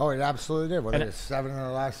 Oh, it absolutely did. Well, they 7 in the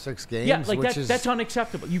last 6 games. Yeah, like which that's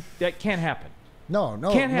unacceptable. That can't happen. No,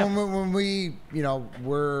 Can't happen. When we, we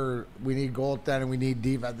need goaltending, we need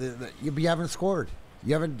defense. You haven't scored.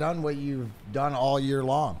 You haven't done what you've done all year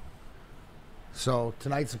long. So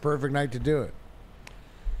tonight's the perfect night to do it.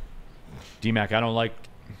 D-Mac, I don't like.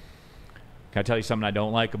 Can I tell you something I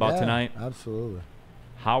don't like about tonight? Absolutely.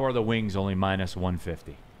 How are the Wings only minus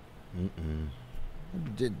 150?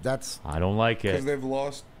 I don't like it. Because they've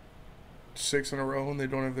lost 6 in a row and they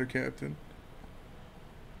don't have their captain.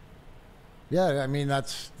 Yeah, I mean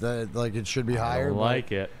it should be higher. I don't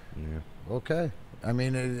like it. Yeah. Okay. I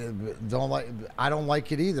mean, I don't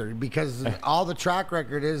like it either because all the track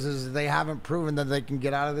record is they haven't proven that they can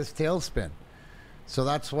get out of this tailspin. So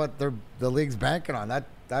that's what the league's banking on.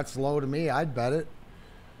 That's low to me. I'd bet it,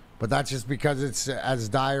 but that's just because it's as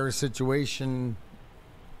dire a situation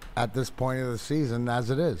at this point of the season as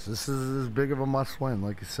it is. This is as big of a must-win,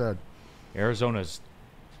 like you said. Arizona's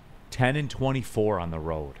 10-24 on the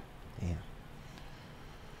road. Yeah.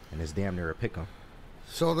 And it's damn near a pick 'em.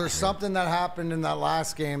 So there's something that happened in that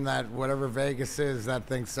last game that whatever Vegas is that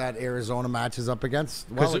thinks that Arizona matches up against.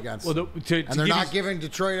 And they're not giving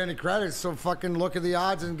Detroit any credit. So fucking look at the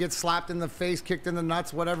odds and get slapped in the face, kicked in the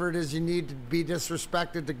nuts, whatever it is you need to be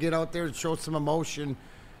disrespected to get out there and show some emotion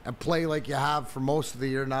and play like you have for most of the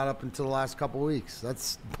year, not up until the last couple of weeks.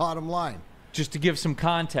 That's bottom line. Just to give some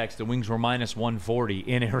context, the Wings were minus 140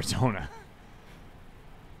 in Arizona.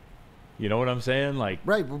 You know what I'm saying?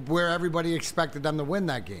 Right, where everybody expected them to win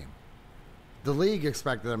that game. The league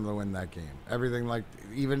expected them to win that game. Everything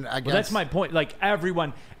even I guess. Well, that's my point.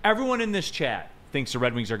 Everyone in this chat thinks the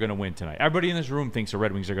Red Wings are going to win tonight. Everybody in this room thinks the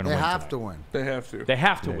Red Wings are going to win tonight. They have to win. They have to. They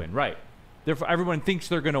have to win, right. Therefore, everyone thinks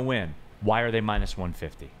they're going to win. Why are they minus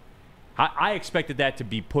 150? I expected that to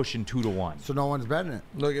be pushing 2-1. So no one's betting it.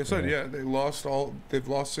 Like I said, they've lost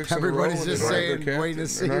 6 Everybody's in a row. just saying, waiting to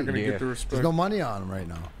see. They're not going to get the respect. There's no money on them right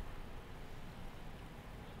now.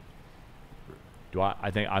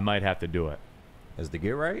 I think I might have to do it. As the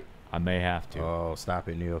get right? I may have to. Oh, stop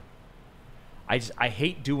it, Neal. I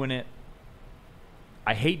hate doing it.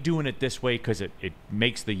 I hate doing it this way because it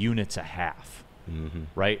makes the units a half. Mm-hmm.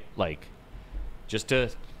 Right? Just to...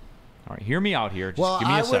 All right, hear me out here. Just give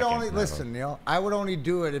me a second. I would only... Listen, Neal. I would only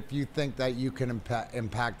do it if you think that you can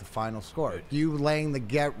impact the final score. If you laying the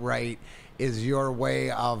get right is your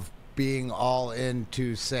way of being all in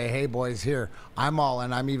to say, hey, boys, here, I'm all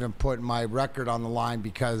in. I'm even putting my record on the line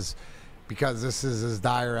because this is as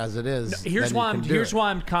dire as it is. No, here's why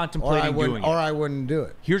I'm contemplating doing it. Or I wouldn't do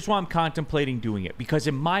it. Here's why I'm contemplating doing it. Because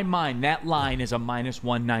in my mind, that line is a minus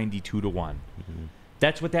 192 to 1. Mm-hmm.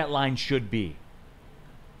 That's what that line should be.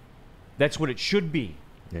 That's what it should be.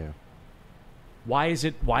 Yeah. Why is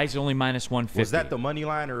it only minus 150? Was that the money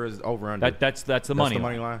line or is over under? That's the money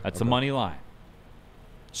line. That's the money line.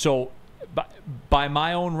 So, by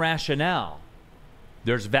my own rationale,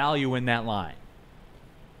 there's value in that line.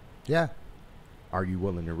 Yeah. Are you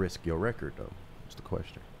willing to risk your record, though? That's the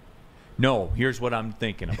question. No, here's what I'm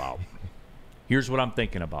thinking about.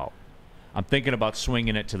 I'm thinking about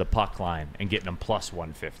swinging it to the puck line and getting them plus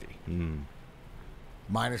 150.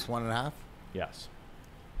 Minus 1.5? Yes.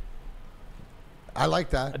 I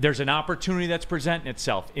like that. There's an opportunity that's presenting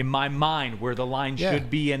itself in my mind where the line should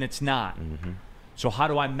be and it's not. Mm-hmm. So how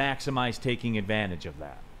do I maximize taking advantage of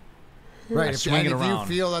that? Right. If you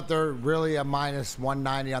feel that they're really a minus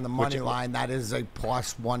 190 on the money line, that is a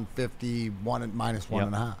plus 150, minus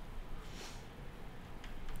 1.5.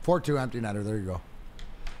 4-2 empty netter. There you go.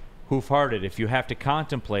 Hoof-hearted. If you have to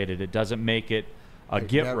contemplate it, it doesn't make it a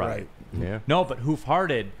get right. Yeah. No, but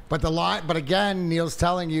hoof-hearted. But the line. But again, Neal's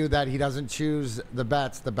telling you that he doesn't choose the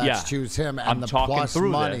bets. The bets choose him, and I'm the talking plus through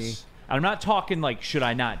money. This. I'm not talking should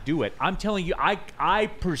I not do it. I'm telling you, I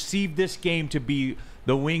perceive this game to be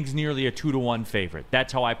the Wings nearly a 2-1 favorite.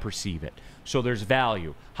 That's how I perceive it. So there's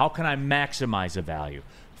value. How can I maximize the value?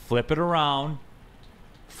 Flip it around,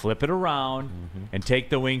 and take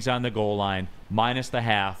the Wings on the goal line, minus the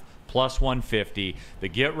half, plus 150. The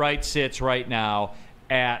get right sits right now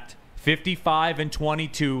at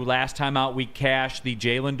 55-22. Last time out, we cashed the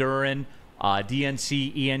Jalen Darren,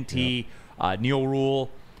 DNC, ENT, Neal Ruhl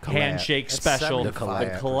handshake That's special. The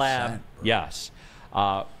 75%, collab. bro. Yes.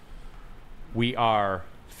 We are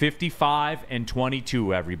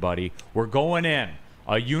 55-22, everybody. We're going in.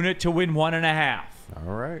 A unit to win 1.5.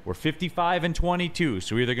 All right. We're 55-22.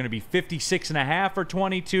 So we're either going to be 56.5 or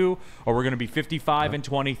 22, or we're going to be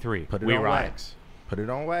 55-23. Put it on wax. Put it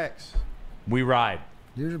on wax. We ride.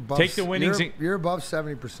 You're above, Take the winnings. You're above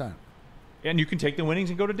 70%. And you can take the winnings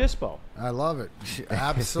and go to Dispo. I love it.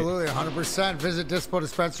 Absolutely, 100%. Visit Dispo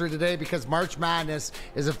Dispensary today because March Madness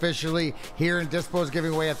is officially here, and Dispo is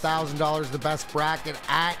giving away $1,000, the best bracket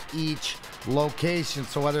at each location.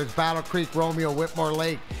 So whether it's Battle Creek, Romeo, Whitmore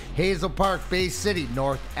Lake, Hazel Park, Bay City,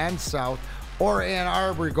 North and South, or Ann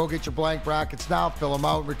Arbor, go get your blank brackets now, fill them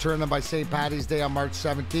out, return them by St. Patty's Day on March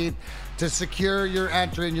 17th to secure your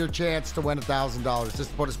entry and your chance to win $1,000.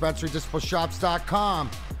 Dispo Dispensary, DispoShops.com.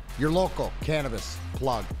 Your local cannabis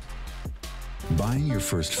plug. Buying your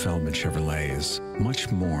first Feldman Chevrolet is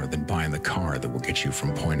much more than buying the car that will get you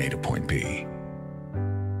from point A to point B.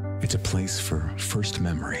 It's a place for first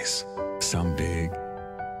memories, some big,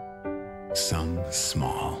 some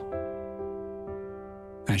small.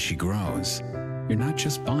 As she grows, you're not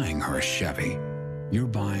just buying her a Chevy, you're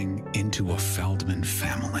buying into a Feldman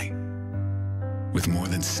family. With more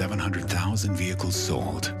than 700,000 vehicles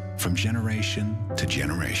sold, from generation to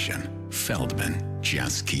generation, Feldman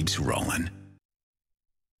just keeps rolling.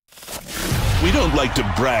 We don't like to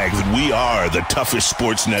brag that we are the toughest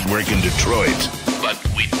sports network in Detroit, but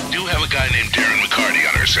we do have a guy named Darren McCarty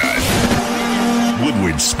on our side.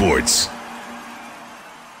 Woodward Sports.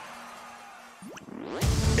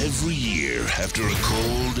 Every year, after a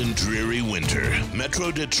cold and dreary winter,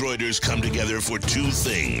 Metro Detroiters come together for two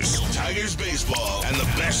things: Tigers baseball and the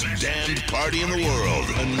best damned party in the world.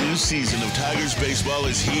 A new season of Tigers baseball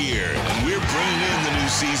is here, and we're bringing in the new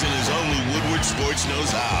season as only Woodward Sports knows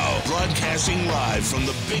how. Broadcasting live from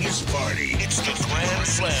the biggest party. It's the Grand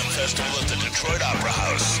Slam Festival at the Detroit Opera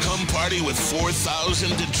House. Come party with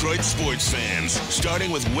 4,000 Detroit sports fans,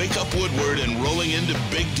 starting with Wake Up Woodward and rolling into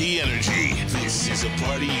Big D Energy. This is a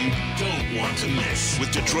party you don't want to miss, with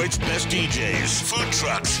Detroit's best DJs, food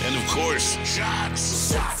trucks, and of course,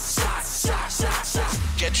 shots.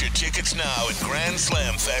 Get your tickets now at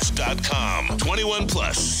GrandSlamFest.com. 21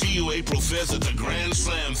 plus. See you April 5th at the Grand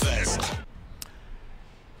Slam Fest.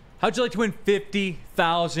 How'd you like to win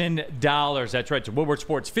 $50,000? That's right, it's a Woodward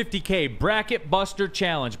Sports 50K Bracket Buster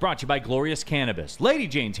Challenge, brought to you by Glorious Cannabis, Lady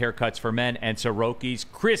Jane's Haircuts for Men, and Soroki's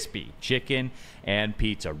Crispy Chicken and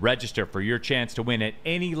Pizza. Register for your chance to win at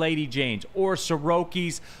any Lady Jane's or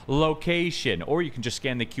Soroki's location, or you can just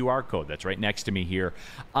scan the QR code that's right next to me here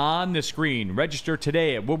on the screen. Register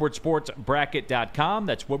today at WoodwardSportsBracket.com.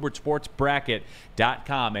 That's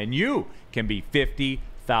WoodwardSportsBracket.com, and you can be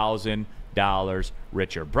 $50,000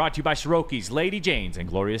 richer. Brought to you by Soroki's, Lady Jane's, and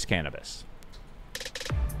Glorious Cannabis.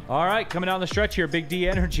 All right, coming down the stretch here, Big D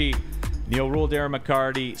Energy. Neal, Ruhl, Darren,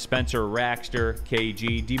 McCarty, Spencer, Raxter,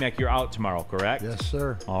 KG. D-Mac, you're out tomorrow, correct? Yes,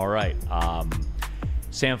 sir. All right.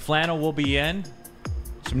 Sam Flannel will be in.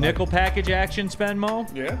 Some nickel package action, Spenmo?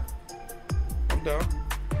 Yeah. I'm down.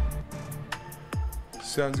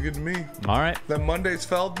 Sounds good to me. All right. Then Monday's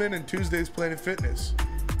Feldman and Tuesday's Planet Fitness.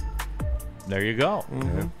 There you go.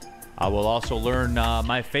 Mm-hmm. I will also learn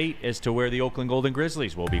my fate as to where the Oakland Golden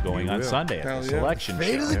Grizzlies will be going on Sunday at the selection show.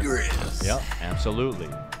 Fate of the Grizz. Yep, absolutely.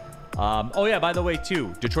 Oh yeah, by the way,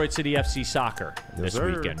 too, Detroit City FC soccer this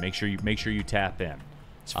weekend. Make sure you tap in.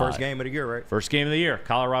 It's first game of the year, right? First game of the year,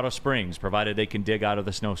 Colorado Springs, provided they can dig out of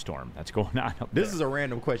the snowstorm that's going on up there. This is a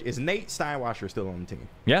random question. Is Nate Steinwasser still on the team?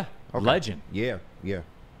 Yeah, okay. Legend. Yeah.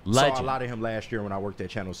 Legend. Saw a lot of him last year when I worked at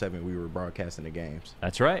Channel 7. We were broadcasting the games.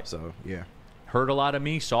 That's right. So, yeah. Heard a lot of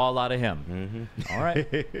me, saw a lot of him. Mm-hmm. All right,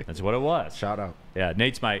 that's what it was. Shout out. Yeah,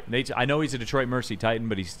 Nate's. I know he's a Detroit Mercy Titan,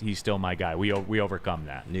 but he's still my guy. We overcome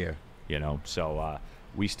that. Yeah, you know. So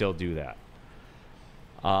we still do that.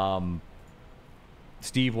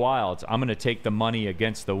 Steve Wilds, I'm going to take the money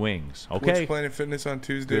against the Wings. Okay. What's Planet Fitness on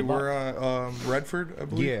Tuesday? We're Redford, I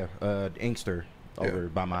believe. Yeah, Inkster over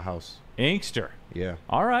by my house. Inkster. Yeah.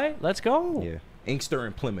 All right, let's go. Yeah, Inkster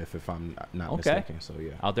and Plymouth, if I'm not mistaken. So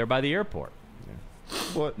yeah, out there by the airport.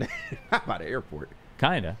 What? Not by the airport.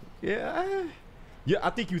 Kinda. Yeah. Yeah, I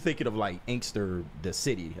think you're thinking of like Inkster, the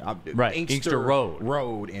city. Right. Inkster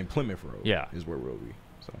Road and Plymouth Road. Yeah, is where we'll be.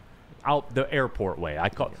 So out the airport way. I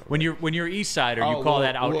call when you're East Sider, you call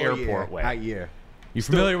that out airport way. Yeah. You're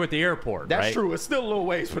familiar with the airport, that's right? That's true. It's still a little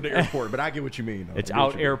ways from the airport, but I get what you mean. It's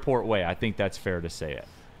out airport way. I think that's fair to say it.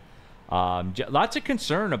 Lots of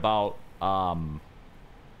concern about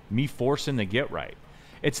me forcing the get right.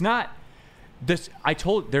 It's not. There's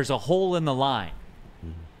a hole in the line.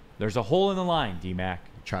 Mm-hmm. There's a hole in the line, D-Mac.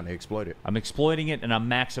 Trying to exploit it. I'm exploiting it, and I'm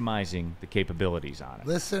maximizing the capabilities on it.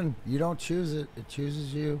 Listen, you don't choose it. It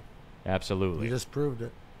chooses you. Absolutely. You just proved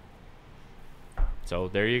it. So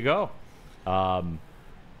there you go. What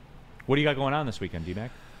do you got going on this weekend,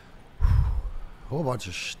 D-Mac? A whole bunch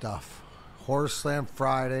of stuff. Horse Slam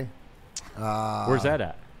Friday. Where's that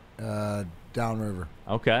at? Downriver.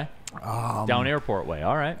 Okay. Down Airport Way.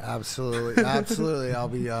 All right. Absolutely. Absolutely. I'll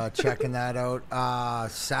be checking that out.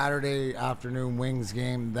 Saturday afternoon Wings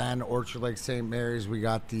game. Then Orchard Lake St. Mary's. We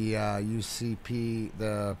got the UCP,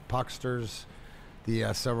 the Pucksters,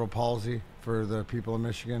 the cerebral palsy for the people in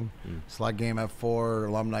Michigan. Slug game at 4,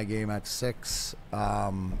 alumni game at 6.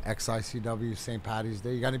 XICW St. Patty's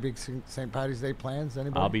Day. You got any big St. Patty's Day plans?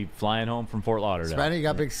 Anybody? I'll be flying home from Fort Lauderdale. Spenny, you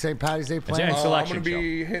got big St. Patty's Day plans? It's I'm selection going to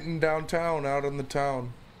be hitting downtown, out in the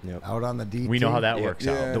town. Yep. Out on the DT. We know how that works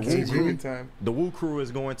Yeah, out. it's a good time. The Woo crew is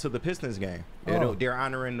going to the Pistons game. They're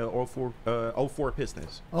honoring the 04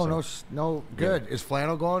 Pistons. Oh, so. no, good. Is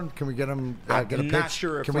Flannel going? Can we get him? Get a I'm not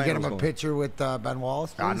sure if Can we get him a Flannel's picture with Ben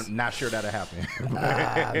Wallace, please? I'm not sure that'll happen.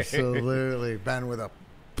 Absolutely, Ben with a.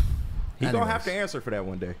 He's going to have to answer for that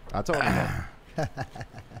one day. I told him that.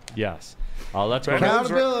 Yes. Let's go.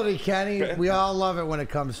 Accountability, Kenny. We all love it when it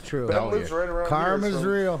comes true. Ben lives right around Karma's here, so.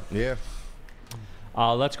 real. Yeah.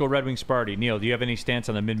 Let's go Red Wings Sparty. Neal, do you have any stance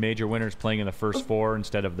on the mid-major winners playing in the first 4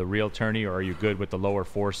 instead of the real tourney, or are you good with the lower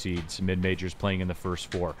 4 seeds, mid-majors playing in the first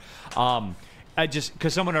 4?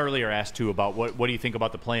 Because someone earlier asked, too, about what do you think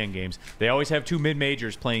about the playing games. They always have 2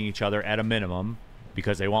 mid-majors playing each other at a minimum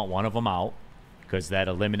because they want one of them out because that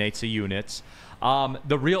eliminates the units.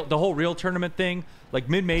 The whole real tournament thing, like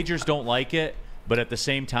mid-majors don't like it, but at the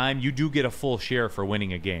same time, you do get a full share for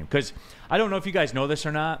winning a game. Because I don't know if you guys know this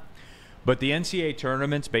or not, but the NCAA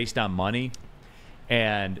tournament's based on money,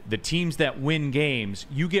 and the teams that win games,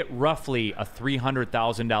 you get roughly a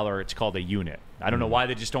 $300,000, it's called a unit. I don't know why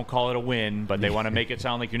they just don't call it a win, but they want to make it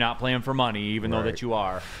sound like you're not playing for money, even though that you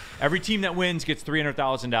are. Every team that wins gets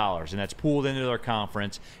 $300,000, and that's pooled into their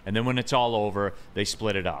conference, and then when it's all over, they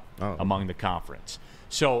split it up among the conference.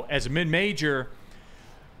 So as a mid-major,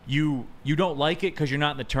 you don't like it because you're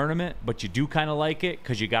not in the tournament, but you do kind of like it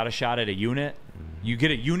because you got a shot at a unit. You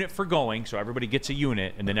get a unit for going, so everybody gets a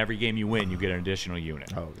unit, and then every game you win, you get an additional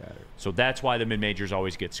unit. Oh, got it. So that's why the mid-majors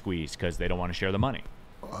always get squeezed, because they don't want to share the money.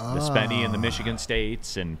 The Spenny and the Michigan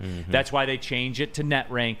States, and that's why they change it to net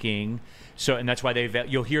ranking. So, and that's why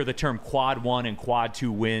you'll hear the term quad 1 and quad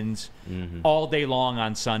 2 wins all day long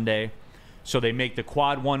on Sunday. So they make the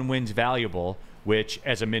quad 1 wins valuable, which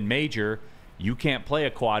as a mid-major, you can't play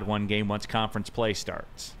a quad 1 game once conference play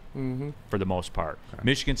starts. For the most part. Okay.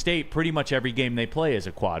 Michigan State, pretty much every game they play is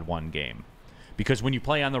a quad 1 game. Because when you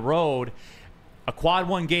play on the road, a quad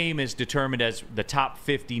 1 game is determined as the top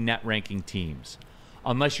 50 net ranking teams.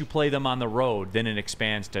 Unless you play them on the road, then it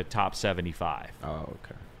expands to top 75. Oh,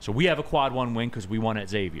 okay. So we have a quad 1 win because we won at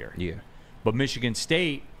Xavier. Yeah. But Michigan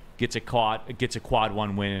State gets a quad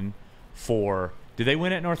 1 win for, did they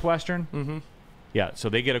win at Northwestern? Yeah, so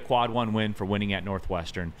they get a quad 1 win for winning at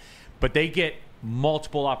Northwestern. But they get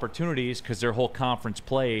multiple opportunities because their whole conference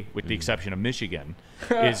play, with the exception of Michigan,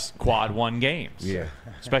 is quad 1 games. Yeah.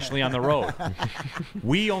 Especially on the road.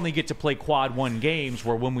 We only get to play quad 1 games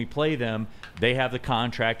where when we play them, they have the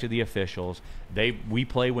contract to the officials. We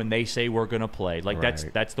play when they say we're going to play. Like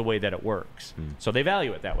that's the way that it works. So they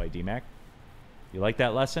value it that way, D-Mac. You like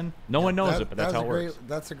that lesson? No one knows it, but that's how it works.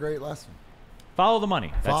 That's a great lesson. Follow the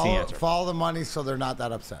money. That's the answer. Follow the money so they're not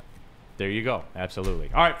that upset. There you go.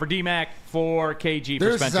 Absolutely. All right, for D-Mac, for KG, for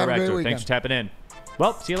There's Spencer have a great Rector. weekend. Thanks for tapping in.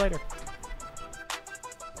 Well, see you later.